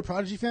 You're a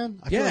Prodigy fan?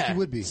 I feel like you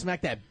would be.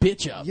 Smack that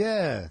bitch up.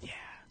 Yeah.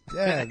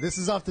 Yeah. This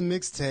is off the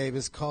mixtape.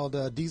 It's called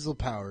Diesel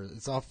Power.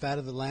 It's off Fat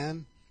of the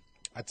Land.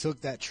 I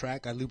took that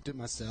track, I looped it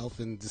myself,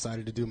 and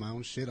decided to do my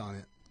own shit on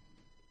it.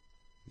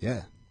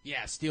 Yeah.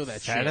 Yeah, steal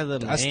that Fat shit. of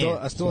the I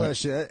stole that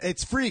shit.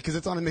 It's free because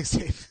it's on a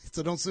mixtape,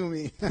 so don't sue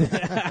me.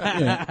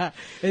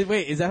 Hey,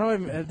 wait, is that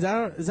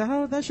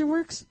how that shit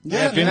works?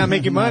 Yeah, if you're not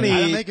making money,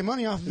 I'm not making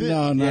money off of it.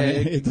 No, Yeah,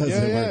 it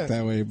doesn't yeah. work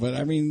that way. But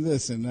I mean,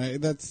 listen,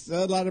 that's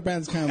a lot of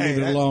bands kind of Hey, leave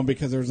it that- alone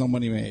because there's no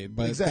money made.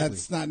 But Exactly.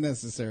 that's not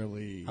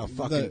necessarily. How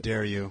fucking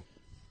dare you?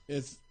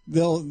 It's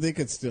they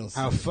could still. Sue.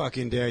 How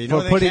fucking dare you? No,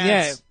 for they putting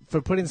can't.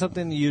 for putting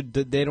something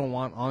they don't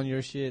want on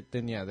your shit,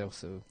 then yeah, they'll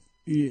sue.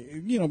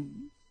 You know,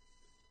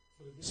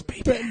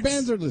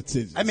 bands are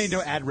litigious. I made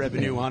no ad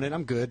revenue on it.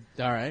 I'm good.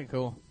 All right,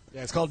 cool.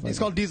 Yeah, it's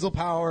called Diesel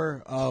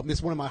Power.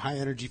 It's one of my high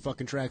energy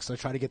fucking tracks. So I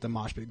try to get the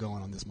mosh pit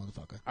going on this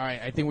motherfucker. All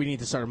right, I think we need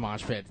to start a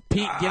mosh pit.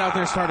 Pete, get out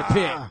there and start a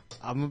pit.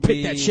 I'm gonna Pick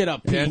be that shit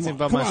up, Pete. dancing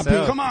by Come on,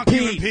 myself. Come on,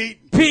 Cuban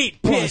Pete.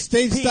 Pete, Come on, pit,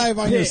 stage Pete, dive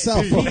on pit,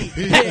 yourself.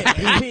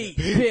 Pete,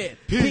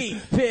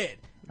 pit.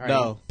 All right.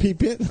 No, Pee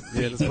pit.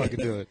 Yeah, let's fucking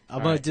do it.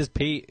 I'm gonna just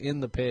pee in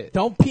the pit.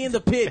 Don't pee in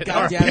the pit,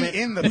 goddammit.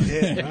 In the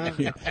pit.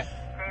 Huh?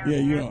 Yeah,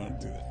 you don't want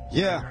to do it.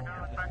 Yeah.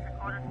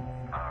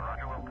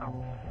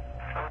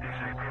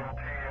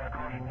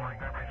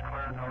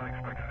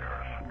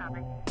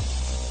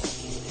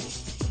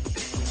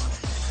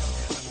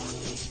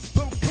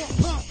 Boom, boom,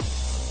 boom.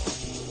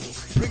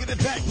 Bringing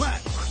it back, man.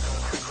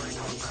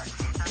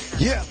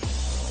 Yeah.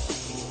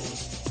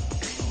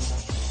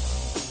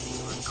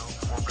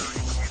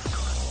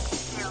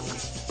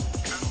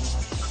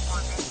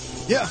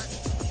 Yeah.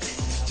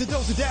 To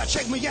those who doubt,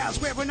 check me out.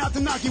 Swearing out to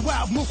knock you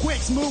out. Move quick,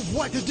 smooth.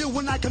 What to do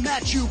when I come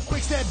at you?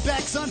 Quick step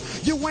back, son.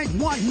 You ain't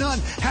want none.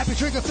 Happy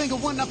trigger finger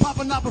when I'm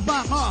popping up a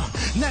rhyme.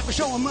 Never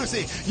showing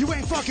mercy. You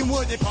ain't fucking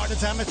with it. Part of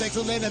time it takes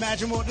a little.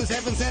 Imagine what this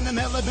heaven send them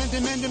hell event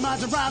and mending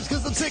minds and rhymes,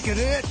 cause I'm sick of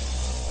it.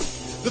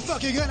 The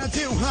fuck you gonna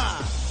do,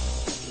 huh?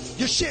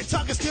 Your shit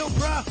talking still,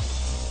 bruh.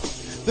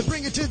 Then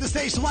bring it to the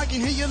stage so I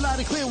can hear you loud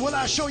and clear. Will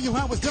I show you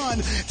how it's done?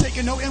 Take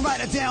a note and write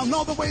it down.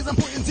 All the ways I'm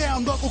putting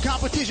down. Local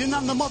competition,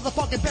 I'm the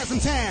motherfucking best in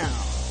town.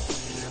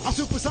 I'm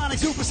supersonic,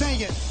 super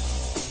saiyan.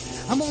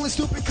 I'm only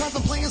stupid cause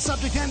I'm playing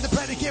subject and the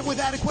predicate.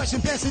 Without a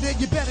question, best it,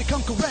 you better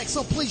come correct.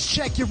 So please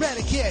check your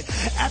etiquette.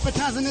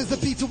 Appetizing is the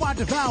pizza I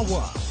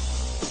devour.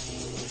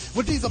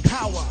 With diesel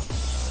power.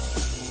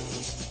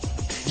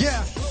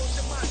 Yeah.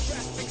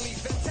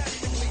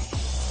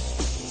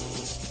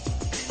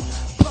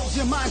 Blows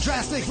your mind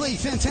drastically,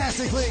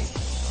 fantastically.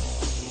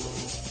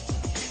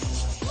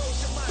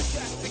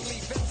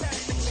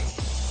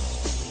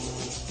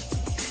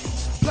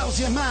 Blows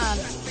your mind.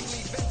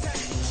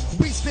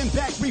 We spin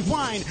back,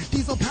 rewind.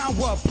 Diesel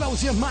power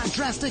blows your mind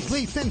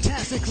drastically,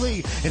 fantastically.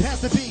 It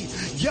has to be,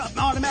 yup,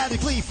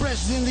 automatically.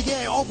 Fresh in the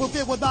air,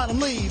 overfilled with autumn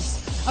leaves.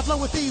 I flow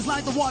with these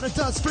like the water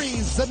does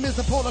freeze. Amidst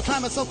the polar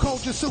climate so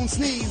cold you soon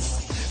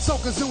sneeze. So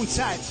zoom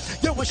tight.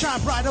 Yo, I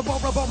shine bright.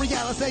 Aurora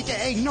Borealis,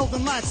 aka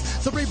Northern Lights.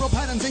 Cerebral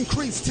patterns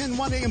increase. 10,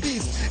 1 a.m.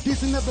 beast.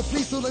 Decent of the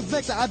police will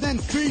victor. I then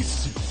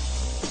feast.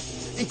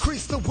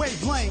 Increase the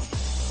wavelength.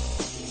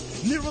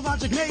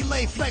 Neurologic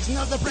melee, flex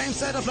another brain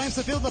set of flames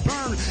to feel the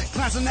burn.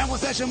 Class and now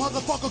session,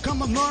 motherfucker,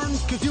 come and learn.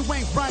 Cause you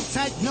ain't right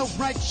type, no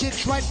right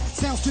shit right.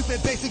 Sound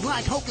stupid, basic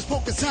like hocus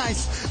pocus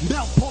ice.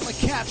 Melt polar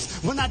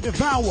caps when I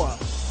devour.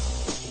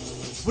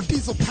 With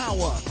diesel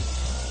power.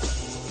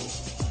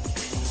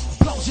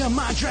 Blows your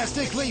mind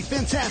drastically,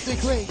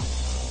 fantastically.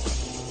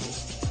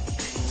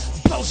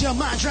 Blows your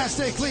mind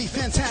drastically,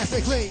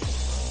 fantastically.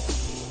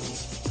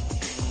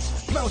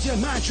 Blows your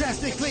mind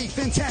drastically,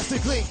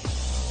 fantastically.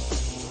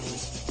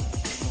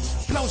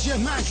 Blows your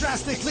mind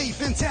drastically,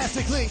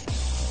 fantastically.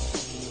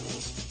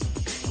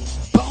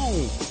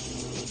 Boom.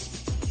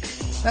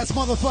 That's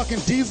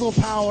motherfucking diesel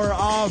power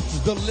off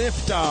the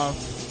lift off.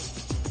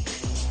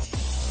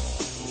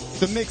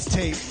 The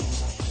mixtape.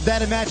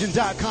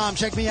 Thatimagine.com.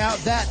 Check me out.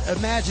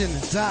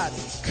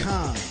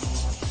 Thatimagine.com.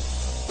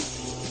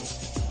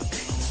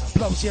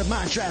 Blows your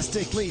mind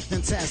drastically,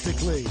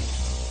 fantastically.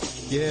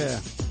 Yeah.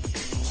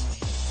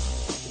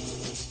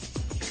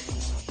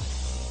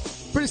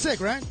 Pretty sick,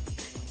 right?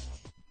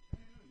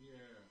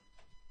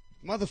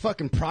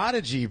 Motherfucking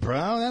Prodigy,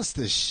 bro. That's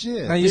the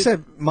shit. Now, you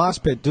said mosh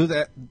pit.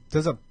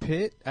 Does a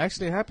pit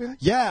actually happen?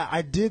 Yeah,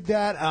 I did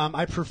that.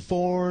 I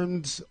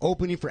performed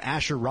opening for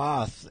Asher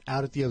Roth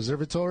out at the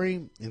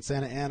Observatory in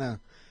Santa Ana.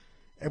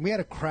 And we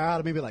had a crowd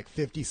of maybe like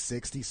 50,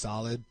 60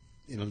 solid,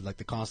 like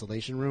the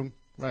Constellation Room.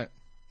 Right.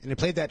 And they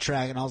played that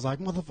track, and I was like,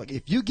 motherfucker,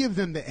 if you give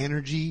them the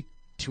energy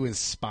to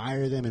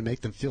inspire them and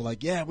make them feel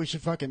like, yeah, we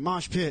should fucking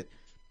mosh pit,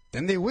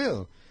 then they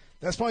will.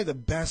 That's probably the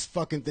best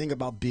fucking thing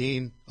about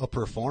being a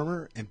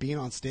performer and being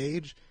on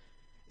stage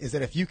is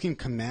that if you can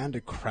command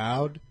a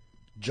crowd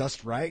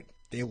just right,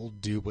 they will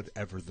do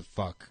whatever the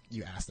fuck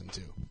you ask them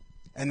to.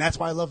 And that's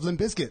why I love Limp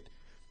Bizkit.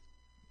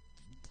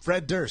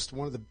 Fred Durst,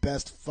 one of the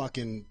best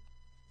fucking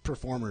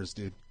performers,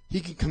 dude.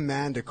 He can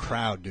command a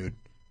crowd, dude.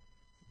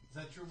 Is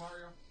that true,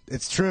 Mario?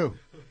 It's true.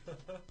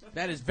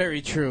 That is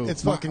very true.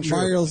 It's fucking true.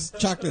 Mario's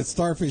chocolate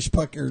starfish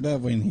puckered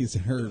up when he's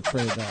heard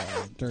Fred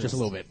Durst. Just a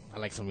little bit. I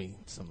like some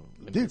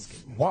Dude,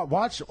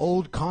 watch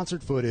old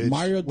concert footage.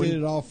 Mario did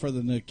it all for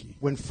the nookie.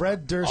 When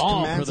Fred Durst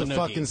All commands for a the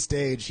fucking nookie.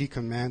 stage, he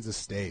commands a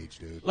stage,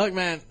 dude. Look,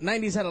 man,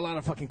 90s had a lot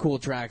of fucking cool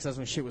tracks. That's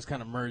when shit was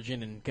kind of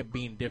merging and kept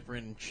being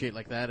different and shit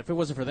like that. If it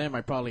wasn't for them,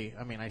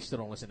 I still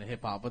don't listen to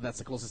hip-hop, but that's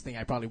the closest thing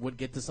I probably would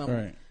get to some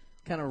Right.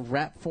 kind of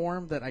rap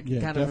form that I can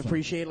Yeah, kind of definitely.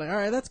 appreciate. Like, all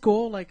right, that's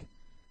cool. Like,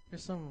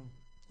 there's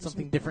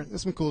something different.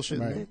 There's some cool shit.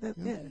 Right. In there.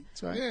 Yeah.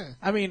 That's right. Yeah.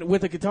 I mean,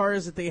 with the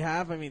guitars that they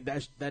have, I mean,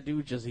 that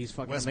dude he's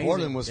fucking Wes amazing.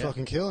 Borland was Yeah.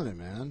 fucking killing it,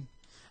 man.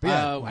 But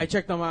yeah. I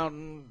checked them out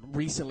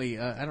recently.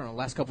 I don't know,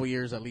 last couple of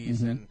years at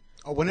least. And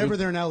Whenever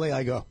they're in LA,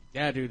 I go.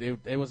 yeah, dude,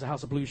 it was a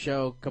House of Blues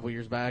show a couple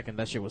years back, and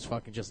that shit was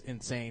fucking just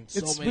insane. So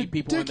It's many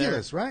people in there.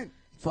 ridiculous, right?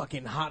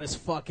 Fucking hot as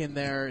fuck in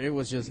there. It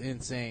was just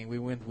insane. We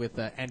went with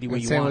Andy Way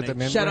You Insane Want with It. the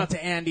member? Shout out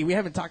to Andy. We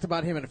haven't talked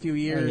about him in a few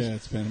years. yeah,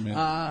 it's been a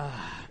minute.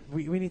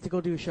 We need to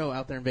go do a show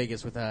out there in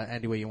Vegas with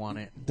Andy Way You Want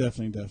It.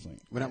 Definitely.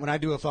 When I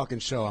do a fucking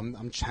show,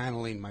 I'm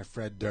channeling my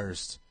Fred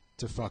Durst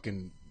to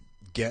fucking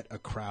get a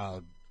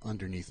crowd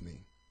underneath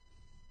me.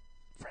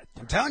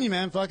 I'm telling you,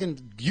 man, fucking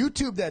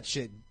YouTube that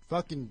shit.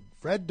 Fucking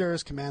Fred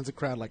Durst commands a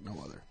crowd like no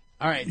other.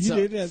 All right, You so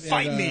did it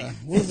Fight me.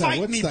 what was that?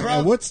 Fight me, Woodstock, bro.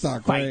 At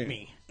Woodstock, Fight right?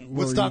 me.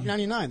 Woodstock Where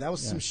 99. That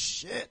was some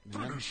shit,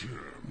 man.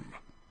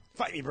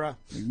 Fight me, bro.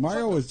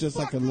 Mario was just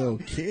like a little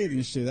kid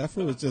and shit. That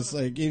fool was just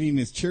like eating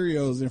his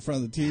Cheerios in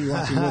front of the TV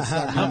watching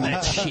Woodstock. I'm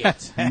that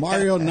shit.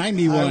 Mario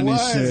 91 and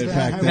shit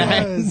back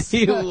then.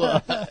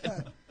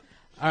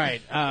 All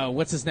right,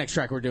 what's this next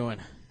track we're doing?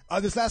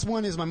 This last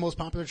one is my most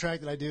popular track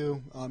that I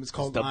do. It's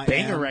called the I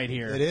banger Am. right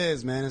here. It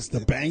is, man. It's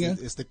The banger?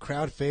 It's the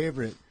crowd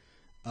favorite.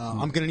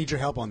 I'm gonna need your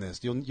help on this.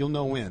 You'll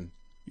know when.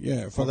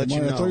 Yeah, I'll fucking let you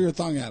Mario, know. throw your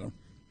tongue at him.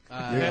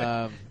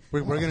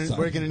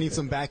 We're gonna need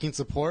some backing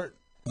support.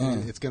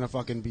 And it's gonna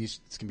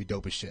be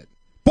dope as shit.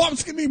 Bump,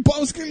 skiddy,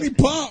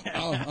 bump.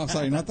 Oh, I'm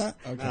sorry, not that?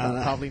 Okay.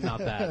 Probably not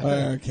that.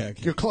 Okay.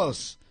 You're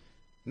close.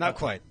 Not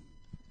quite.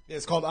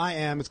 It's called I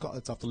Am. It's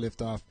off the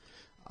Lift Off.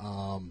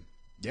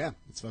 Yeah,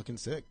 it's fucking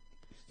sick.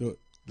 Do it.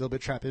 A little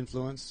bit trap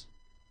influence.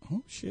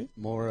 Oh, shit.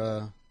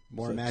 More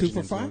So Imagine 2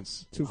 for 5?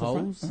 influence. 2 for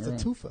Hoes? 5? It's a All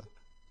right. twofer.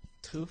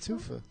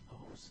 Twofer.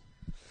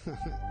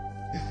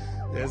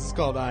 Yeah, this is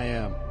called I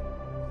Am.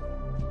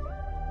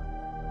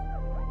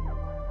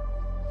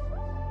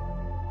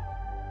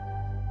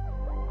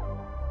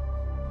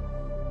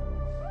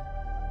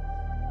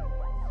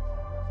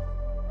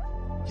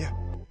 Yeah.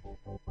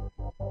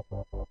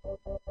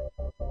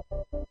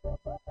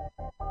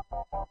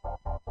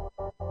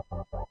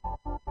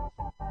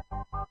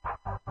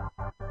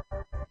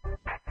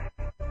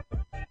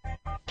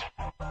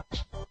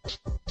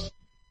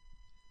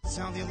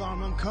 Sound the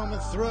alarm, I'm coming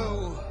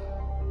through.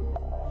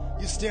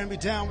 You staring me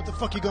down, what the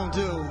fuck you gonna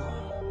do?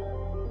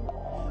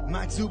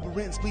 My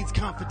exuberance bleeds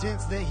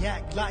confidence. They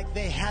act like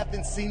they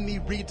haven't seen me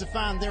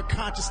redefine their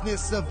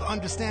consciousness of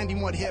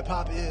understanding what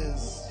hip-hop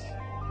is.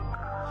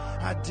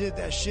 I did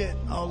that shit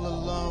all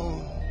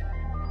alone.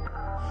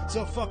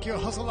 So fuck your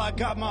hustle, I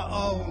got my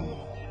own.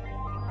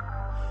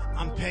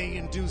 I'm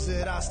paying dues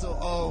that I still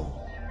owe.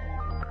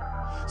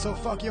 So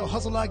fuck your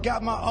hustle, I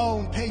got my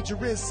own.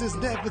 Plagiarist is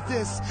never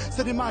this.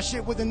 Study my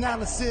shit with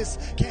analysis.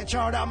 Can't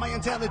chart out my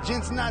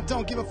intelligence, and I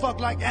don't give a fuck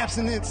like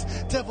abstinence.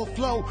 Devil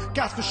flow,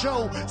 got for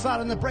show.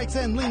 Slide on the brakes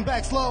and lean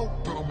back slow.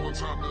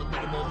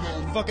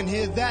 Fucking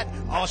hear that?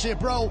 All shit,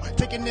 bro.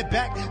 Taking it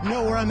back,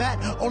 know where I'm at.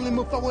 Only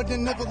move forward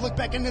and never look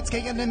back. And it's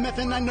K and MF,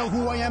 and I know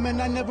who I am,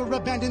 and I never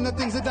abandon the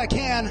things that I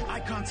can. I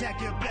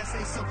contact your best,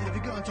 say something. If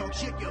you're gonna talk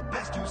shit, your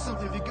best do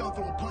something. If you're gonna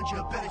throw a punch,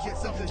 you better hit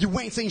something. You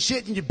ain't saying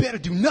shit, and you better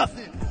do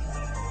nothing.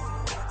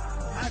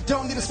 I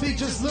don't need to speak,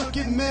 just look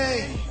at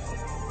me.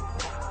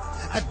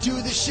 I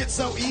do this shit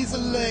so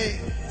easily.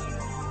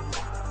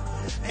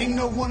 Ain't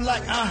no one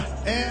like I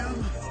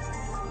am.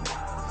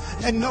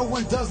 And no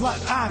one does like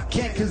I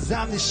can't, cause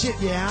I'm the shit.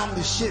 Yeah, I'm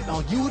the shit.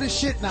 On you the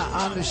shit, now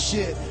I'm the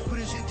shit.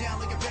 Putting shit down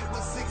like a bed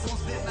with 6 on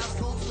spit, now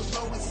cold to the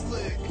flow and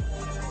slick.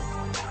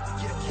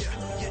 Yeah,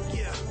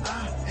 I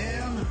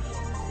am.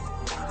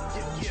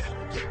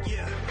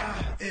 Yeah,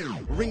 I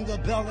am. Ring the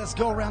bell, let's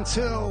go round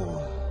 2.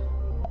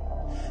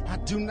 I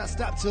do not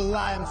stop till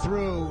I am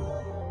through.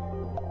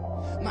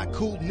 My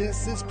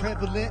coolness is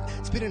prevalent,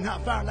 spitting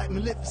hot fire like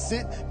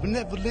Maleficent.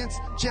 Benevolence,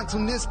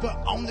 gentleness, but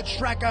on the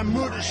track I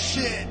murder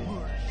shit.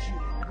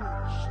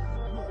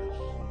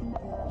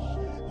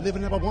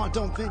 Living up I want,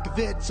 don't think of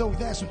it. So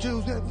that's what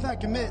Jews if I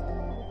commit.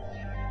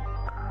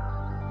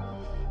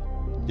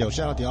 Yo,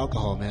 shout out the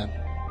alcohol, man.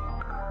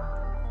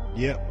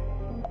 Yep.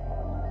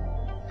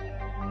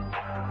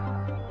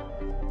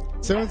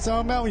 So what I'm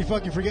talking about when you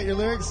fucking forget your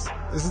lyrics?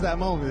 This is that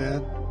moment,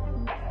 man.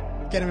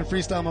 Can't even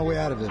freestyle my way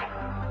out of it.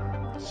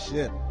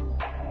 Shit.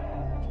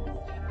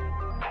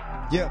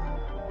 Yep.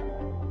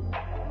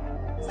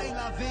 Say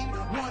la vie,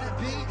 wanna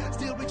be,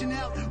 still reaching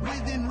out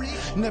within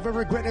reach. Never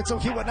regret it, so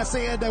hear what I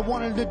said. I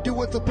wanted to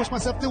do it, to push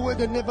myself through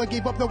it, and never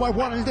gave up, though I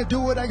wanted to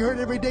do it. I heard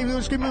every day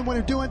people screaming what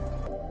I'm doing.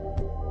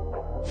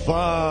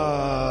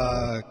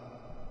 Fuck.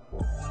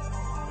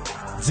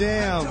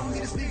 Damn.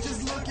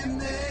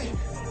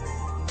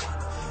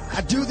 I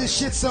do this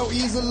shit so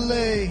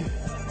easily.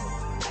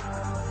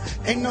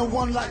 Ain't no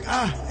one like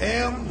I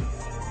am.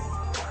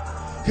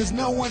 Cause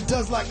no one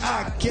does like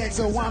I can.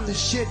 So I'm the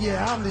shit,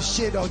 yeah, I'm the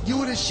shit. Oh,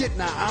 you the shit,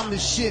 now I'm the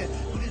shit.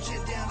 Putting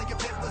shit down like a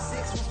pit for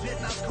 6 from spit,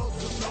 now cold to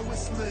the flow and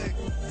slick.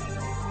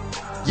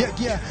 Yeah. I am.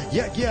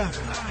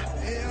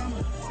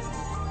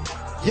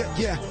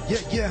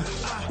 Yeah.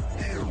 I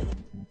am.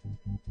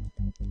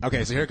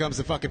 Okay, so here comes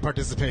the fucking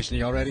participation.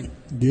 Y'all ready?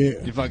 Yeah.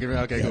 You fucking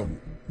ready? Okay, go.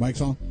 Mic's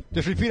on.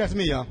 Just repeat after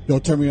me, y'all. Yo,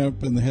 turn me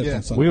up in the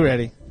headphones. Yeah. We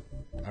ready.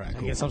 All right, Can I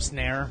cool. get some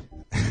snare?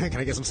 Can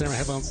I get some snare in my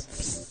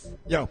headphones?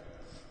 Yo.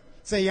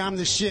 Say I'm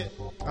the shit.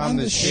 I'm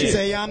the shit.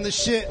 Say I'm the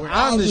shit.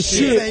 I'm the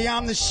shit. Say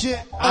I'm the shit.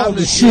 I'm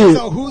the shit.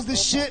 So who's the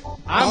shit?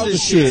 I'm the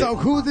shit. So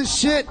who's the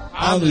shit?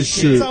 I'm the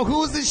shit. So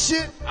who's the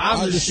shit?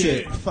 I'm the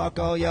shit. Fuck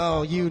all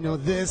y'all, you know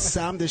this.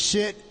 I'm the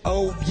shit.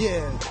 Oh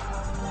yeah.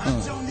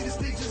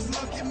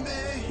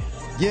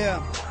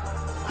 Yeah.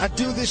 I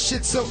do this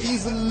shit so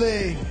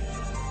easily.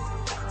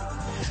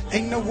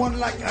 Ain't no one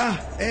like I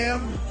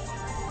am.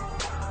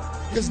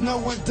 Cause no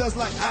one does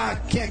like I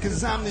can.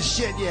 Cause I'm the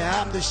shit,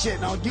 yeah, I'm the shit.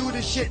 Now you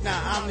the shit,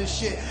 now I'm the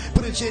shit.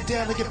 Putting shit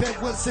down like a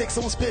bed with 6.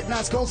 Someone spit, now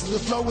it's cold, so the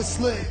flow is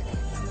slick.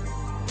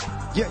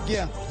 Yeah. I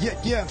am.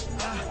 Yeah.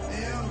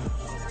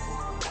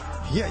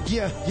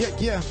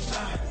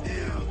 I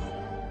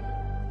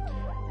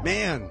am.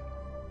 Man,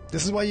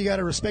 this is why you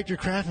gotta respect your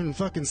craft and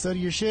fucking study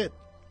your shit.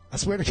 I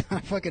swear to God,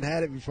 I fucking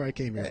had it before I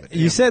came here.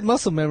 You said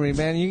muscle memory,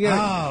 man. You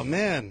got. Oh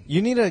man,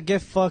 you need to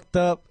get fucked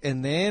up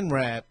and then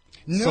rap.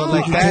 No, so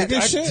like I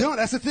that. don't.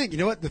 That's the thing. You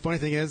know what? The funny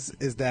thing is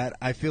that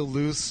I feel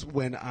loose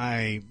when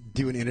I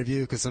do an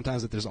interview because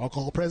sometimes if there's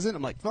alcohol present,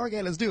 I'm like, fuck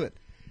yeah, let's do it.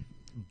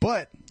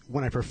 But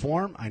when I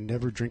perform, I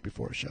never drink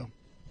before a show.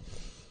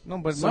 No,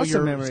 but So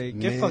muscle you're- memory.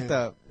 Get man. fucked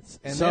up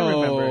and So,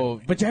 then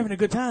remember. but you're having a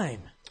good time.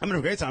 I'm having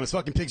a great time. It's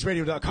fucking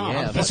pigsradio.com.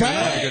 Yeah, I'm that's fucking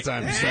right. having a good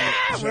time.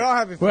 Yeah, we're all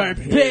having We're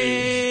fun.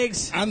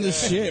 pigs. I'm the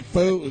shit,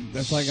 fool.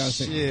 That's all I gotta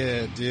say.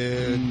 Shit,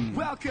 dude.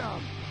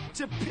 Welcome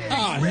to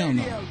hell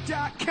no.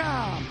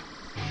 pigsradio.com.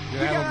 You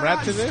We have got them a rap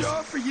lot to in this?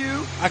 store for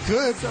you. I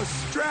could. So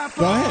strap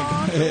Go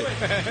on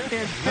ahead.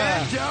 and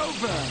bend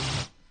over.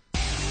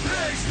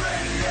 Pigs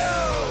Radio.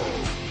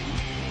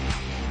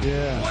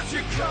 Yeah. What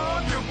you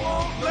called, you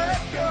won't let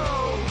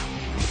go.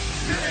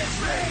 Pigs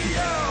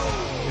Radio.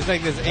 It's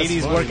like this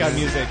 80s funny, workout man.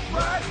 music.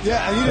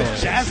 Yeah, I need a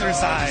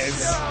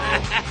jazzercise.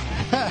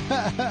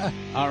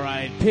 All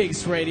right,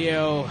 Pigs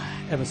Radio,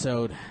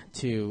 episode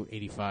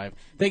 285.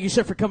 Thank you,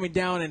 Chef, for coming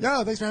down and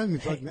No, thanks for having me.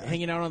 Fucking,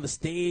 hanging out on the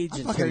stage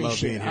and fucking turning love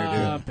shit being here,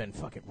 up and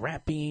fucking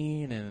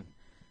rapping and.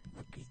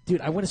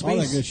 Dude, I went to All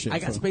that space. good shit, I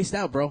got bro. spaced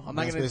out, bro. I'm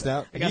not Got gonna. spaced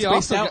out? I got He spaced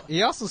also, out.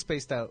 he also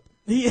spaced out.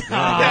 Yeah.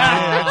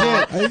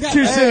 I did.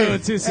 Too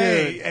soon. Too soon.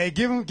 Hey,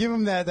 give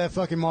him that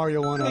fucking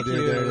Mario 1 Thank dude.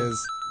 you. There it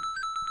is.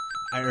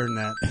 I earned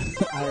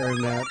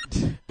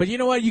that. But you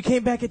know what? You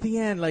came back at the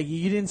end. Like,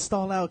 you didn't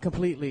stall out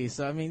completely.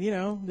 So, I mean, you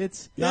know,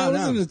 it's. Yeah, it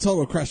wasn't a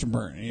total crash and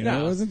burn. You know,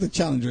 No. it wasn't the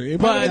Challenger. It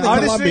But might have been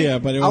honestly, Columbia,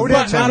 but it I was would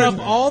not have But out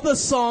Challenger. of all the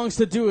songs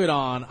to do it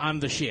on, I'm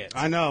the shit.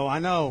 I know.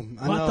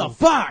 What the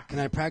fuck?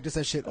 And I practice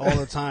that shit all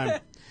the time.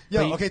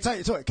 Yo, But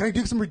okay, so can I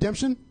do some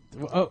redemption?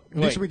 Oh,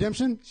 Do wait. some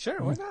redemption?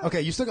 Sure, why not? Okay,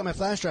 you still got my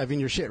flash drive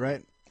in your shit,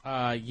 right?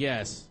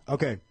 Yes.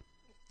 Okay.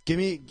 Give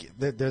me.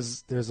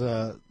 There's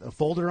a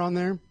folder on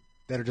there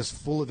that are just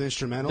full of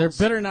instrumentals. There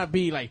better not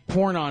be, like,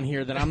 porn on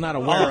here that I'm not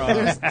aware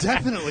There's of.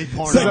 definitely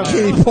porn. Some on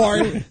there. kitty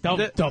porn.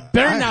 Don't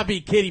better not be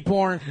kitty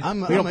porn. We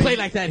don't play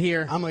like that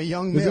here. I'm a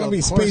young There's male. gonna be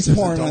Of course space there's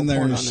porn adult on there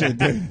porn and shit,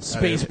 dude.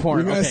 Space You're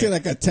porn. gonna Okay. see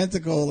like a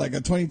tentacle, like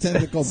a 20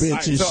 tentacle bitch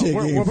Alright, and so shit.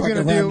 what getting we're fucking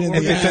gonna rammed do- in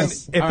if the it's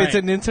ass. If All it's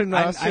right. an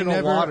international I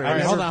never- water. All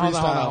right, hold on.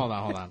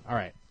 freestyle. All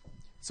right.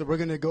 So we're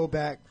gonna go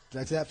back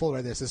to that folder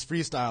right there. It says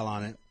freestyle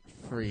on it.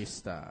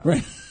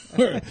 Freestyle.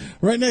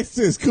 Right next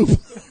to his coupon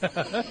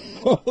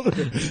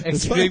holder.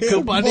 Extreme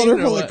couponing folder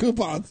or full what? of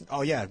coupons.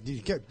 Oh yeah,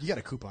 you got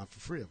a coupon for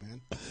free,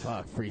 man.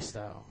 Fuck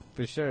freestyle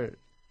for sure.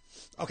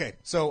 Okay,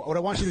 so what I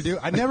want you to do,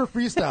 I never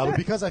freestyle, but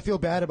because I feel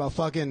bad about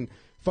fucking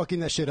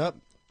that shit up,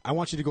 I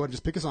want you to go ahead and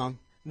just pick a song.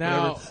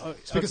 Now,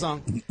 just pick a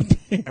song,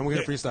 and we're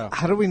gonna freestyle.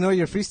 How do we know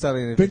you're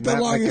freestyling? Pick the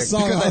longest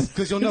song.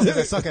 Because you'll know because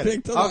I suck at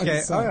it.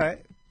 Okay, all right.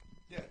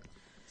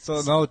 So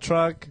no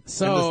truck.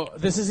 So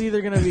this is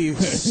either going to be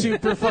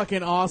super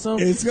fucking awesome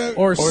it's gonna,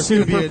 or it's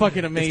super gonna be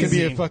fucking amazing. It's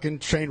gonna be a fucking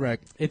train wreck.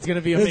 It's going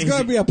to be amazing. It's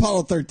going to be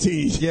Apollo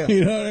 13. Yeah.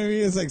 You know what I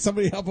mean? It's like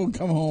somebody help him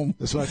come home.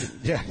 That's fucking,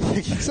 yeah.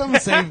 someone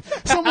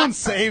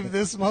save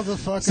this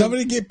motherfucker.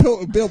 Somebody get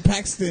Bill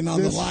Paxton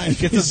on the line.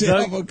 Get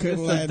some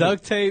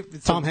duct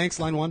tape. Tom Hanks,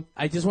 line 1.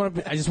 I just want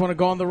to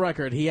go on the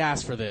record. He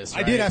asked for this. I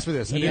right? did ask for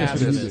this. He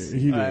asked for this.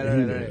 He did. All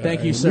right.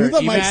 Thank you, sir. Leave the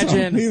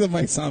Imagine.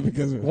 mic on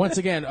because of it. Once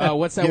again,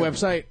 what's that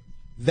website?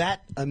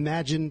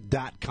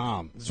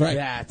 Thatimagine.com. That's right.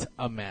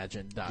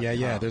 Thatimagine.com.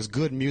 Yeah. There's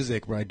good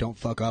music where I don't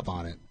fuck up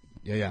on it.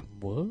 Yeah.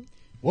 What?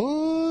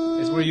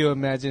 What? It's where you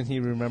imagine he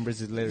remembers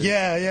his lyrics.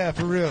 Yeah,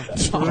 for real.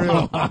 For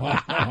real.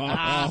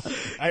 I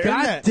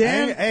earned that.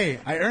 damn. Hey,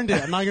 I earned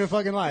it. I'm not going to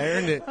fucking lie. I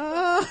earned it.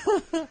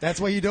 That's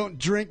why you don't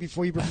drink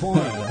before you perform.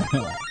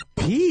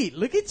 Pete,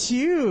 look at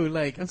you.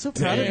 Like, I'm so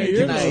proud of you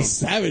You're tonight. a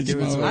savage,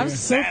 I'm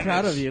so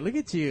proud of you. Look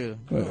at you.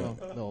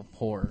 Little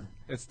whore.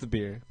 It's the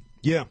beer.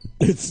 Yeah.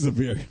 It's the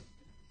beer.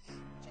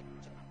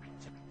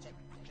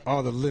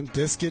 Oh, the Limp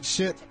Bizkit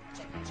shit?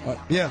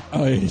 Yeah.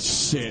 Oh, yeah,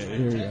 shit.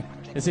 Here we go.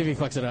 Let's see if he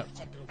fucks it up.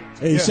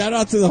 Hey, shout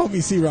out to the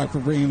homie C-Rock for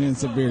bringing in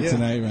some beer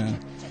tonight, man.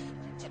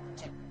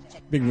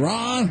 Big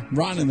Ron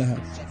in the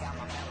house.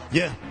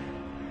 Yeah.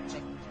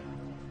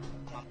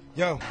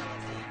 Yo.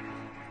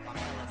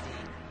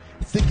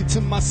 Thinking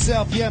to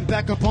myself, yeah, I'm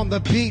back up on the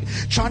beat.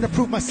 Trying to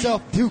prove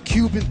myself through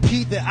Cuban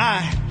Pete that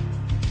I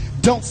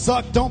don't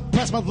suck, don't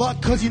press my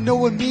luck, cause you know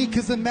what me,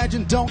 cause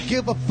imagine don't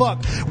give a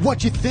fuck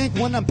what you think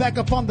when I'm back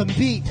up on the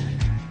beat.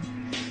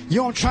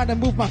 Yo, I'm trying to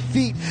move my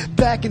feet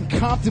back in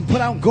Compton,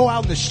 but I don't go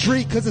out in the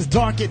street cause it's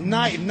dark at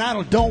night and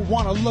I don't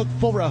want to look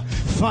for a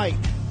fight.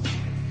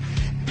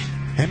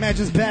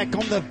 Imagine's back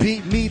on the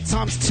beat, me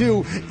times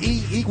 2.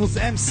 E equals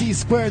MC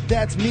squared,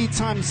 that's me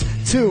times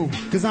 2,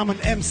 cause I'm an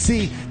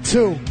MC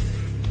too.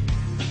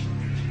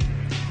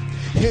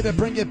 Here to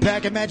bring it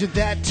back, imagine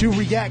that, to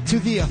react to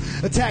the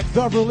attack,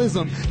 the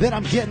realism that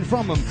I'm getting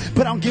from him.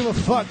 But I don't give a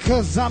fuck,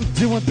 cause I'm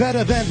doing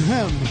better than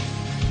him.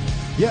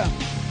 Yeah.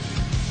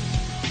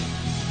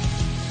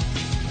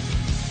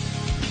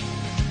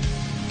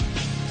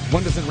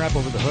 One doesn't rap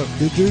over the hook.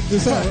 Dude,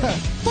 this song.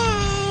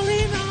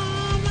 Falling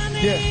on my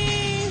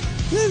knees.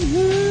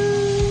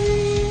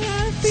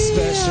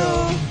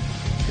 Special.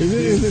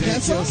 Is it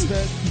that song?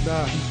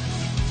 Nah.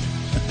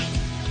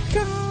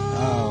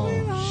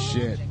 Oh,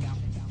 shit.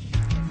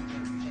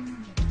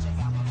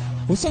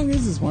 What song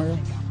is this, Mario?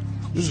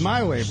 This is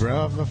My Way, bro.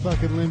 Of a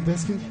fucking Limp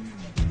Bizkit.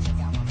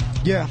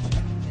 Yeah.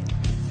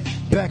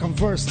 Back on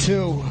verse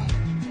 2.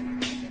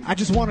 I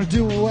just want to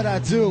do what I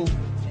do.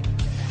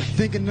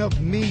 Thinking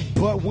of me,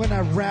 but when I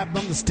rap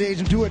on the stage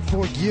and do it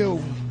for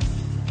you.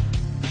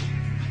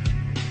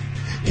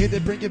 Here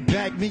to bring it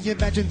back, me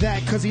imagine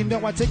that, cause you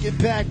know I take it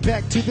back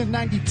to the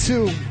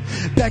 92.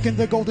 Back in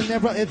the golden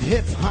era of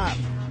hip hop.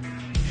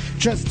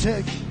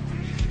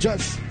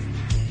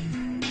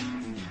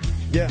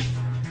 Yeah.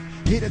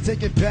 Here to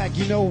take it back,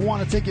 you know,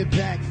 wanna take it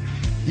back.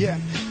 Yeah,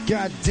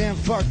 goddamn,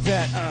 fuck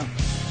that.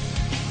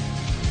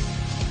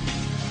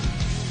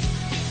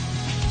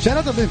 Shout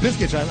out to Limp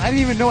Bizkit, Charles. I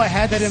didn't even know I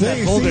had that in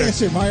that folder. Sing that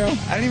shit, Mario.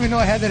 I didn't even know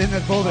I had that in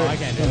that folder. Oh, I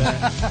can't do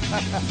that.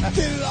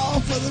 Did it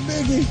all for the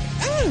nigga.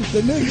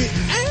 The nigga.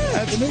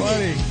 That's the nigga.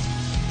 funny.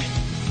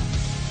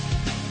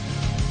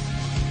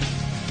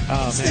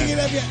 Oh, Stick it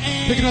up your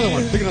ass. Pick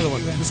another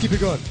one. Let's keep it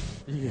going.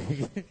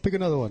 Pick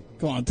another one.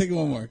 Come on, take it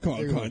one more. Come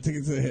on, take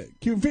it to the hit.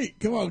 QP,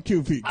 come on,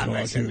 QP. Come on,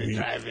 QP.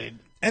 driving.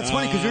 It's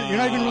funny because you're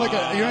not even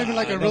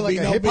like a real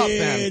hip hop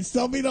fan.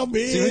 Don't be no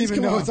bitch. So you don't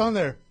even know it's on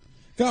there.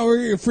 God,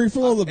 we're free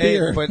full of the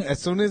beer. But as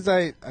soon as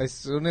I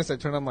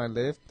turn on my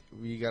lift,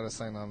 we gotta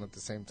sign on at the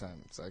same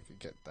time so I could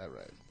get that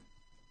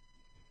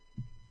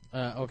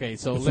right. Okay,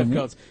 so lift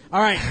codes.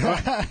 All right,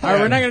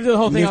 we're not gonna do the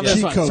whole thing on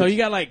this one. So you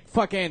got like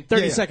fucking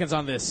 30 seconds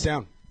on this.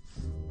 Down.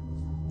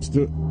 Let's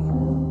do it.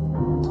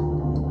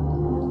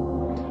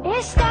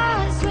 It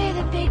starts with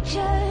a picture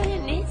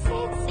and it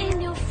sits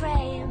in your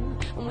frame.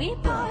 We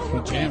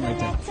part jam right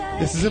there.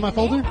 This is in my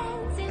folder?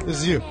 This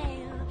is you.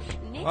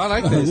 I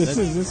like this.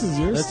 This is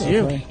your That's stuff,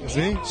 you. right?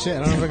 See?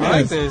 Shit, I don't know if I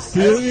like this.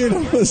 you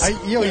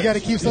gotta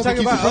keep something.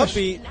 Talk about fresh.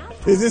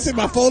 upbeat. Is this in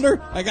my folder?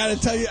 I gotta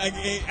tell you,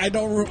 I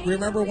don't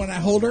remember when I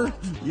hold her.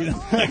 You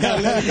know, I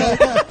gotta let it go.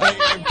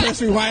 I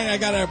press rewind. I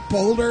got a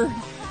folder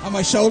on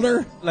my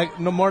shoulder. Like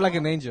no more like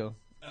an angel.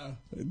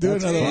 Do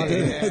another one.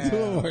 Do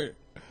one more.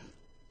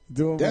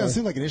 Do one Yeah, more. it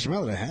seemed like an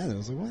instrumental that I had. I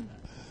was like, what?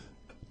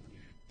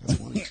 That's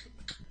funny.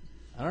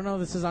 I don't know.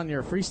 This is on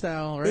your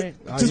freestyle, right?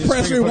 Just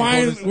press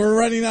rewind. We're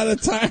running out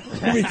of time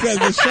because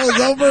the show's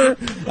over.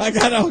 I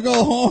gotta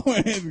go home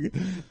and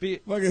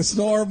fucking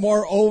snore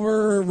more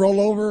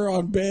roll over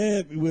on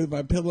bed with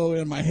my pillow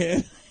in my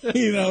head.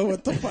 You know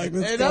what the fuck?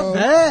 Let's go. Not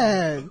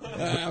bad.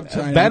 I'm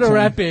trying. Battle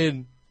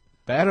rapping.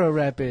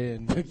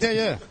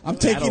 Yeah. I'm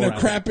taking a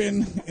crap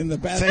in the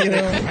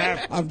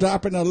bathroom. I'm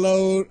dropping a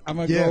load. I'm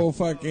gonna go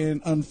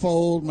fucking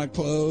unfold my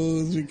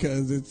clothes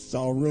because it's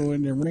all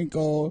ruined and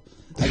wrinkled.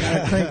 I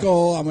got a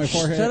crinkle on my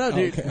forehead. Shut up,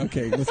 dude.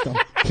 Okay, let's go.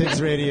 Pigs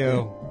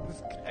Radio.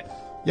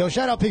 Yo,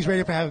 shout out Pigs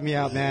Radio for having me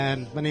out,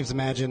 man. My name's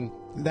Imagine.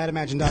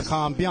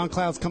 ThatImagine.com. Beyond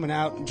Clouds coming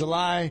out in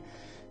July.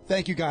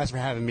 Thank you guys for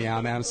having me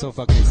out, man. I'm so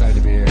fucking excited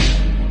to be here.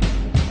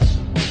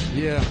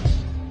 Yeah.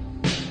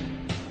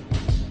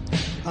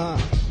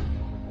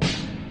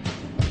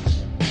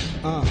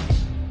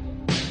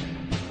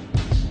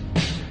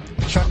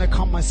 Trying to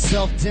calm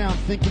myself down,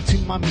 thinking to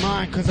my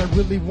mind, cause I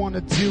really want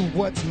to do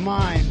what's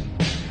mine.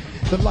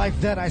 The life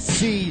that I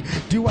see,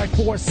 do I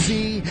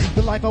foresee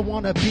the life I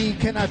want to be?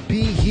 Can I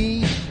be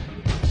he?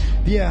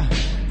 Yeah,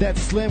 that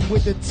slim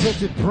with the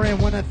tilted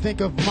brim. When I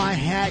think of my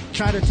hat,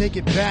 try to take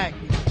it back.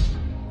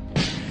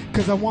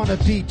 Cause I want to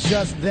be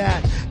just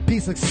that, be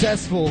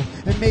successful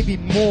and maybe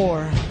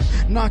more.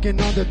 Knocking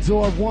on the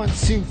door, 1,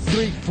 2,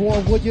 3,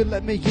 4. Will you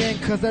let me in?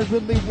 Cause I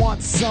really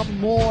want some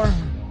more.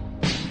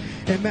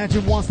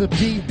 Imagine wants to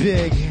be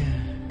big.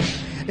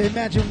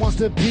 Imagine wants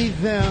to be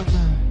them.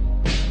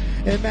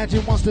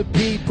 Imagine wants to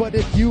be, but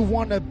if you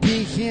want to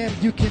be him,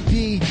 you can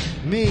be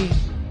me.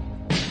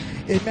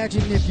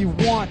 Imagine if you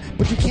want,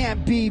 but you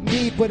can't be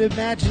me, but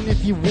imagine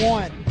if you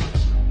want.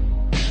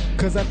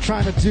 Cause I'm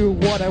trying to do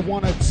what I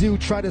want to do,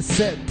 try to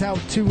set out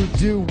to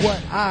do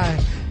what I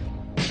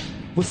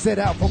will set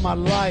out for my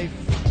life.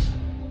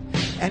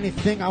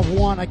 Anything I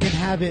want, I can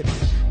have it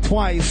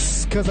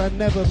twice, cause I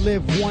never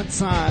live one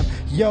time.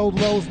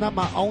 YOLO's not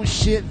my own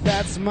shit,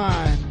 that's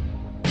mine.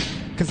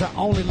 Cause I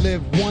only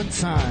live one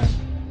time.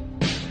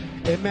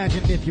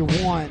 Imagine if you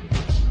want,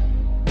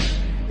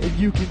 if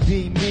you can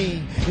be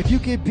me. If you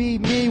can be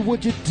me,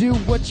 would you do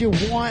what you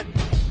want?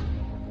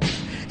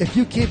 If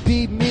you can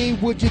be me,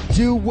 would you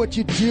do what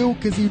you do?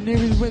 Cause you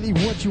never really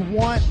what you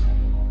want.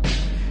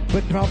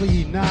 But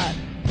probably not.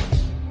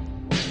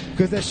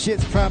 Cause that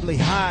shit's probably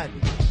hot.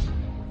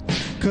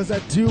 Cause I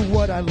do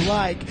what I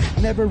like.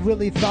 Never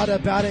really thought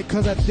about it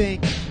cause I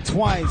think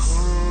twice.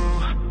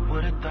 Who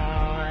would've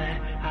thought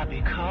I'd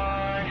be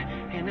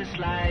caught in this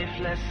life?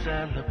 Let's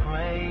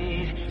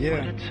celebrate.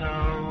 Yeah. With a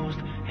toast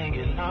and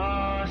get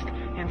lost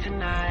in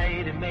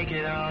tonight and make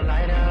it all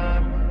light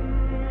up.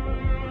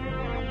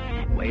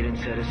 Wait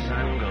until the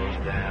sun goes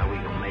down, we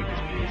gon' make this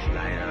bitch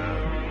light up.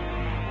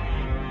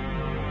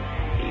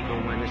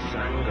 Even when the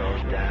sun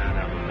goes down,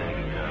 I'ma make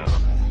it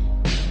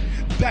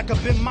go. Back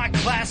up in my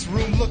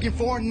classroom, looking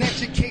for an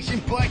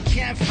education, but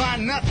can't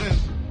find nothing.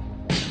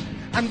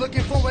 I'm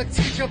looking for a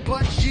teacher,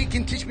 but she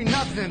can teach me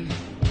nothing.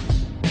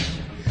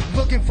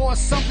 Looking for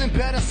something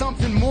better,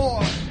 something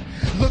more.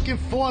 Looking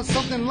for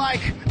something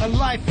like a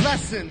life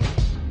lesson.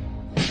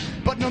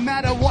 But no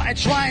matter what I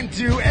try and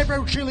do,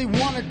 ever really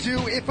want to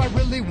do, if I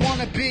really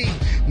want to be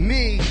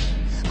me,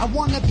 I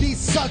want to be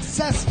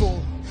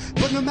successful.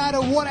 But no matter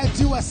what I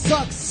do, a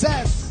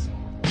success.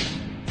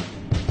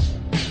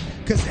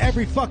 Cause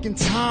every fucking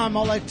time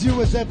all I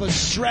do is ever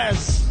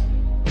stress.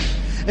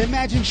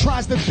 Imagine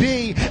tries to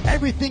be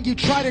everything you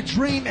try to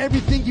dream,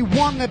 everything you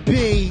want to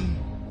be.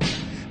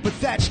 But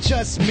that's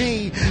just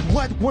me.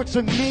 What works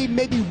for me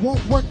maybe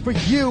won't work for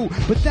you.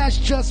 But that's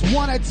just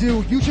what I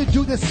do. You should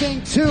do the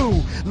same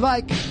too.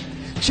 Like,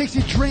 chase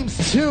your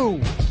dreams too.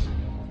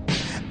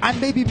 I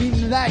maybe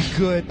mean that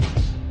good.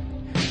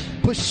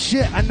 But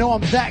shit, I know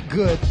I'm that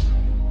good.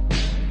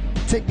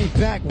 Take me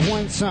back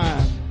one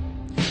time.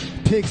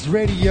 Pigs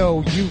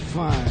Radio, you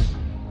fine.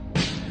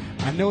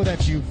 I know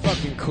that you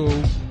fucking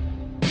cool.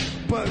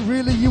 But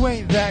really you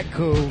ain't that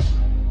cool.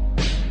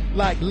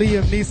 Like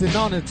Liam Neeson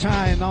on the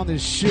tying on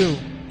his shoe.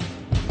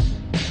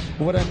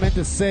 What I meant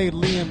to say,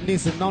 Liam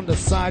Neeson on the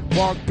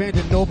sidewalk,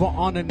 bending over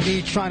on a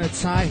knee, trying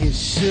to tie his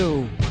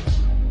shoe.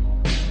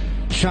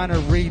 Trying to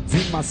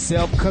redeem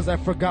myself, cause I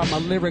forgot my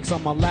lyrics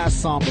on my last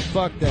song, but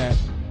fuck that.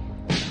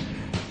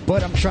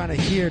 But I'm trying to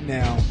hear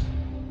now.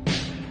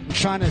 I'm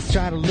trying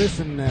to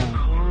listen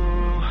now.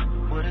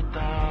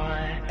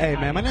 Hey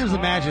man, my name's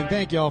Imagine.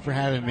 Thank y'all for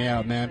having me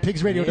out, man.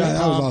 PigsRadio.com. Yeah,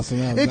 that was awesome.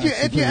 That was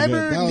if you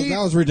ever that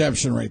was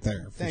redemption right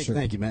there. For sure.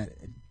 Thank you, man.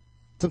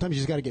 Sometimes you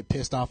just got to get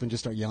pissed off and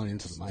just start yelling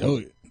into the mic.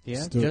 Oh,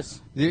 Yeah, do it.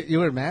 just You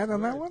were mad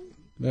on that one?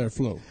 Let it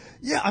flow.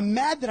 Yeah, I'm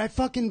mad that I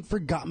fucking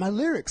forgot my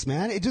lyrics,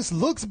 man. It just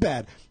looks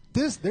bad.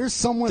 There's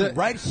someone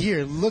right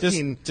here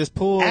looking just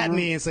pull at over.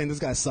 me and saying this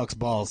guy sucks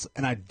balls,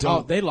 and I oh,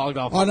 don't. they logged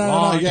off. Oh, no, a no,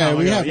 long yeah, time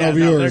we ago. have no Yeah,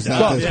 viewers they're at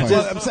done. this point.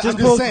 Well, I'm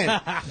just saying.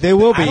 They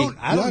will be. I don't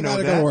You're know not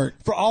gonna that. work.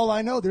 For all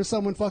I know, there's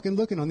someone fucking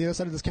looking on the other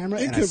side of this camera,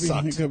 It and could I be.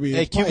 sucked. It could be.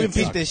 Hey, It's can we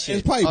probably- beat this shit?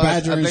 It's probably Oh,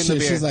 Badger I and blame the shit.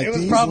 beer. She's like, It was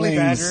these probably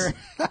lames. Badger.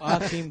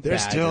 Fucking They're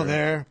still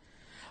Badger.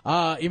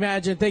 there.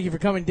 Imagine, thank you for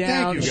coming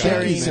down, you, guys.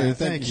 sharing, Thank you, sir. Thank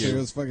Thank you. you. It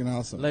was fucking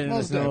awesome. letting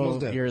Most us dead, know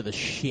most dead. you're the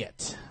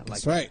shit. Like,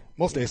 That's right.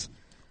 Most days.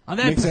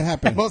 makes it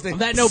happen. On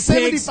that note,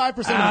 pigs 75% of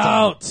the time.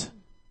 out.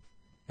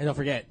 And don't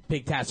forget,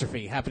 Big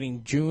Catastrophe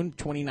happening June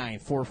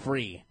 29th for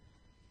free.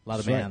 A lot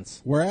of That's right.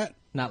 bands. Where at?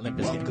 Not Limp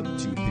Bizkit. Welcome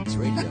to Pigs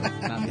Radio.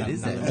 It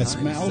is that That's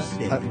time. Mouse?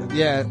 Sunday.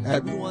 Yeah,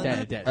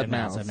 at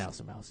Mouse.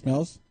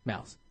 Mouse?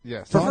 Mouse.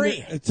 Yes. For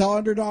free. Tell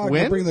Underdog to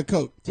When? bring the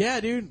Coke.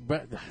 Yeah, dude.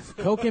 But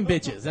Coke and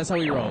bitches. That's how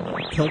we roll.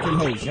 Coke and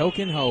hose. Coke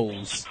and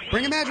hose.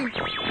 Bring Imagine.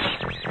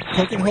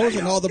 Coke and hose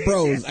and all the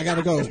bros. I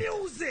gotta go.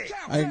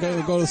 I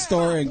gotta go to the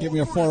store and give me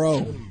a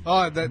 4-0.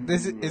 Oh,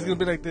 this is it's gonna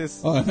be like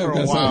this Oh, for a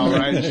that's while, all.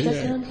 right? Yeah.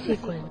 Shutdown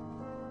sequence.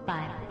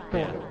 5,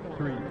 4,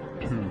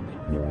 3, 2.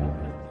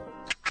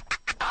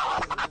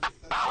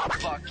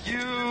 Fuck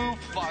you,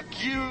 fuck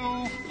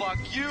you,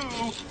 fuck you.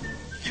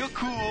 You're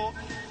cool.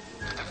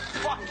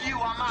 Fuck you,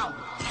 I'm out.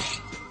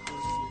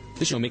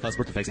 This show may cause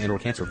birth defects and/or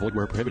cancer. Void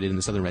where prohibited in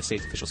the Southern Red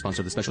States. Official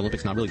sponsor of the Special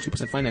Olympics. Not really.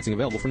 2% financing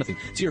available for nothing.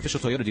 See your official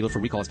Toyota dealer for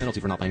recall as penalty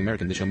for not buying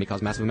American. This show may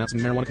cause massive amounts of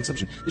marijuana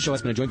consumption. This show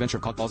has been a joint venture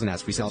of cockballs and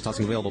ass. Free salad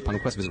tossing available upon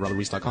request. Visit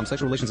RobbertReese.com.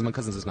 Sexual relations among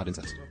cousins is not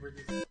incest.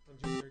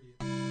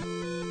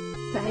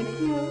 Thank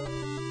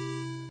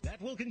you.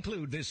 That will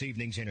conclude this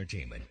evening's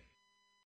entertainment.